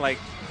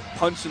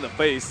punched in the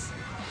face.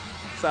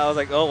 So I was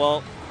like, oh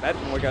well, that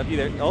didn't work out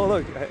either. Oh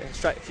look,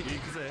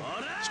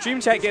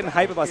 stream chat getting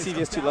hype about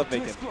CvS2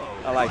 lovemaking.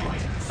 I like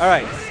it. All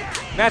right,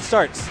 match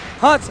starts.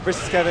 Hans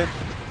versus Kevin.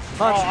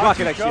 Hans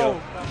rocking that Joe, kill.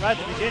 right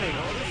at the beginning.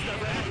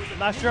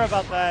 Not sure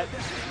about that.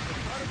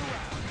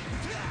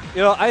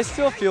 You know, I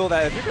still feel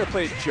that if you're gonna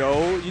play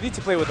Joe, you need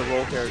to play with a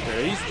role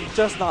character. He's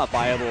just not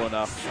viable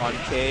enough on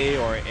K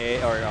or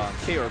A or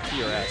K or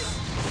P or S.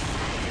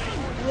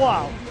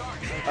 Wow.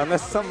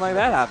 Unless something like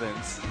that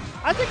happens.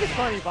 I think it's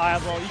plenty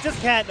viable. You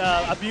just can't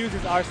abuse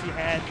his RC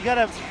hand. You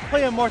gotta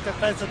play a more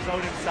defensive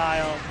zoning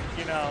style,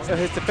 you know. So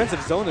his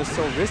defensive zone is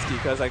so risky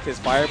because like his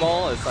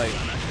fireball is like,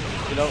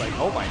 you know, like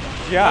oh my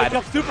god.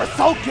 Jump super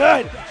so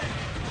good.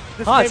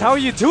 This Hans, game how are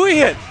you doing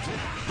it?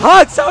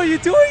 Hans, how are you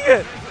doing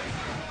it?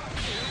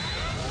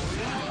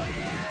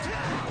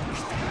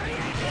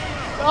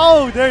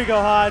 Oh, there you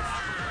go, Hans.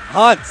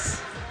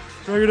 Hans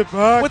Bring it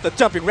back. with the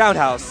jumping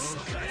roundhouse.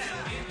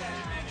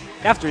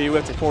 After he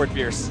whipped it forward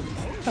fierce.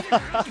 Live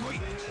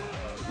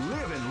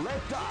and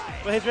let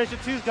die. But his ratio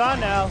 2's gone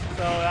now,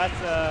 so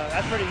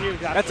that's pretty huge.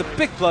 That's a actually.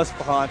 big plus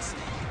for Hans.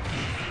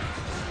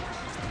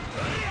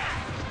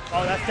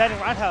 Oh, that standing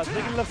roundhouse.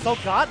 Making him look so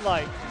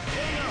godlike.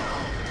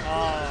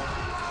 Oh.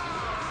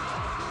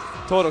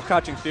 Total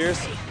crouching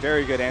fierce.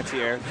 Very good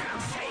anti-air.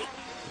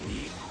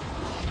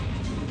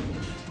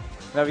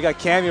 Now we got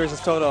Cammy versus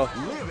Toto.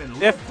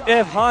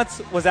 If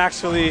Hans was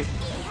actually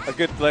a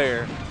good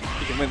player,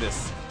 he can win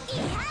this.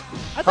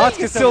 Hans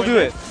can still do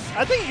it.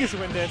 I think he can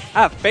win this.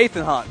 I have faith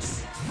in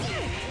Hans.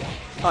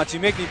 Hans, you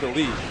make me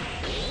believe.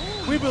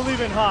 We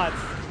believe in Hans.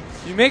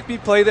 You make me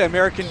play the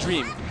American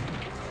dream.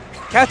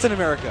 Cats in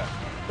America.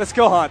 Let's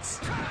go, Hans.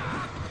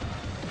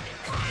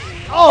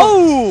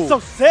 Oh! So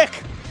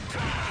sick.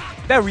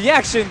 That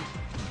reaction.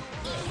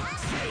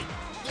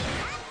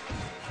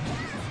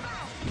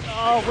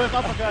 Oh, whip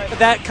uppercut.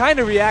 That kind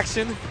of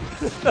reaction.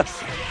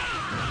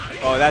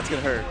 Oh, that's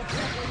going to hurt.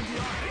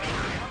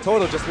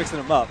 Toto just mixing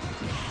him up.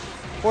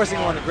 Forcing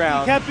him on the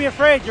ground. You can't be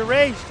afraid. You're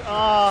raged.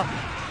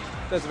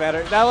 Doesn't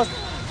matter. That was...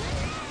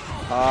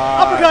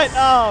 Uppercut.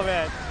 Oh,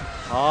 man.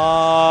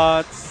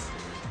 Hans.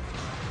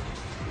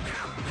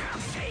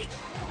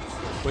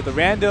 With a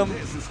random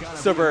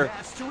super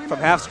from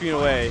half screen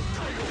away.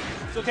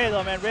 It's okay,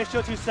 though, man.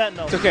 Ratio 2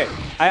 Sentinel. It's okay.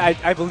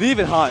 I believe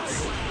in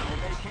Hans.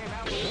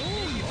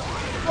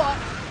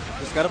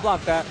 Just got to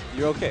block that.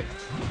 You're okay.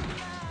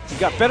 You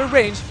got better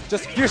range.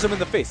 Just pierce him in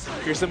the face.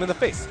 Pierce him in the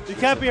face. You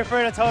can't be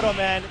afraid of Toto,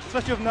 man.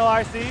 Especially with no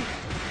RC.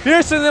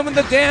 Piercing him in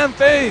the damn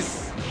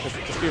face.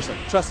 Just pierce him.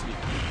 Trust me.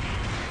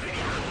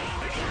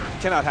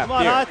 Cannot have Come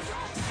on, fear. Hans.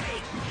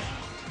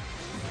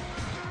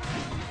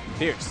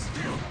 Pierce.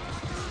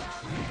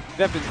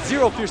 There have been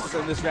 0 pierces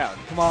in this round.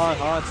 Come on,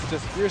 Hans.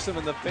 Just pierce him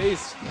in the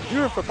face.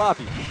 You're for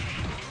Poppy.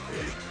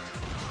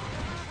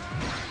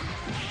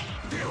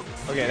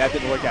 Okay, that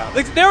didn't work out.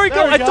 Like, there we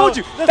go. I told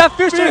you. That's that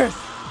fierce. fierce.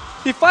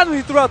 He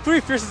finally threw out 3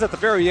 fierces at the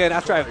very end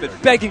after I've been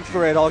begging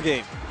for it all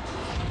game.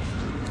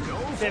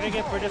 Saving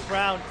it for this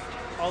round.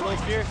 All those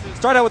fierces.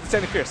 Start out with the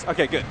standing fierce.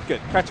 Okay, good.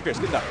 Crouch your fierce.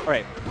 Good enough. All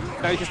right.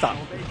 Now you can stop.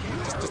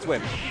 Just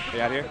win. Are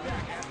you out here?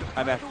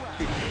 I'm at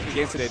good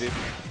games today, dude.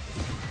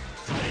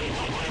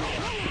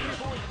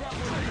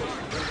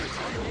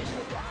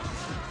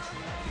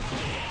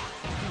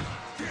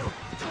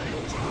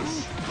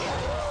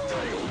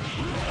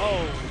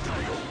 Oh.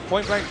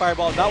 Point blank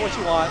fireball, not what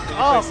you want.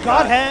 Oh,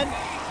 God hand.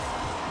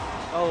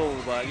 Oh,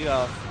 but you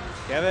know,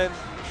 Kevin.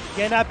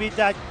 Cannot beat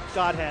that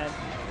God hand.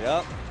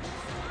 Yep.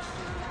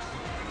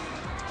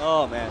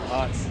 Oh man,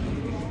 Hans.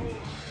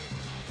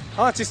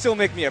 Hans, you still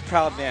make me a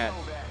proud man.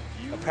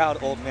 A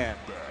proud old man.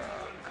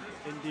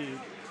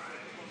 Indeed.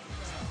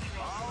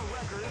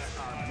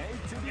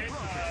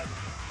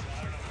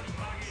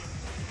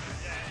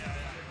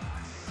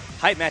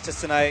 Hype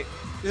matches tonight.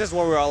 This is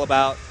what we're all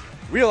about.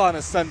 Real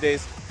Honest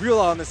Sundays, Real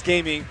Honest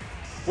Gaming.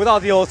 with all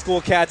the old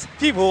school cats,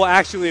 people who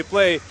actually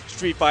play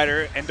Street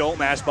Fighter and don't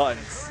mash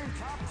buttons.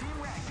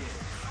 What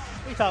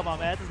are you talking about,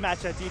 man? I just match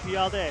that DP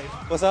all day.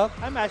 What's up?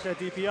 I match that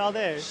DP all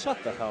day.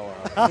 Shut the hell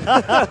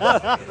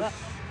up.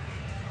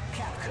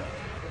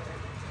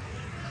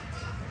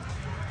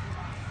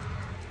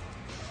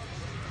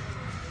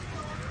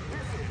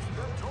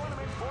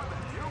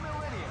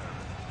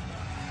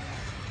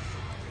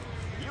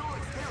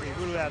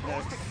 Who do we have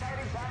next?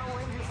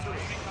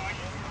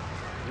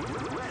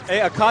 Hey,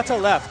 Akata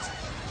left.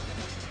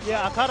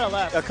 Yeah, Akata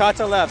left.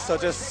 Akata left, so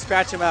just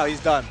scratch him out. He's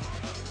done.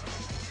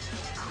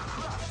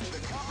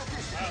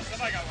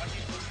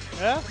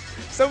 Yeah?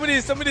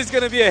 Somebody's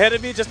gonna be ahead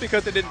of me just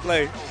because they didn't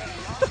play. Man,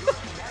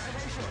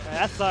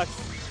 that sucks.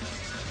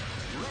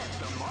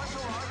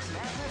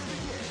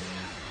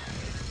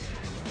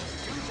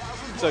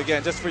 So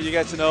again, just for you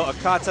guys to know,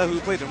 Akata, who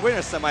played in winner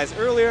semis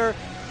earlier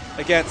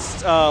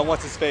against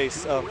what's his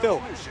face, Phil.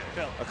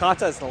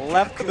 Akata has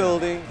left the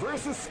building.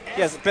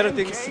 He has better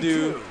things to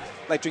do,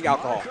 like drink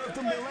alcohol.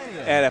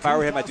 And if I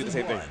were him, I'd do the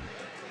same thing.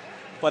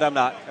 But I'm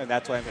not, and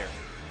that's why I'm here.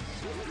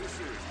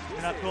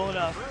 You're not cool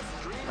enough.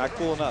 Not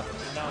cool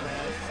enough. No,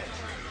 man.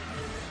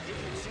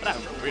 But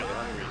I'm really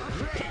hungry.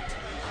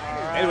 All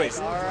right. Anyways,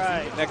 All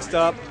right. next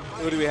up,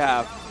 who do we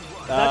have?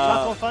 Is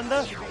that Choco Funda?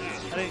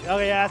 I think, oh,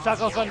 yeah,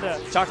 Choco Funda.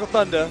 Choco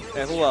Thunder,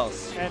 and who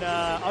else? And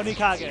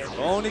Onikage.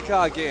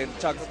 Onikage and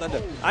Choco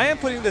Thunder. I am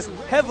putting this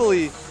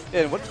heavily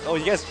in. What? Oh,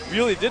 you guys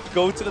really did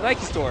go to the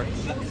Nike store.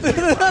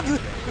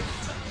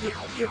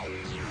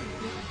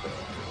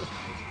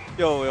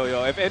 Yo.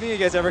 If any of you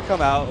guys ever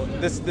come out,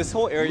 this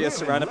whole area is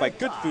surrounded by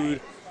good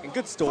food and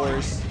good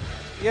stores.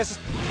 You guys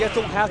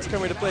don't have to come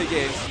here to play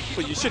games,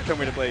 but you should come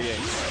here to play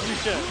games. You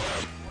should.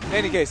 In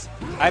any case,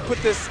 I put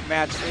this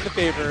match in the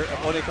favor of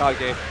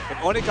Onikage. If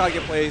Onikage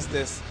plays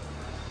this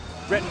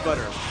bread and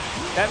butter,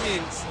 that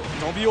means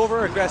don't be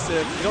over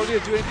aggressive. You don't need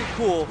to do anything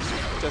cool.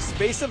 Just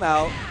space him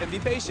out and be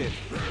patient.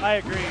 I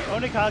agree.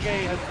 Onikage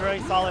has very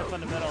solid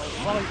fundamentals.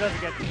 As long as he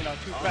doesn't get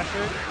too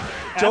pressured.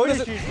 Joe I'm pretty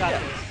doesn't- sure he's got yeah.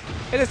 this.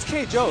 And it's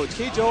K-Joe.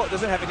 K-Joe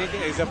doesn't have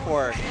anything except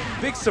for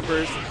big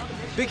supers,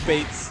 big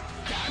baits,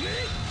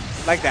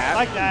 like that.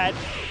 Like that.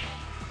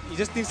 He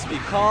just needs to be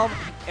calm,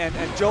 and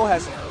Joe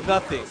has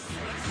nothing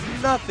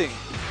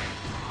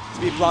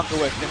to be Blanca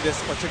with in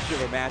this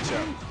particular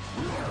matchup.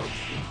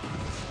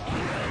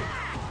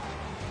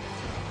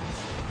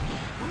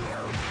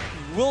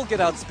 Will get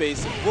out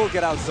space, will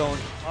get out zone.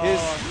 He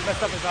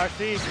messed up his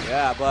RC.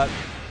 Yeah, but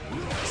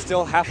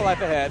still half a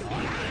life ahead.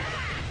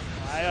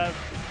 I have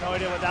no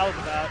idea what that was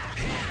about.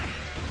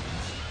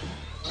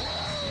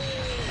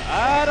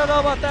 I don't know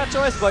about that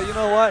choice, but you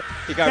know what?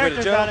 He got rid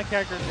of Character's Joe. down and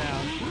character's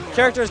down.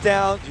 Character's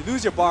down, you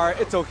lose your bar,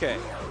 it's okay.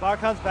 Bar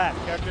comes back.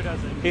 Character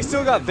doesn't. He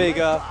still got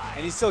Vega,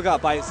 and he still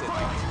got Bison.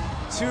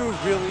 Two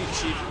really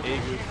cheap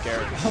A-group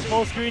characters.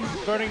 Full screen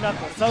burning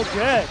knuckle. So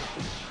good.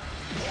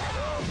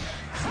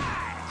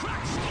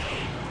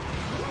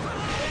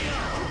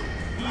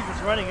 He's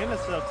just running into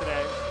stuff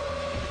today.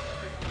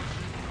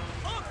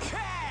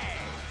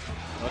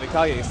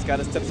 Onikage's got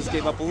to step this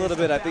game up a little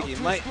bit. I think he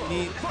might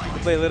need to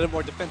play a little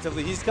more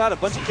defensively. He's got a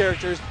bunch of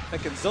characters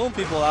that can zone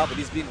people out, but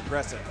he's being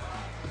aggressive.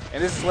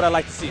 And this is what I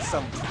like to see.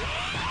 Some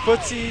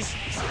footsies,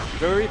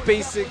 very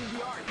basic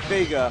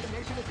Vega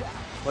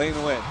playing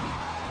the win.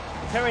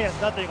 Terry has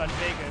nothing on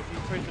Vega. He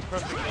plays it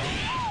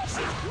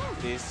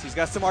perfectly. He's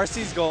got some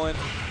RCs going.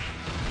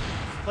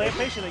 Play it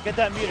patiently. Get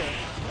that meter.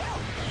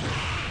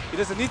 He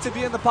doesn't need to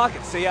be in the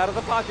pocket. Stay out of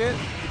the pocket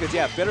because you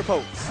have better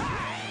pokes.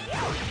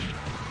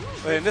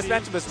 And this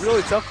matchup is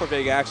really tough for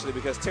Vega, actually,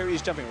 because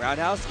Terry's jumping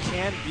roundhouse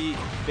can beat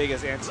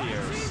Vega's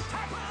anti-airs.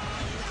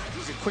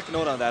 Just a quick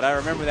note on that. I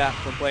remember that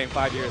from playing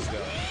 5 years ago.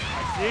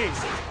 I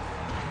see.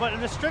 But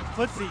in a strict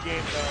footsie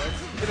game,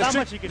 though, it's not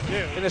much you can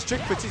do. In a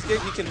strict Footsies game,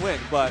 he can win,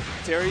 but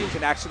Terry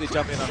can actually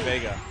jump in on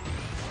Vega.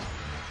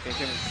 He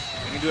can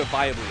do it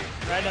viably.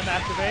 Random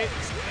activate.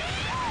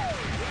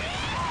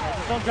 Yeah,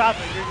 just don't drop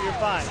it. You're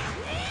fine.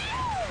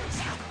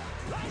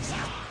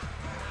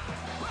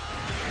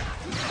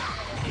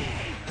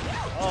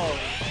 Oh,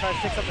 try to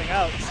stick something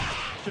out.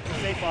 Should be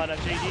safe on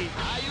JD.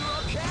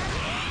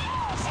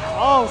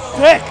 Oh,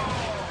 sick!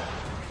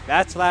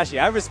 That's flashy.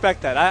 I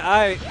respect that.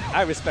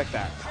 I respect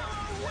that.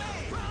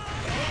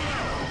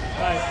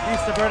 Nice. He's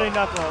subverting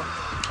knuckle.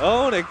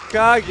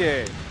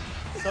 Onikage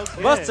So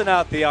good. busting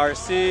out the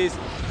RCs,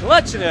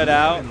 clutching it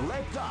out.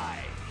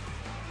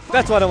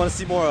 That's what I want to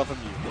see more of from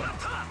you.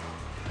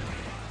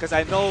 Because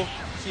I know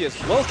he is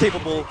well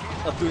capable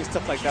of doing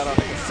stuff like that on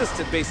a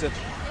consistent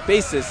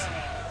basis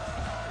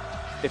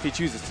if he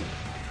chooses to.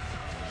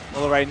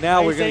 Well, right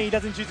now Are we're you saying he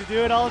going doesn't choose to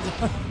do it all the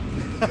time?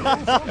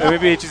 to...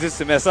 Maybe he chooses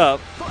to mess up,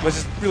 which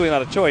is really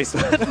not a choice.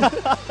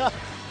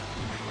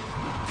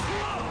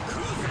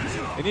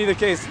 In either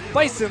case,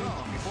 Bison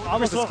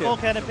Almost versus full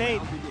Kid. can of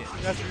paint.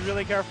 You have to be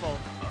really careful.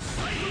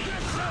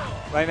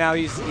 Right now,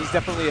 he's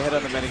definitely ahead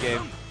on the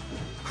metagame.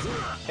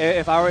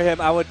 If I were him,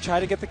 I would try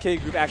to get the K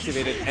group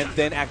activated and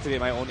then activate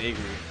my own A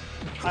group.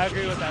 I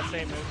agree with that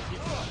statement.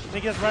 I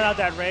think he just run out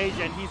that rage,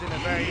 and he's in a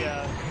very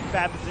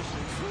bad position.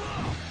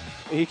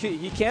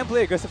 He can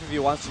play aggressive if he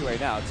wants to right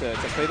now to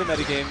play the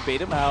metagame, bait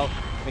him out,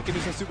 and give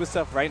me some super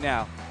stuff right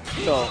now.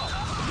 So,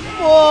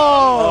 Whoa!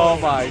 oh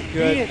my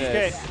Phoenix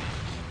goodness. kick.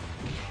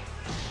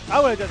 I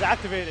would have just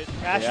activated.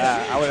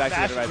 Yeah, I would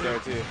activate it right there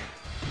too.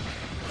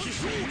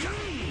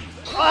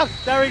 Oh,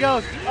 there he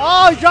goes.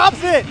 Oh, he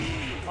drops it.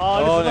 Oh,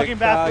 this is looking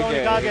back for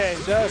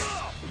Onikage. Just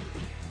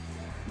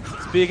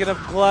speaking of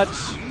clutch,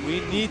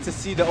 we need to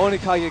see the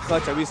Onikage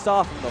clutch that we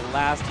saw from the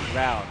last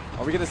round.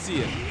 Are we gonna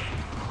see it?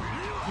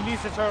 He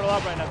needs to turtle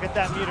up right now. Get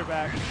that meter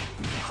back.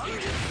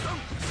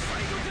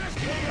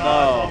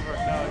 No, It's over.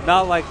 No,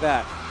 not like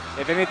that.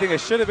 If anything, it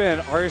should have been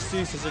an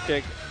RC scissor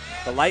kick,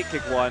 the light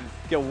kick one,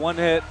 get one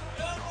hit,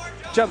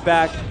 jump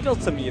back,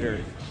 build some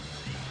meter.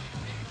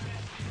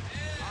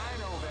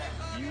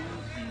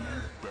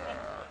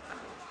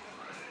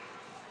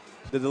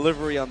 The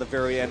delivery on the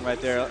very end right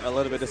there, a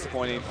little bit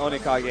disappointing.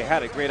 Onikage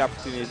had a great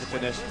opportunity to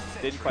finish,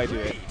 didn't quite do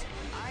it.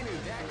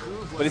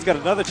 But he's got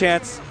another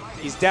chance.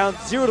 He's down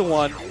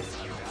 0-1,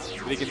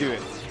 but he can do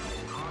it.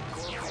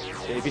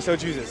 If he so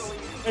chooses.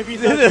 If he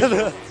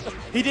so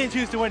he didn't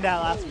choose to win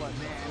that last one.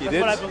 He That's did?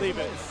 what I believe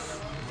in.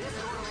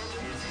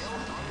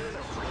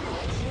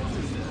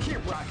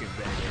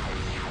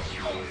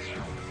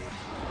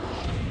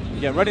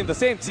 Again, running the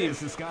same team.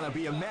 This is gonna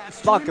be a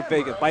match. Blanca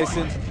Vega,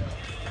 Bison,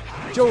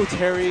 Joe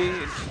Terry,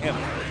 and him.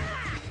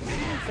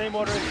 Same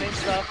order, same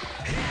stuff.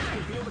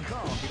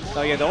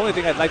 Now again, the only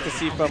thing I'd like to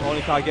see from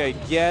Onikage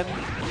again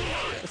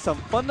is some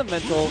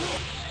fundamental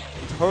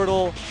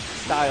turtle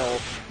style.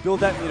 Build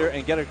that meter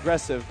and get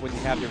aggressive when you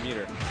have your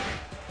meter.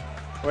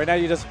 Right now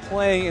you're just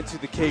playing into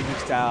the K-group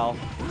style,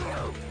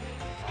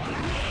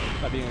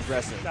 not being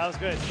aggressive. That was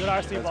good. Good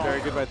RC That's ball. very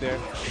good right there.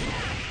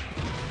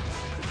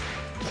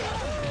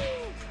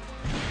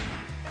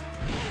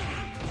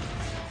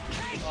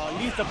 Oh,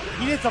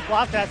 he needs to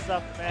block that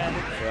stuff, man.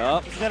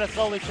 Yep. He's gonna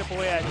slowly chip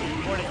away at you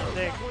more than you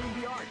think.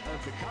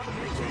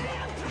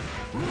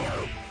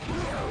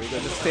 We're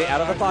going to stay out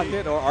of the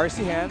pocket, or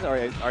RC hand, or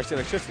RC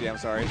electricity, I'm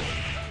sorry.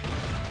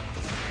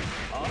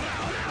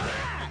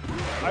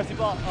 RC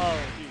ball. Oh,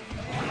 geez.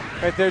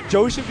 Right there,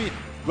 Joe should be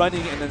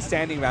running and then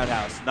standing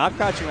roundhouse. Not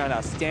crouching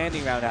roundhouse,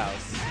 standing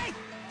roundhouse.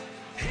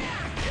 Yes,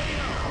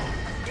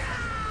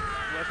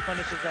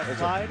 punishes that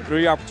slide.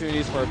 3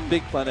 opportunities for a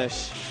big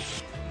punish.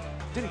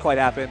 Didn't quite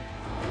happen.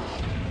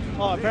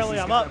 Oh, apparently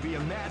I'm up.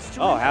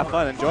 Oh, have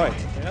fun, enjoy.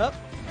 Yep.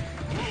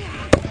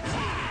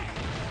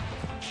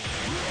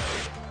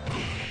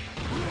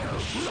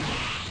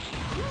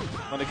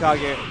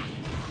 Onikage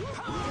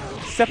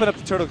stepping up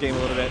the turtle game a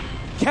little bit.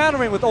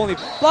 Countering with only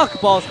block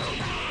balls.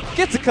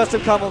 Gets a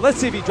custom combo. Let's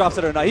see if he drops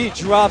it or not. He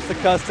drops the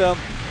custom.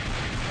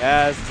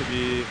 As to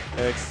be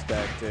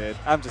expected.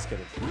 I'm just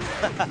kidding.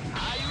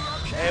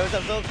 Hey, what's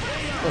up, folks?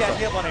 Catch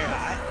me up on here.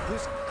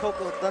 Who's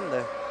Coco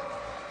Thunder?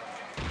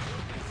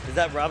 Is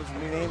that Rob's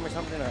new name or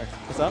something? Or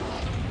What's up?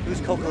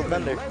 who's Coco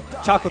Thunder?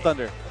 Choco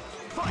Thunder.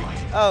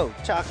 Oh,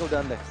 Choco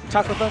Thunder.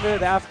 Choco Thunder,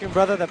 the African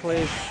brother that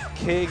plays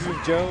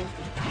K-Group Joe.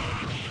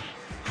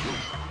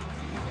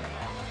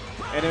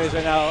 Anyways,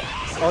 right now,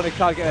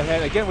 Onikage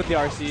ahead again with the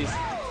RCs.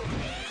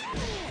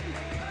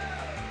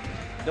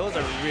 Those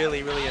are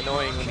really, really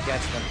annoying when you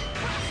catch them.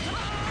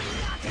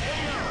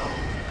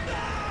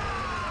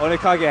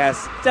 Onikage has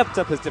stepped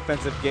up his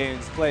defensive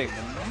games, playing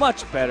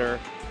much better.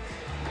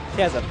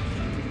 He has a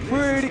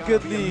pretty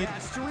good lead.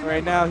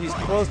 Right now, he's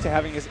close to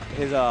having his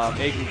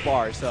A-group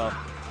bar. So,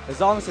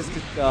 as long as he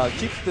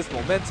keeps this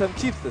momentum,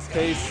 keeps this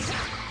pace,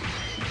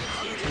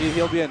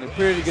 he'll be in a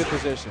pretty good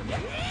position.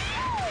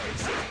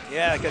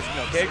 Yeah, because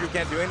K group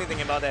can't do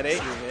anything about that A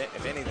group,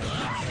 if anything.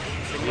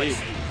 Pretty much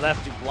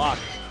left to block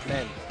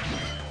men.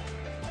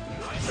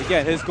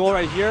 Again, his goal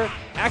right here,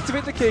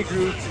 activate the K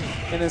group,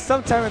 and then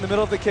sometime in the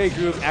middle of the K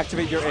group,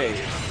 activate your A.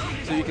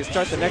 So you can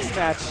start the next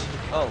match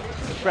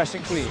fresh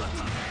and clean.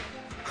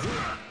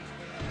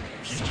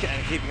 Kind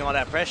of keeping all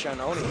that pressure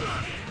on Oni.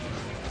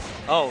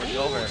 Oh, it's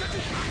over.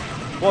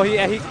 Well, he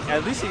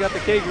at least he got the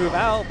K group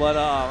out, but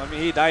I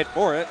mean, he died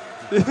for it.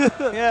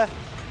 Yeah.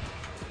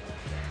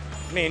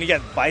 I mean, you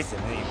got Bison.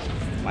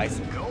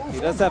 Bison. He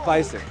does have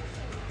Bison.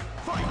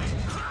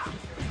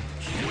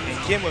 And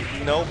Kim with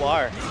no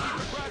bar.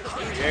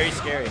 Very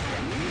scary.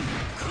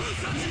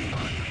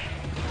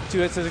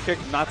 2-hit scissor kick,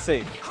 not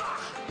safe.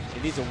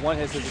 He needs a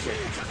 1-hit scissor kick.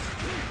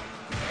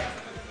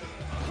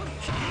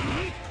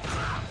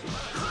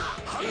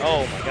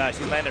 Oh my gosh,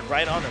 he landed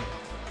right on him.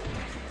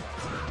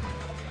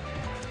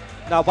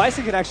 Now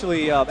Bison can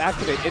actually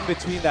activate in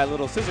between that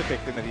little scissor kick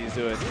thing that he's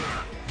doing,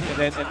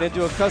 and then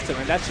do a custom,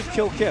 and that should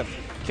kill Kim.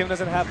 Kim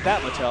doesn't have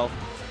that much health,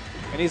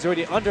 and he's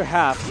already under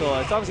half. So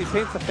as long as he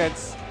paints the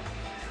fence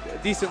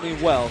decently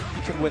well,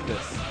 he can win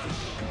this.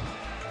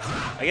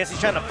 I guess he's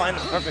trying to find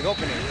the perfect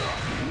opening.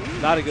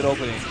 Not a good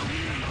opening.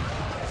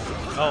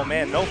 Oh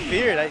man, no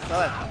fear. I saw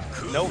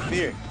that. No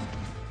fear.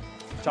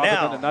 Chocolate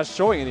Now. Thunder not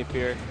showing any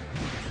fear.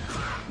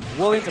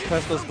 Willing to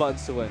press those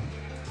buttons to win.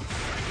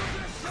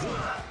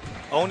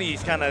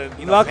 Oni's kind of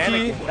Lucky.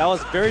 panicking. That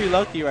was very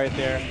lucky right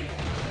there.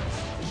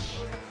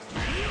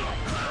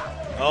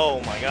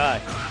 Oh my god.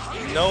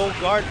 No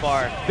guard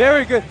bar.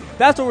 Very good.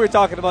 That's what we were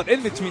talking about.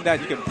 In between that,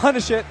 you can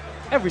punish it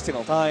every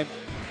single time.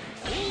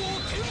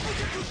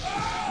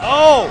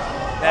 Oh!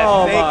 That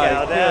Oh fake my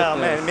out. Damn,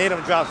 goodness. man. It made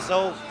him drop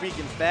so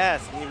freaking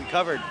fast. And he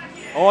recovered.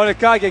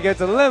 Onikage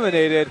gets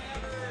eliminated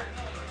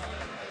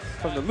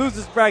from the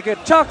losers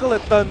bracket.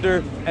 Chocolate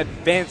Thunder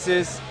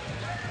advances.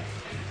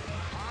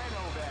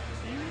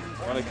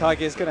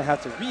 Onikage is going to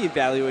have to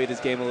reevaluate his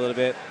game a little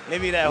bit.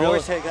 Maybe that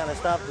horse head kind of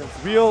stopped him.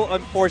 Real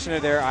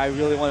unfortunate there. I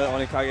really wanted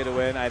Onikage to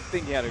win. I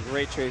think he had a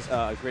great chance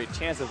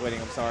of winning.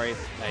 I'm sorry.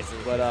 Nice.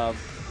 But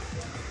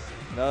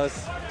no,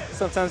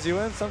 sometimes you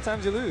win,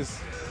 sometimes you lose.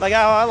 Like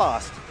how I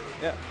lost.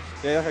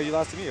 Yeah, how you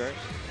lost to me, right?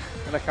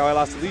 And like how I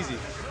lost to Leezy.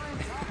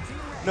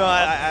 No,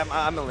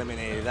 I'm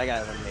eliminated. I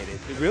got eliminated.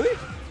 Really?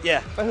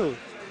 Yeah. By who?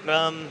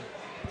 The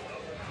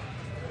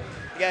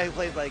guy who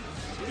plays like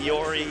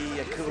Iori,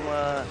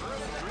 Akuma,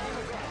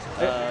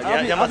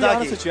 I'll be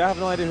honest with you, I have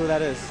no idea who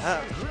that is.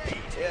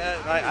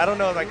 Yeah, I don't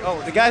know. Like,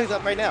 oh, the guy who's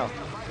up right now,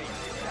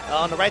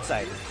 on the right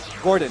side.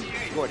 Gordon.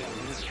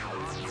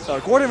 So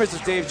Gordon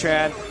versus Dave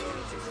Tran.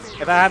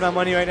 If I had my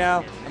money right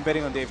now, I'm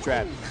betting on Dave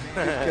Tran.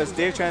 Because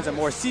Dave Tran's a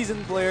more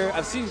seasoned player.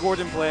 I've seen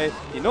Gordon play.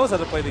 He knows how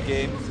to play the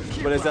game.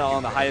 But is that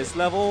on the highest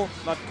level?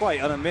 Not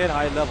quite. On a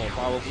mid-high level,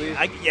 probably.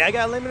 I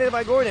got eliminated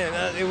by Gordon.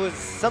 It was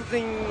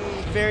something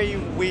very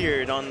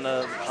weird on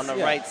the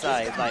right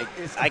side. Like,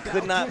 I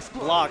could not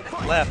block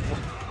left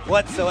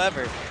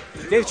whatsoever.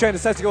 Dave Tran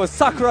decides to go with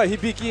Sakura,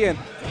 Hibiki, and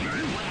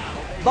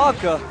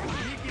Vodka.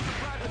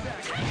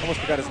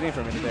 Almost forgot his name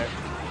for a minute there.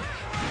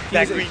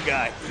 That green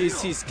guy.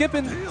 He's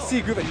skipping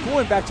C group and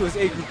going back to his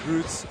A group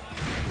roots.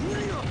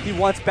 He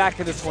wants back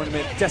in this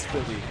tournament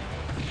desperately.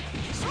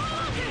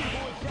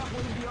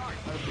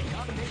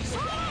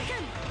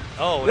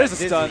 Oh, there's a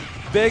stun.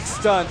 Big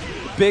stun.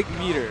 Big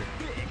meter.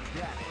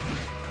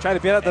 Trying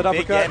to beat out that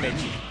uppercut. Big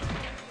damage.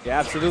 Yeah,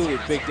 absolutely.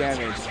 Big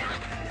damage.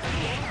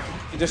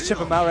 You can just chip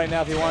him out right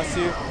now if he wants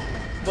to.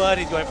 But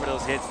he's going for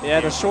those hits. Yeah,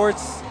 the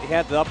shorts. He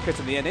had the uppercuts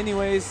in the end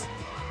anyways.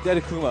 Dead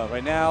Akuma.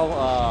 Right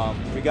now,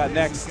 we got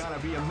next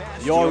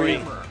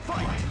Yori.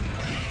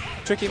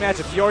 Tricky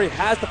matchup. Yori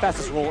has the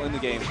fastest roll in the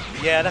game.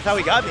 Yeah, that's how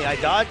he got me. I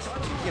dodged,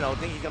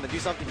 think he's going to do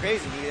something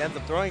crazy. He ends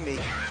up throwing me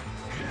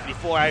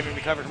before I even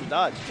recovered from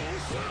dodge.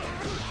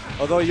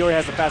 Although Yori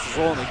has the fastest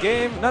roll in the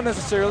game, not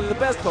necessarily the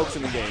best pokes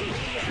in the game.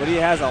 But he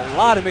has a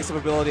lot of mix-up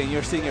ability, and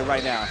you're seeing it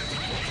right now.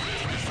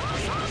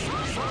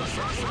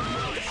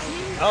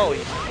 Oh,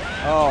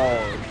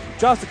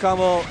 drops the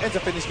combo, ends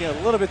up finishing it a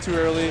little bit too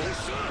early.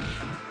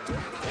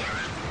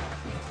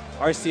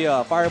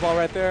 RC fireball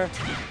right there.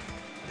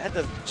 That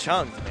does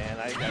chunks, man.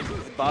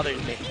 It bothers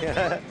me.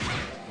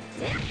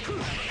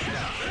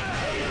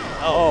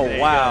 Oh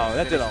wow,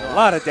 that did a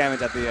lot of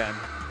damage at the end.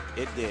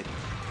 It did.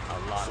 A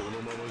lot.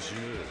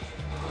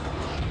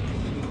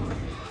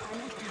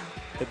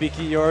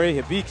 Hibiki Yori,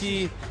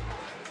 Hibiki,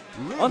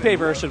 on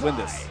paper, should win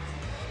this.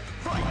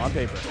 On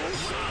paper.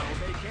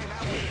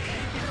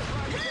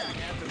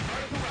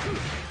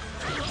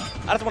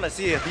 I just want to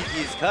see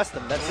Hibiki's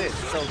custom. That's it.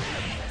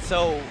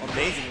 So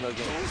amazing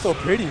looking. So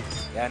pretty.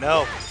 Yeah, I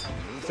know.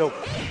 So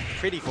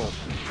prettyful.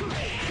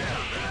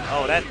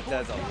 Oh, that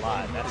does a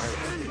lot. That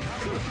hurts.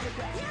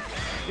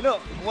 You know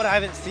what I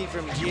haven't seen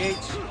from GH?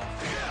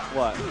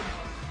 What?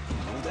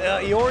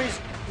 Iori's,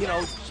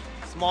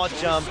 small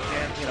jump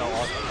and,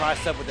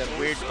 crossed up with that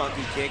weird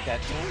funky kick that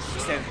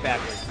extends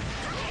backwards.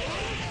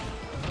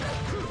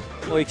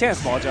 Well, he can't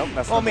small jump.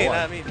 That's number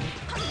one.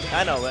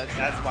 I know.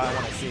 That's why I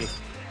want to see.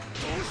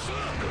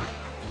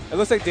 It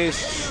looks like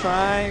Dave's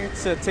trying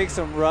to take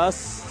some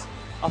rust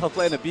off of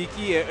playing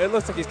Hibiki. It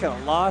looks like he's kind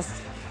of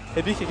lost.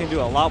 Hibiki can do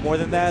a lot more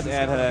than that,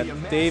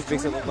 and Dave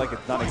makes it look like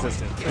it's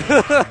non-existent.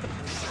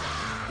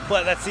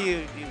 But let's see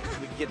if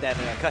we can get that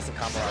in a custom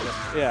combo.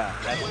 Yeah.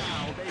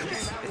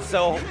 It's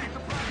so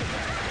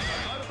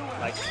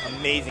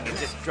amazing. It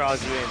just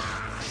draws you in.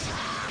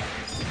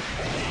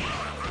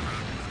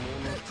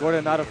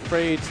 Gordon not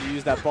afraid to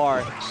use that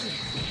bar.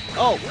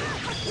 Oh.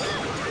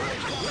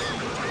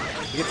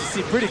 You get to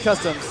see pretty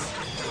customs.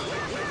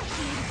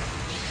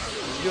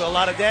 Do a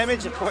lot of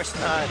damage? Of course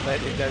not, but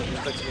it does.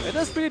 It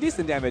does pretty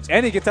decent damage,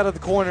 and he gets out of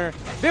the corner.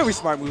 Very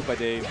smart move by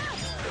Dave.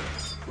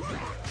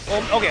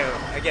 Okay,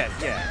 I guess,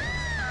 yeah.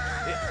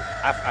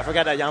 I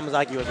forgot that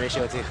Yamazaki was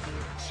ratio too.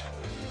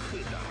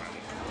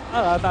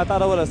 I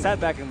thought I would have sat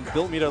back and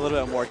built meter a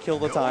little bit more, kill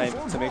the time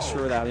to make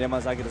sure that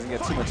Yamazaki doesn't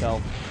get too much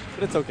health,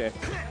 but it's okay.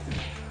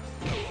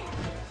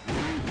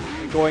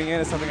 Going in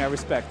is something I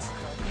respect.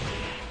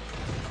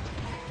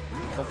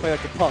 Don't play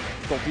like a punk.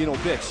 Don't be no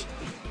bitch.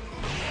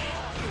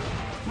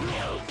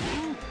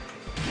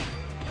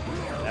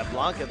 That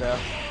Blanca, though.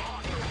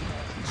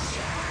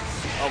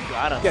 Oh,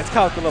 got him. Gets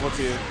caught at level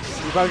 2. You're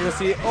probably going to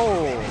see,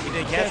 He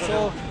did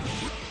cancel.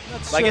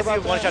 Well, I guess he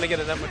want to try to get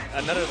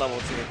another level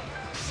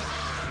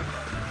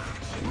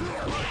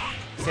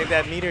 2. Save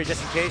that meter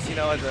just in case, as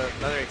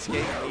another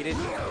escape needed.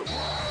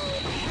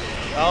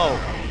 Oh.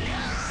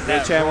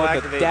 That Chan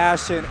with the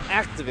dash and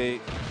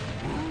activate.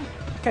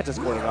 Catches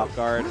Gordon off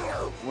guard.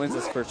 Wins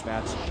this first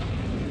match.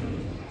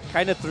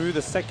 kind of through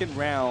the second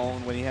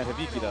round when he had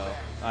Hibiki, though,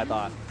 I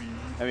thought.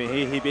 I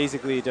mean, he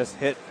basically just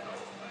hit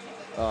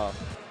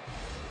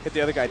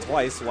the other guy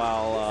twice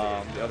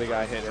while the other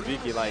guy hit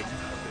Hibiki like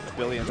a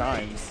billion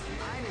times.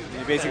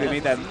 He basically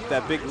made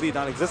that big lead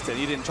non-existent.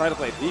 He didn't try to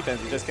play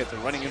defense. He just kept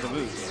running into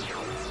moves.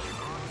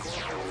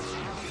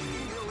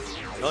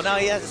 Well, now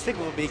he has to stick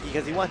with Hibiki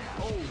because he won.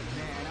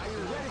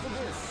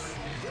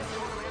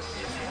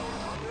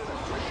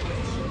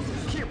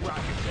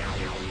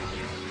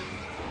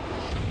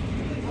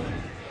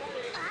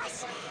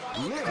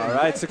 All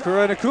right,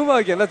 Sakura and Akuma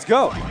again. Let's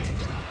go.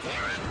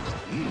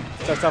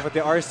 Starts off with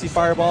the RC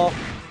Fireball.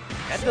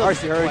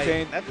 RC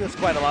Hurricane. That feels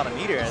quite a lot of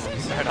meter as we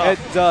start off.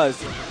 It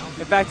does.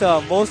 In fact,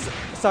 most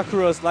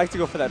Sakuras like to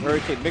go for that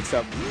Hurricane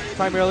mix-up,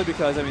 primarily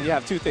because, I mean, you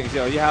have two things.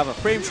 You have a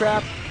frame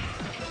trap,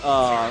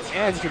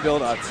 and you can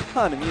build a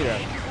ton of meter.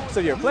 So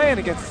if you're playing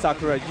against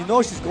Sakura, you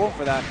know she's going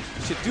for that.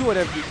 You should do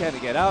whatever you can to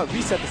get out,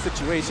 reset the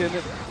situation,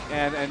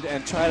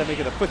 and try to make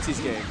it a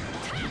footsies game.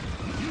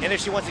 And if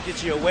she wants to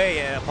get you away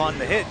and upon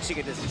the hit, she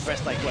could just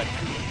press like what?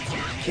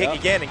 Kick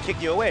again and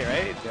kick you away,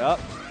 right? Yep.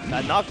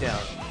 That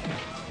knockdown.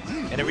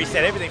 And it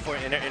reset everything for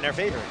in her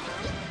favor.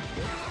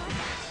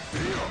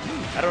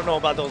 I don't know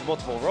about those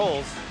multiple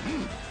rolls.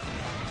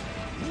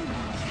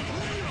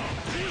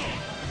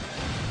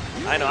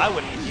 I know I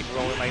wouldn't keep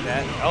rolling like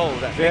that. Oh,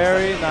 that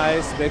very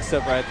nice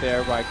mix-up right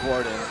there by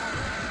Gordon.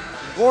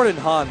 Gordon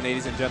Han,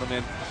 ladies and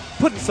gentlemen,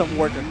 putting some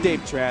work on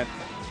Dave Tran.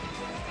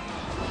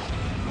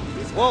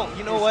 Well,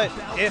 you know what?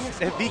 If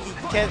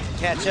Hibiki can't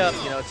catch up,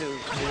 to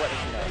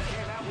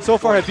what, So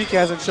far, Hibiki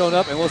hasn't shown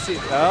up, and we'll see.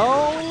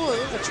 Oh,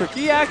 a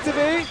tricky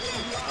activate.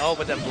 Oh,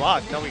 but then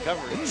block, no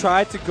recovery.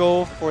 Tried to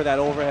go for that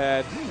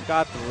overhead,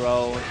 got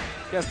thrown,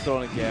 gets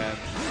thrown again.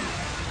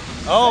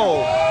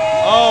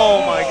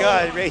 Oh my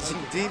God,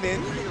 Raging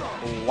Demon.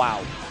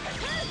 Wow.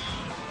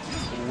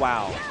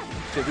 Wow.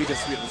 Did we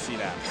just really see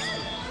that?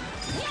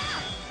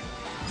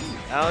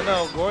 I don't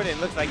know, Gordon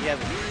looks like he has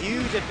a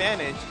huge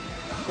advantage.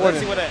 Gordon, let's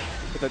see what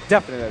with a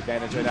definite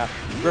advantage right now.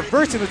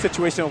 Reversing the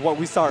situation of what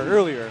we saw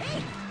earlier.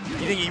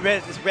 You think he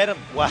read him?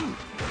 Wow.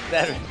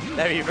 That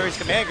reverse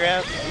command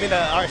grab. I mean, the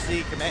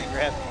RC command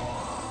grab.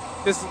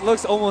 This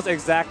looks almost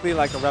exactly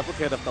like a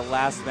replicate of the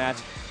last match.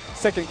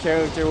 Second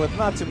character with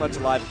not too much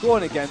life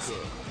going against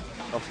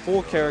a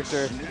full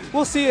character.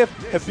 We'll see if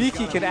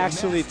Hibiki can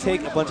actually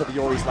take a bunch of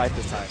Yori's life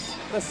this time.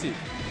 Let's see.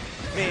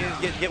 I mean,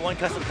 get one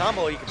custom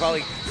combo, you could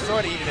probably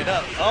sort of even it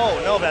up.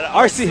 Oh, no, that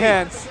RC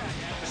hands.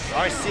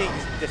 RC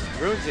just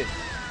ruins it.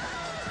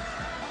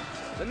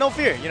 But no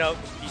fear, you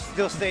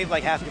still save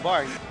like half your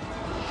bar.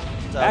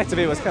 So,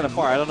 Activate was kind of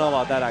far. I don't know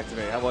about that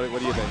activate. What do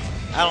you think?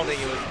 I don't think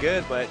it was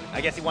good, but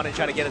I guess he wanted to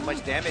try to get as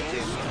much damage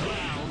in.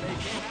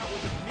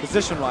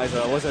 Position-wise,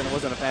 I wasn't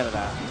a fan of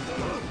that.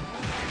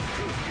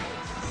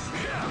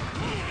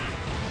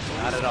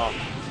 Not at all.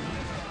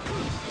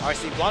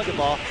 RC Blanca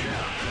ball.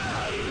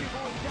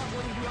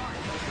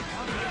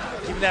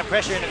 Keeping that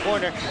pressure in the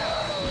corner.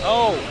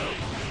 Oh!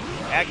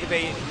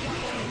 Activate.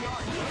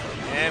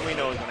 And we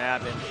know what's going to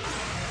happen.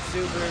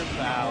 Super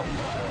foul.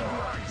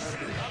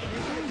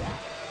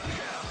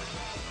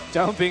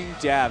 Jumping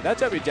jab. That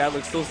jumping jab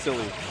looks so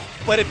silly.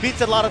 But it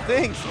beats a lot of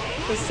things.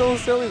 It's so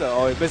silly though.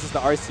 Oh, it misses the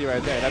RC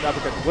right there. That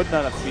uppercut would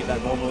not have beat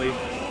that normally.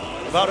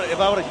 If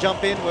I were to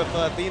jump in with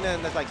Athena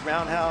and that's like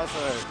roundhouse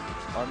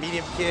or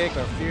medium kick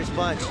or fierce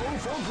punch,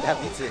 that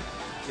beats it.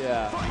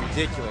 Yeah.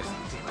 Ridiculous.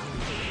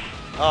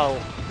 Oh,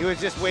 he was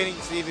just waiting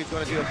to see if he was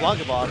going to do a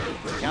Blanca ball to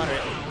counter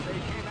it.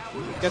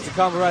 Gets a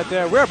combo right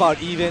there. We're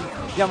about even.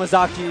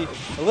 Yamazaki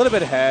a little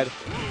bit ahead.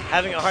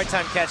 Having a hard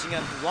time catching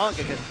up to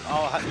Blanca because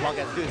all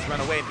Blanca has to do is run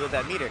away and build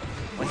that meter.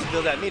 Once you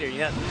build that meter,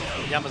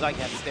 Yamazaki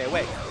has to stay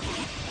away.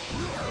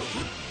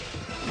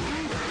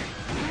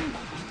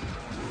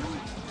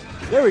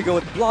 There we go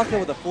with Blanca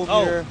with a full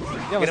meter.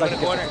 Yamazaki gets the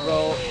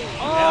throw.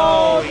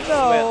 Oh,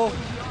 no.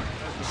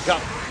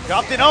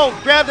 Dropped it. Oh,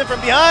 grabbed it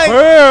from behind. Boom.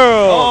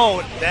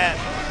 Oh, that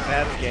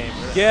is game.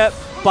 Get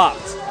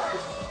bopped.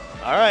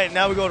 All right,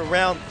 now we go to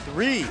round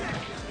 3.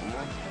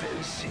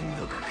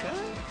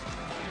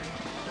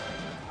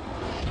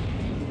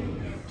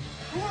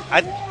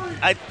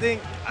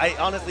 I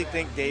honestly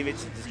think David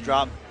should just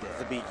drop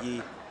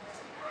Hibiki.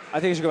 I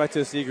think he should go back to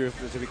the C group,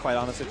 to be quite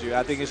honest with you.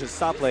 I think he should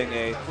stop playing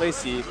A, play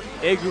C.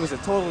 A group is a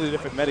totally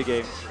different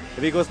metagame.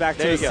 If he goes back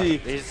to the C,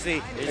 there's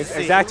C. it's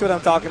exactly what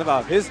I'm talking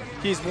about.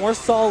 He's more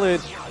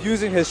solid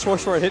using his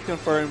short hit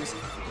confirms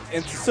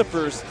into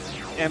zippers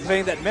and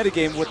playing that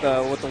metagame with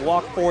the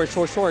walk forward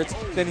shorts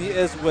than he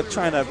is with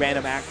trying to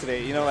random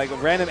activate. Like a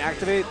random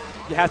activate,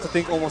 you have to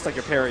think almost like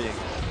you're parrying.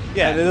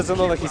 Yeah. And it doesn't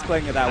look like he's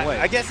playing it that way.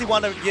 I guess he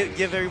wanted to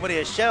give everybody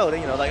a show.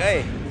 Like,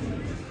 hey,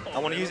 I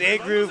want to use A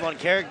groove on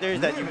characters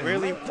that you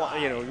really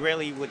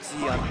rarely would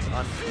see on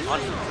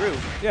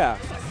groove. Yeah.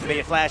 Make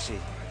it flashy.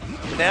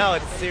 But now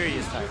it's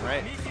serious time,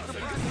 right?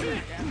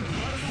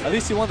 At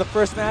least he won the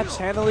first match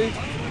handily.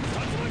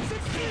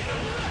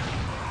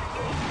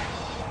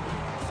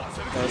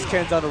 His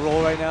Ken's on the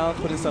roll right now,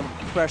 putting some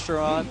pressure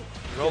on.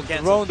 Roll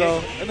cancel.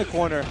 Rondo in the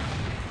corner.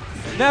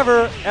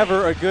 Never,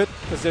 ever a good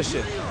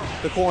position,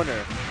 the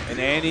corner. in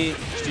any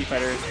Street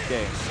Fighter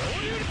game.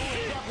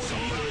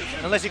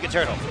 Unless you can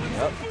turtle.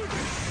 Yep.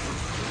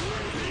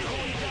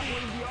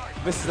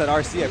 Misses that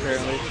RC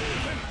apparently.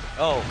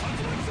 Oh.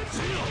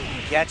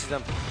 Catches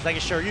him. It's like a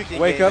Shoryuken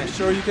Wake game, up, man.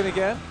 Shoryuken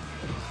again.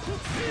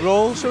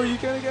 Roll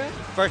Shoryuken again.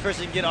 First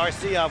person to get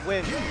RC off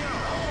wins.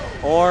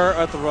 Or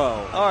a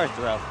throw. Or a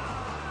throw.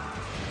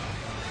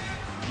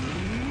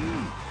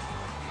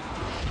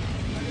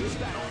 This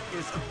battle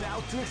is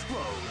about to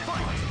explode.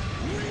 Fight!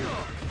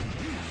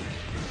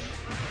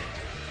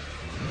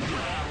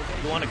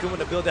 You want Akuma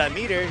to build that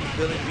meter. He's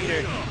building the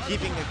meter,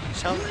 keeping the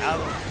chunk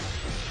out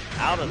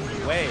of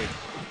the way.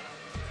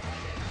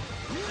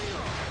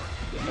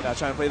 They're not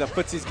trying to play the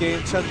footsies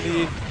game.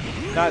 Chun-Li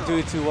not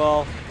doing too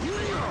well.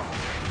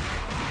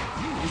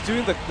 He's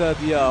doing the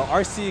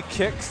RC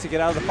kicks to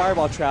get out of the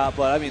fireball trap,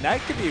 but I mean,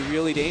 that could be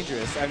really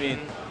dangerous. I mean,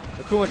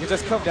 Akuma can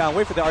just come down,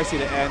 wait for the RC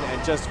to end,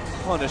 and just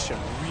punish him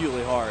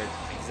really hard.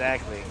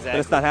 Exactly. But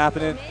it's not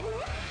happening.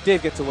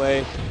 Dave gets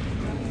away.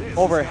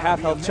 Over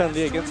half health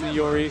Chun-Li against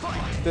Yori.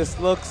 This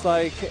looks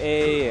like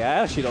I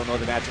actually don't know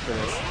the matchup for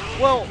this.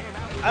 Well,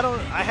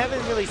 I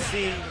haven't really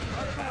seen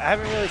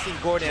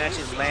Gordon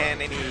actually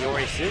land any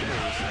Yori supers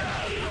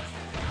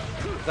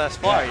thus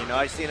far. You know,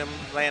 I've seen him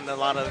land a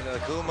lot of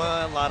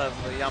Akuma, a lot of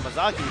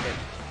Yamazaki,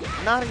 but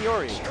not a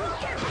Yori.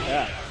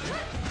 Yeah.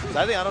 So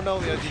I don't know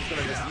if he's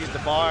gonna just use the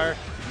bar,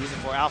 use it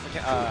for alpha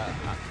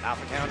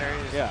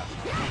counters. Yeah.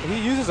 He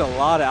uses a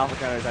lot of alpha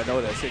counters, I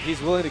noticed.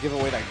 He's willing to give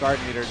away that guard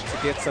meter to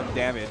get some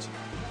damage.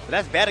 But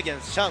that's bad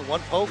against Chung.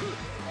 One poke,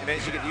 and then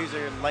she could use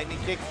her lightning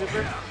kick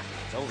super.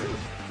 It's over.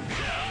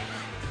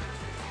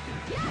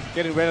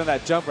 Getting right on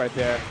that jump right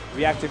there.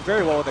 Reacting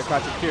very well with the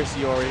crouching Pierce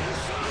Yori.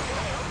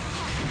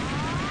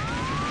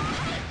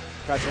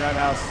 Crouching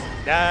roundhouse.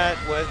 That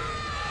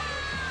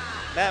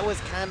was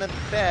kind of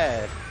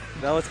bad.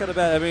 That was kind of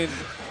bad. I mean,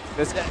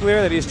 it's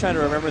clear that he's trying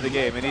to remember the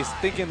game, and he's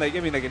thinking like,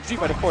 like in Street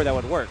Fighter 4 that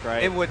would work,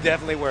 right? It would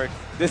definitely work.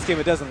 This game,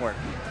 it doesn't work.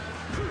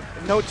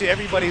 Note to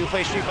everybody who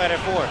plays Street Fighter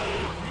 4,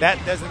 that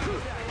doesn't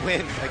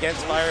win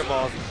against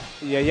fireballs.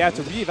 Yeah, you have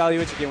to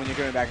reevaluate your game when you're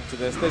going back into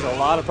this. There's a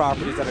lot of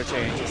properties that are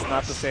changed. It's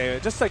not the same.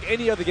 Just like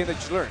any other game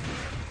that you learn.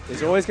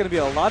 There's always going to be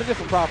a lot of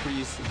different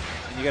properties,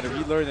 and you got to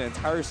relearn the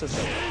entire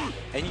system.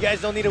 And you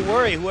guys don't need to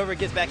worry. Whoever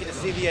gets back into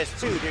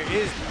CvS2, there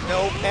is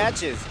no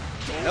patches.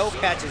 No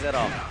patches at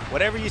all.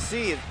 Whatever you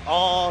see is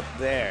all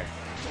there.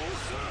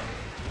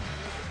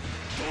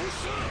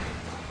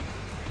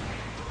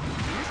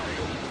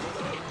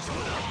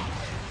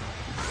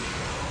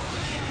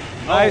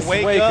 Nice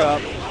wake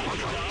up.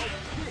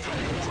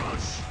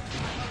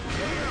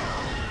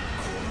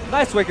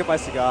 Nice wake up by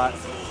Sagat.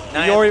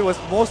 Nice. Yori was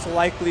most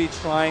likely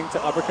trying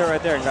to uppercut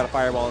right there and got a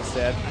fireball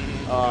instead.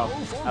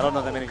 I don't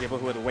know that many people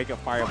who would wake up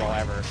fireball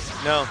ever.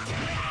 No.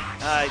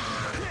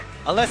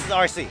 Unless it's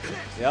RC.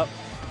 Yep.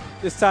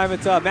 This time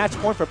it's a match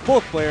point for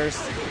both players.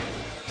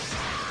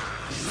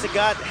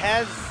 Sagat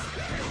has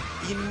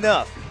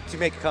enough to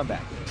make a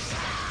comeback.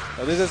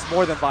 Now, this is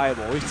more than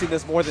viable. We've seen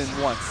this more than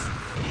once.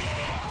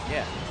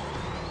 Yeah.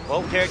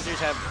 Both characters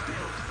have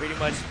pretty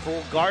much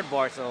full guard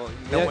bar, so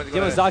no one's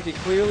going to... Yamazaki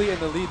clearly in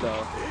the lead,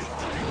 though.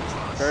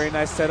 Very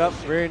nice setup.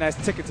 Very nice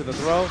ticket to the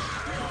throw.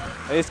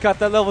 He's got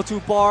that level 2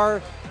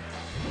 bar.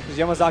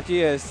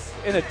 Yamazaki is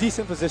in a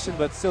decent position,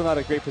 but still not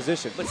a great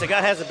position. But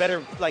Sagat has a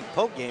better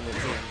poke game, it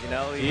seems, you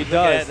know? He look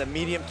does. At the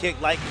medium kick,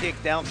 light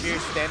kick, down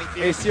fierce, standing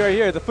Hey, fierce. see right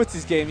here, the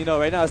footsies game,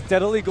 right now, is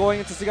steadily going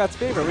into Sagat's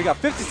favor. We got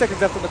 50 seconds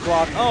left on the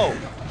clock. Oh.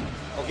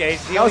 Okay.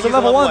 That was a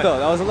level 1, though.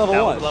 That was a level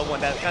 1. That was level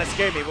 1. That kind of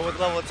scared me. But with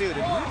level 2,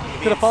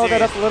 could have followed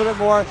that up a little bit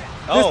more.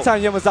 Oh. This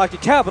time,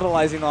 Yamazaki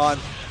capitalizing on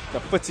the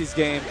footsies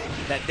game.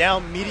 That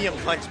down medium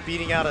punch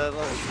beating out a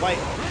little spike.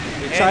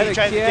 He tried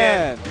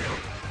again.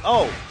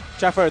 Oh.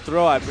 Try for a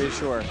throw, I'm pretty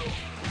sure.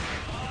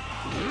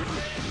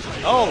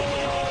 Oh.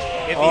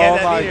 If he had Oh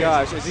that my meter.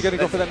 gosh. Is he going to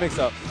go for that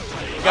mix-up?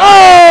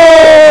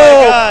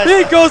 Oh! Oh!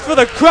 He goes for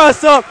the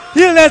cross-up.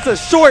 He lands a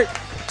short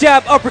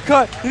jab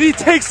uppercut, and he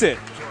takes it.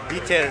 He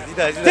does. He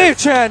does. Dave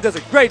Tran does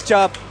a great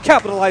job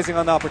capitalizing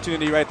on the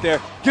opportunity right there.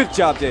 Good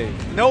job, Dave.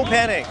 No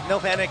panic. No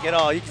panic at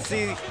all. You can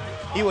see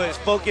he was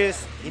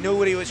focused. He knew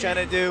what he was trying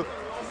to do.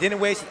 Didn't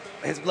waste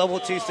his level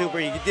 2 super.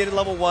 He did a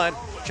level 1,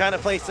 trying to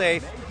play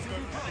safe.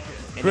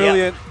 And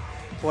Brilliant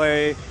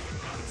play.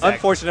 Exactly.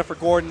 Unfortunate for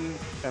Gordon.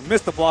 And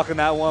missed the block on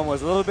that one.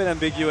 Was a little bit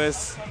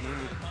ambiguous.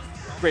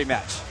 Great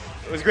match.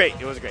 It was great.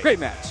 It was great. Great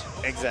match.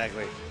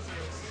 Exactly.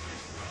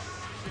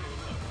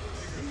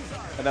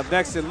 And up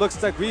next, it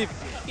looks like we've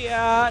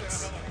got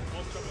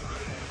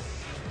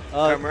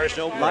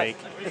Commercial break.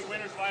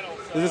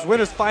 This is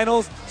winners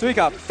finals. So we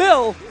got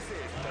Phil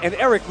and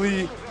Eric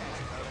Lee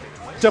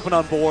jumping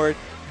on board.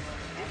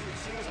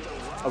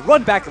 A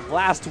run back of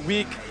last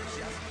week.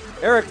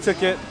 Eric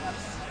took it.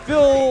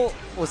 Phil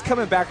was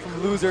coming back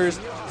from losers.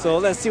 So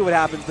let's see what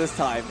happens this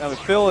time. I mean,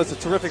 Phil is a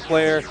terrific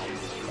player.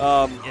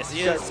 Yes,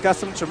 he is. He's got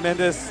some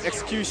tremendous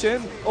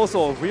execution.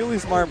 Also a really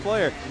smart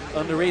player.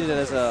 Underrated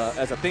as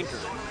a thinker.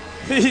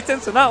 He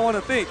tends to not want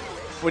to think,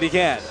 but he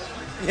can.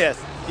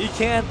 Yes. He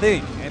can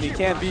think, and he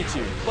can beat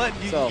you. But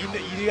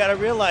you got to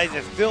realize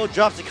if Phil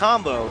drops a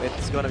combo,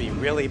 it's going to be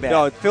really bad.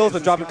 No, Phil's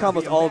been dropping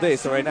combos all day,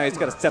 so right now he's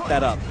got to step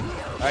that up.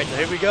 All right, so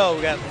here we go.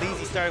 We got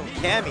Leezy starting with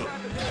Cammy.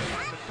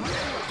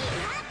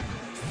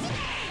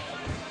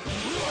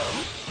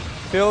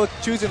 Phil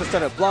choosing to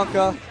start at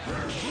Blanca.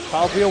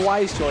 Probably a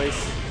wise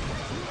choice.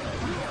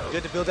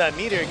 Good to build that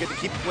meter. Good to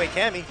keep away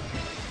Cammy.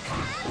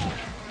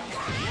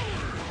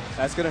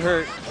 That's going to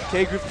hurt.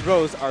 K-group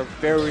throws are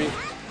very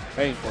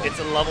painful. It's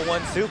a level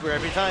 1 super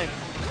every time.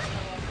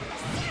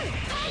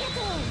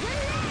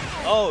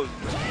 Oh,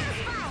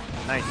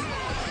 nice.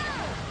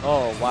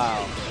 Oh,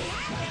 wow.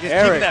 He's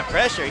Eric. keeping that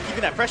pressure. He's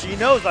keeping that pressure. He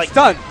knows, like,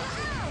 Stun.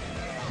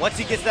 once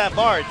he gets that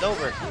bar, it's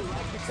over.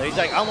 So he's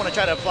like, I want to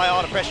try to apply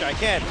all the pressure I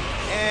can.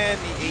 And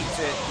he eats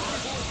it.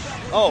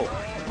 Oh,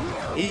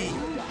 he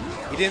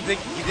didn't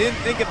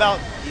think about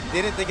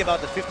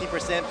the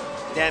 50%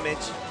 damage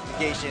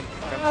negation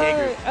from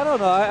K-group. I don't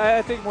know.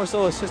 I think more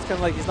so it's just kind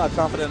of like he's not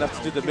confident enough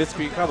to do the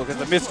mid-screen combo, because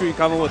the mid-screen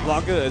combo with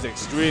Blanca is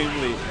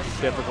extremely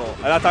difficult.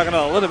 I'm not talking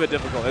about a little bit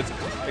difficult. It's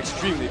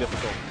extremely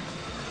difficult.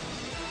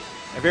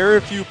 And very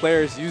few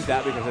players use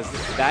that because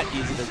it's that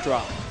easy to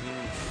drop.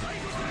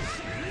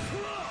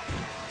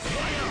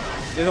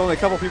 There's only a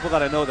couple people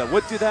that I know that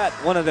would do that.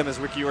 One of them is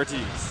Ricky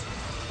Ortiz.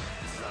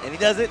 And he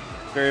does it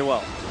Very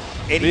well.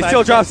 85%. But he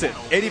still drops it.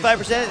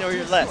 85% or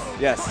less?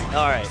 Yes.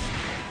 All right.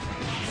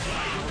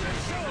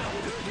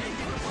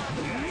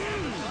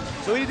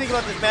 So what do you think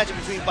about this matchup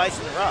between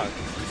Bison and Rock?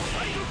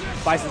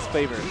 Bison's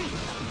favor,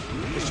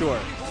 for sure.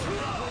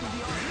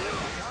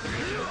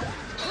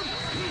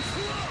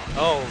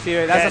 Oh, See,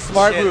 that's a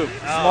smart shit. move.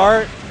 Oh.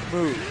 Smart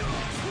move.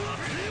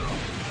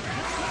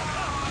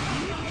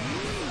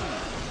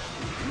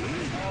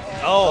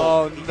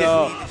 Oh, Oh,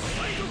 no.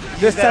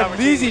 This that time,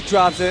 opportunity. Leezy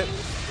drops it.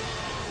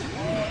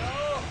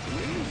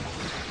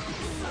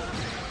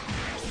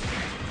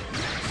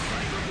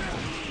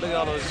 Look at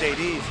all those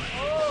JDs.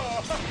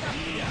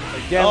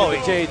 Again Oh,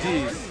 with the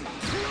JDs.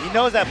 He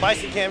knows that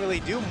Bison can't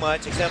really do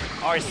much except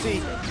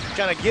RC.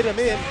 Trying to get him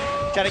in.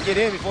 Trying to get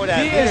in before that.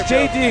 He is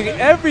meter JDing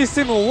every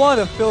single one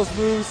of Phil's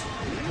moves,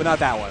 but not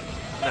that one.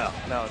 build.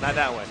 No, not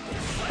that one.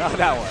 Not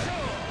that one.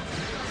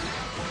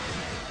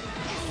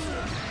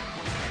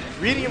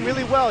 Reading him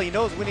really well. He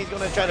knows when he's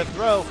going to try to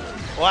throw.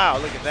 Wow,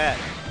 look at that.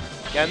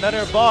 Got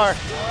another bar.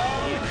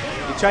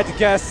 He tried to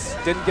guess,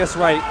 didn't guess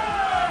right.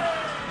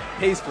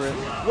 Pays for it.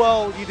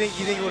 Well, you think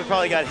he would have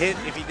probably got hit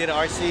if he did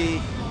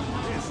RC?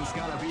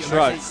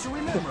 Shrug.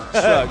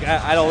 Shrug.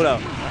 I don't know.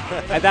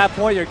 At that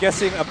point, you're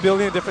guessing a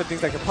billion different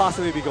things that could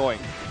possibly be going.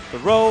 The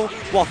row,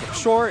 walk up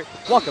short,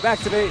 walk up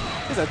activate.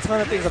 There's a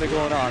ton of things that are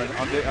going on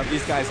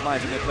these guys'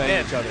 minds when they're playing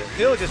Man, each other.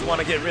 Phil just want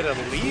to get rid of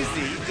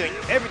Leezy. He's doing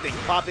everything,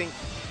 popping.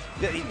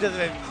 He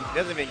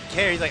doesn't even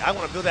care. He's like, I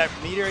want to build that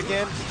meter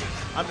again.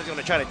 I'm just going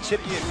to try to chip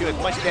you and do as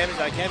much damage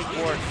as I can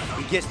before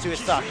he gets to his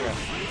Sakura.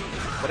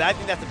 But I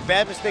think that's a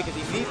bad mistake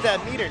because he needs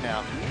that meter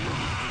now.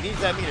 He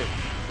needs that meter.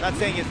 Not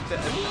saying it's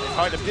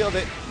hard to build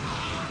it.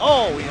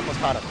 Oh, he almost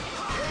caught him.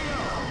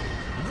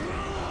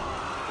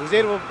 He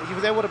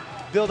was able to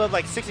build up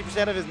like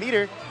 60% of his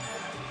meter.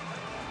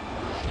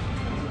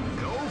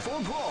 Go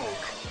for broke.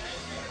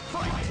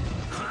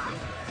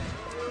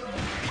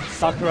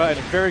 Sakura in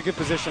a very good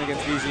position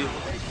against Leezy.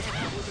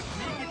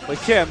 But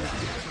Kim,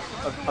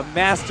 a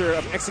master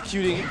of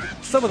executing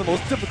some of the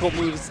most difficult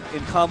moves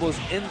in combos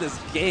in this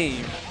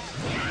game.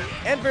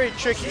 And very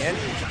tricky. And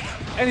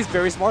he's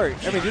very smart.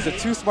 I mean, these are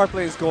two smart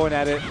players going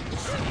at it.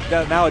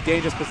 Now a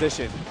dangerous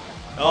position.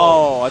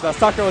 Oh, I thought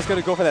Sakura was going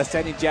to go for that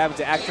standing jab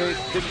to activate.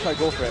 Didn't quite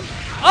go for it.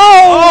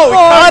 Oh, he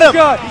caught him.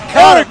 God. He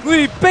caught Eric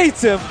Lee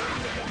baits him.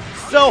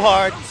 So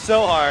hard,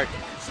 so hard.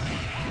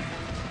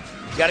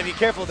 You got to be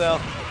careful, though.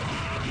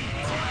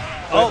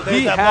 Oh, there's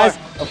He that has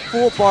bar. a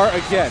full bar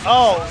again.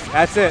 Oh,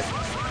 That's it.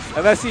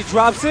 Unless he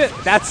drops it,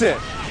 that's it.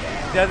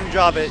 he doesn't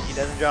drop it. He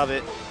doesn't drop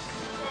it.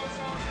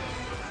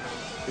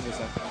 Give me a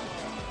second.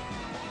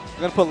 I'm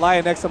going to put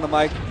Lion next on the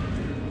mic.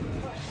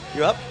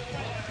 You up?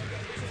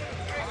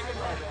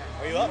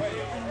 Are you up?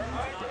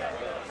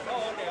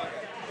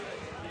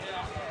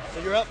 So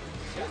you're up?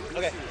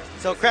 Okay.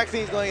 So Crack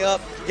Fiend's going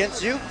up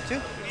against you,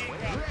 too?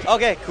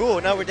 Okay, cool.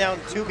 Now we're down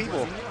 2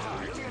 people.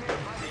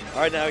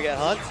 All right, now we got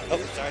Hunt. Oh,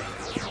 sorry.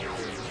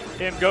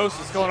 Damn Ghost,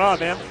 what's going on,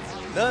 man?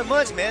 Not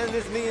much, man.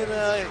 This is me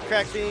and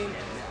Crack Fiend.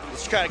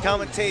 Just trying to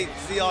commentate,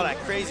 see all that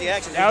crazy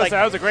action.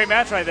 That was a great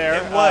match right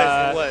there. It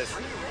was.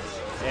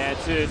 And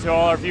to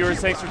all our viewers,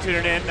 thanks for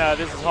tuning in.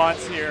 This is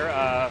Hans here,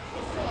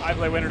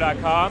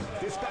 iPlayWinner.com.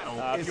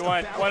 If you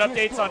want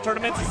updates on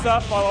tournaments and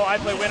stuff, follow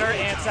iPlayWinner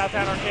and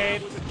Southtown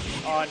Arcade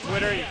on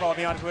Twitter. You can follow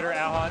me on Twitter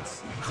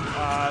 @Hans.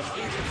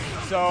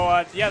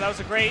 Yeah, that was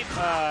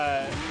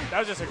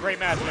just a great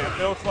match, man.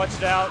 Phil clutched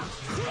it out.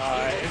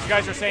 As you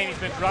guys are saying, he's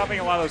been dropping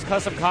a lot of those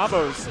custom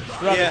combos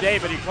throughout the day,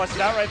 but he clutched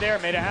it out right there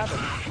and made it happen.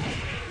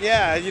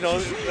 Yeah, you know,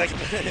 like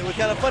it was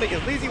kind of funny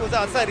because Leezy was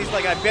outside. He's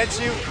like, I bet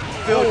you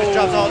Phil just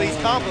drops all these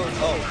combos.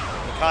 Oh,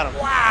 he caught him.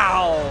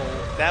 Wow.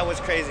 That was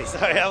crazy.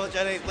 Sorry, I was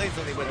trying to explain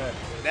something, but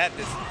that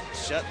just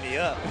shut me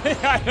up.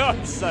 I know,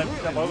 it's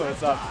come over,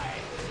 what's up?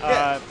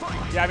 Yeah,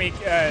 I mean,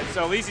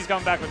 so Lisi's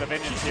coming back with a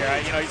vengeance here.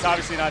 You know, he's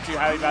obviously not too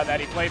highly about that.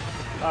 He played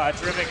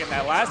terrific in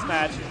that last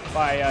match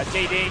by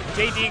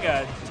J-Ding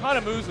a ton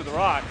of moves with the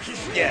rock.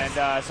 Yes.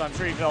 And so I'm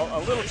sure he felt a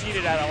little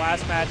cheated at the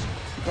last match,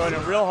 going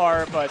in real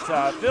hard. But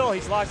Phil,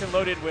 he's locked and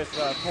loaded with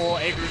full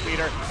A group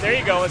meter. There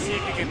you go. Let's see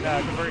if he can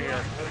convert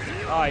here.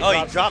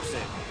 He drops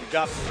it. He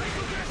drops it.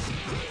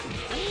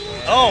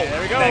 Oh,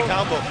 there we go. that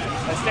combo.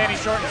 That's standing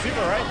short and super,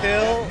 right?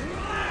 Phil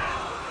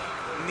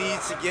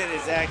needs to get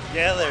his act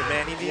together,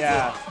 man. He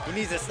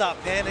needs to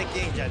stop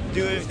panicking, try to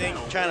do everything,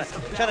 trying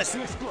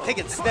to take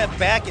a step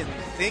back and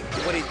think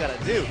what he's got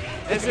to do.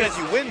 Just because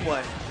you win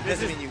one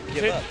doesn't mean you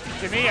give up.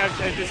 To me,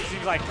 this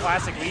seems like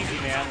classic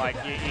Lisi, man. Like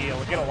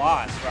he'll get a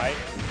loss, right,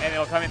 and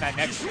he'll come in that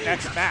next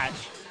match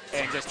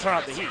and just turn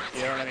up the heat.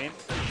 You know what I mean?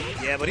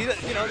 Yeah, but at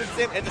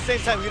the same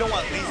time, you don't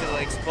want Lisi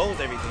to expose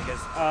everything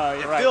because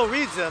if right. Phil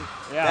reads him,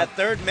 that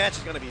third match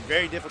is going to be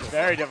very difficult.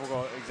 Very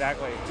difficult,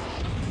 exactly.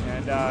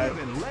 And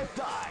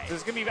this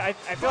is gonna be. I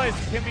feel like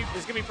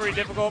it's gonna be pretty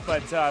difficult,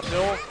 but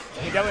Phil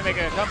can definitely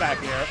make a comeback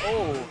here.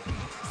 Oh,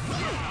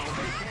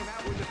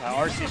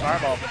 RC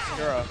fireball from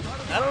Segura.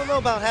 I don't know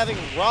about having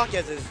Rock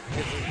as his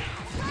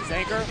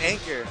Anchor.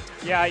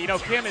 Yeah, you know,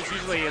 Kim is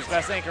usually his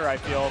best anchor, I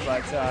feel,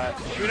 but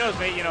who knows?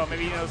 Maybe he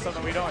knows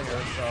something we don't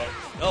here. So.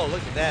 Oh,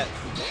 look at that!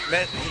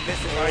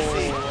 Missing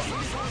RC.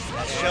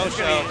 Show. This is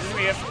gonna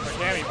be it for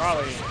Cammy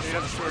probably. He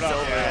doesn't screw it up.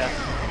 Over, yeah.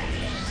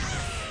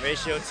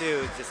 Ratio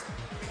 2, just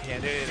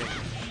can't do anything.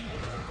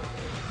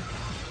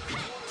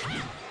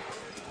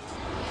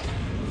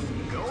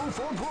 Go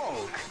for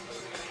broke.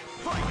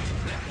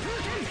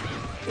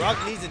 Rock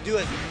needs to do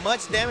as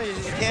much damage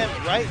as he can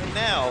right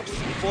now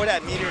before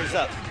that meter is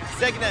up.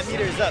 The second that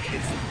meter is up,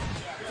 it's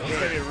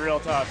gonna be real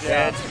tough.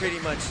 Yeah, it's pretty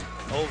much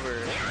over.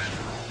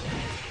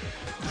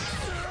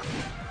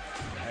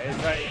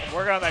 He's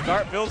working on that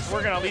guard. Phil's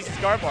working on Lisi's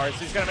guard bars.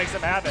 So he's gonna make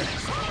some happen.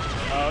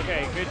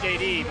 Okay, good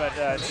JD,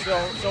 but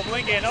still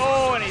blinking.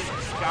 Oh, and he's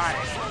got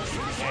it.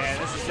 And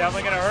this is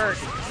definitely gonna hurt.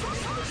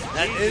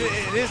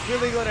 It is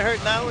really going to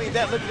hurt. Not only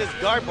that, look at his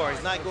guard bar.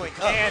 It's not going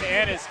up.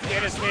 And his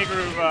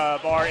K-Groove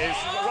bar is,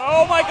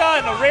 oh my God,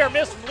 and a rare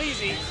miss from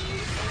Lisi.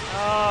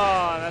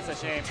 Oh, that's a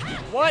shame.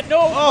 What?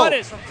 No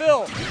punish from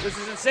Phil. This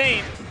is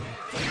insane.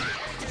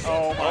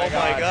 Oh my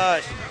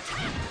gosh.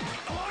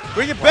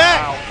 Bring it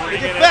back.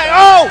 Bring it it back.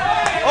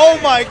 back. Oh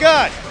my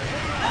God.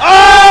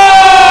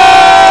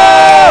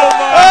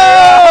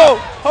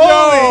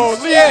 Holy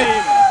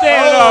shit.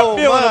 Standing up,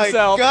 feeling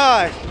himself. Oh my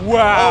God.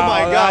 Wow. Oh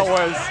my gosh. That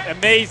was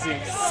amazing.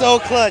 So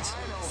clutch.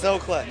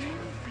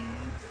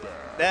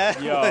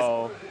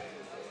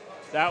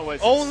 That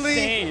was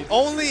insane.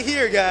 Only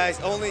here, guys.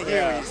 Only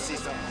here when you see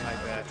something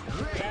like that.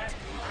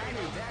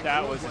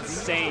 That was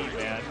insane,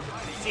 man.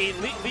 See,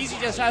 Lisi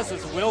just has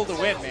this will to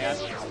win, man.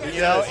 He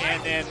know, does.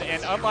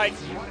 and unlike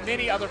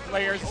many other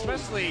players,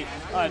 especially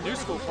new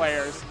school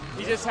players,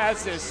 he just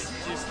has this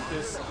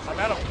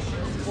amount of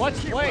clutch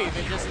play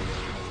that just.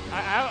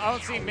 I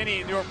don't see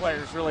many newer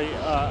players really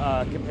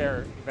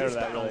compare to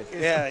that, really.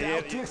 Yeah,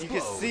 you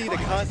can see the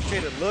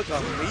concentrated look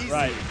on Lisi.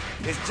 Right.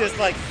 It's just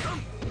like,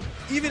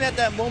 even at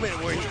that moment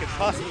where he could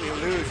possibly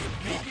lose,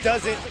 he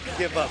doesn't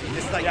give up.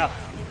 It's like,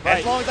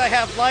 as long as I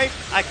have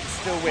life, I can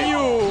still win.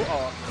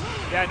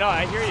 Yeah, no,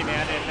 I hear you,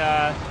 man.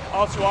 And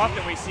all too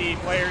often we see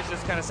players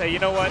just kind of say, you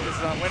know what, this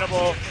is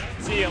unwinnable.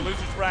 See a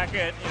loser's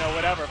bracket,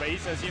 whatever. But he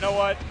says, you know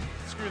what,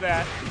 screw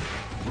that.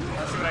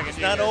 Let's see what I can do. It's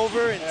not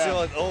over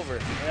until it's over.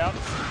 Yep.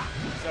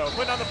 So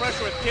putting on the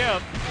pressure with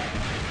Kim.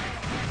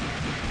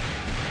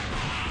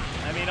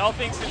 I mean, all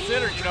things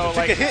considered, Took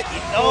a hit.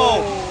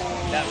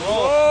 That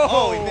roll.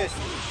 Oh, he missed.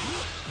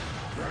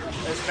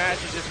 This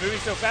match is just moving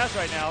so fast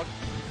right now.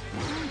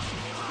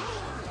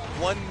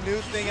 One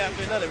new thing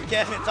after another. We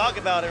can't even talk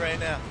about it right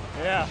now.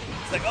 Yeah.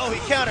 It's like, he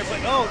countered,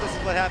 but this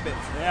is what happens.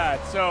 Yeah.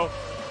 So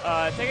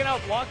taking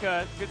out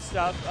Blanca, good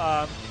stuff.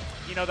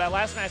 That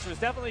last match was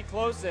definitely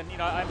close, and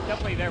I'm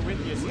definitely there with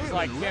you. It seems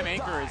like Kim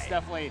Anchor is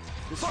definitely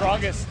the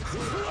strongest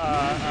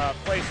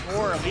place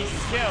for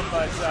Lisi's Kim,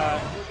 but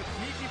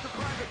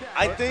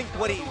I think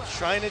what he's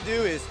trying to do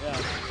is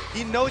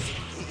he knows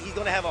he's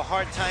going to have a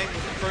hard time with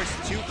the first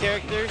two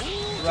characters,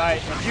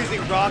 right?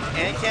 Using Rock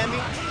and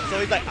Cammy, so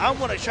he's like, I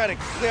want to try to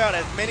clear out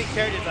as many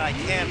characters as I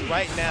can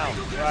right now.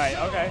 Right.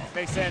 Okay,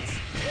 makes sense.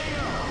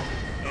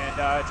 And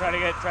try to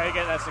get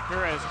that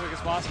Sakura as quick as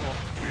possible.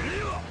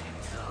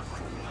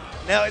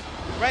 Now,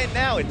 right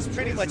now, it's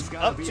pretty much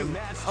up to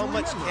how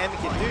much Cammy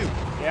can do.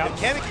 Yeah. If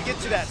Cammy can get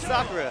to that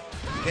Sakura,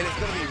 then it's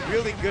going to be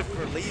really good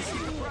for Lisi.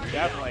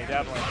 Definitely.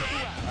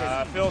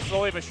 Phil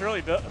slowly but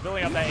surely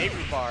building up that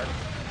A-group bar.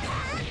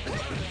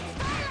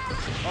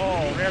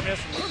 Oh, rare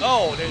miss.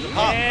 There's a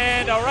pop.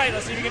 And all right,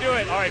 let's see if he can do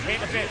it. All right, paint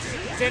the fence.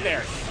 It's in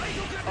there.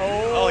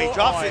 He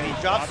drops it.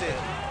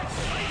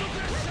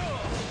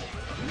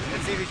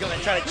 Let's see if he's going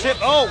to try to chip.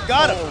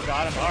 Got him.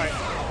 Got him. All right.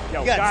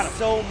 You got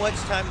so much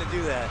time to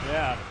do that.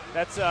 Yeah.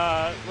 That's,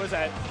 what is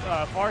that?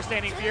 Far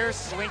Standing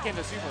Fierce, Link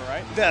into Super,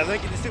 right? Yeah,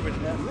 Link into Super.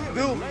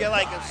 Boom, you get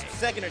like a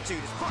second or two.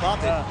 Just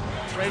pop it.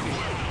 Crazy.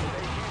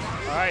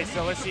 All right,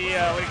 so let's see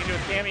what he can do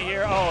with Cammy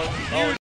here. Oh, huge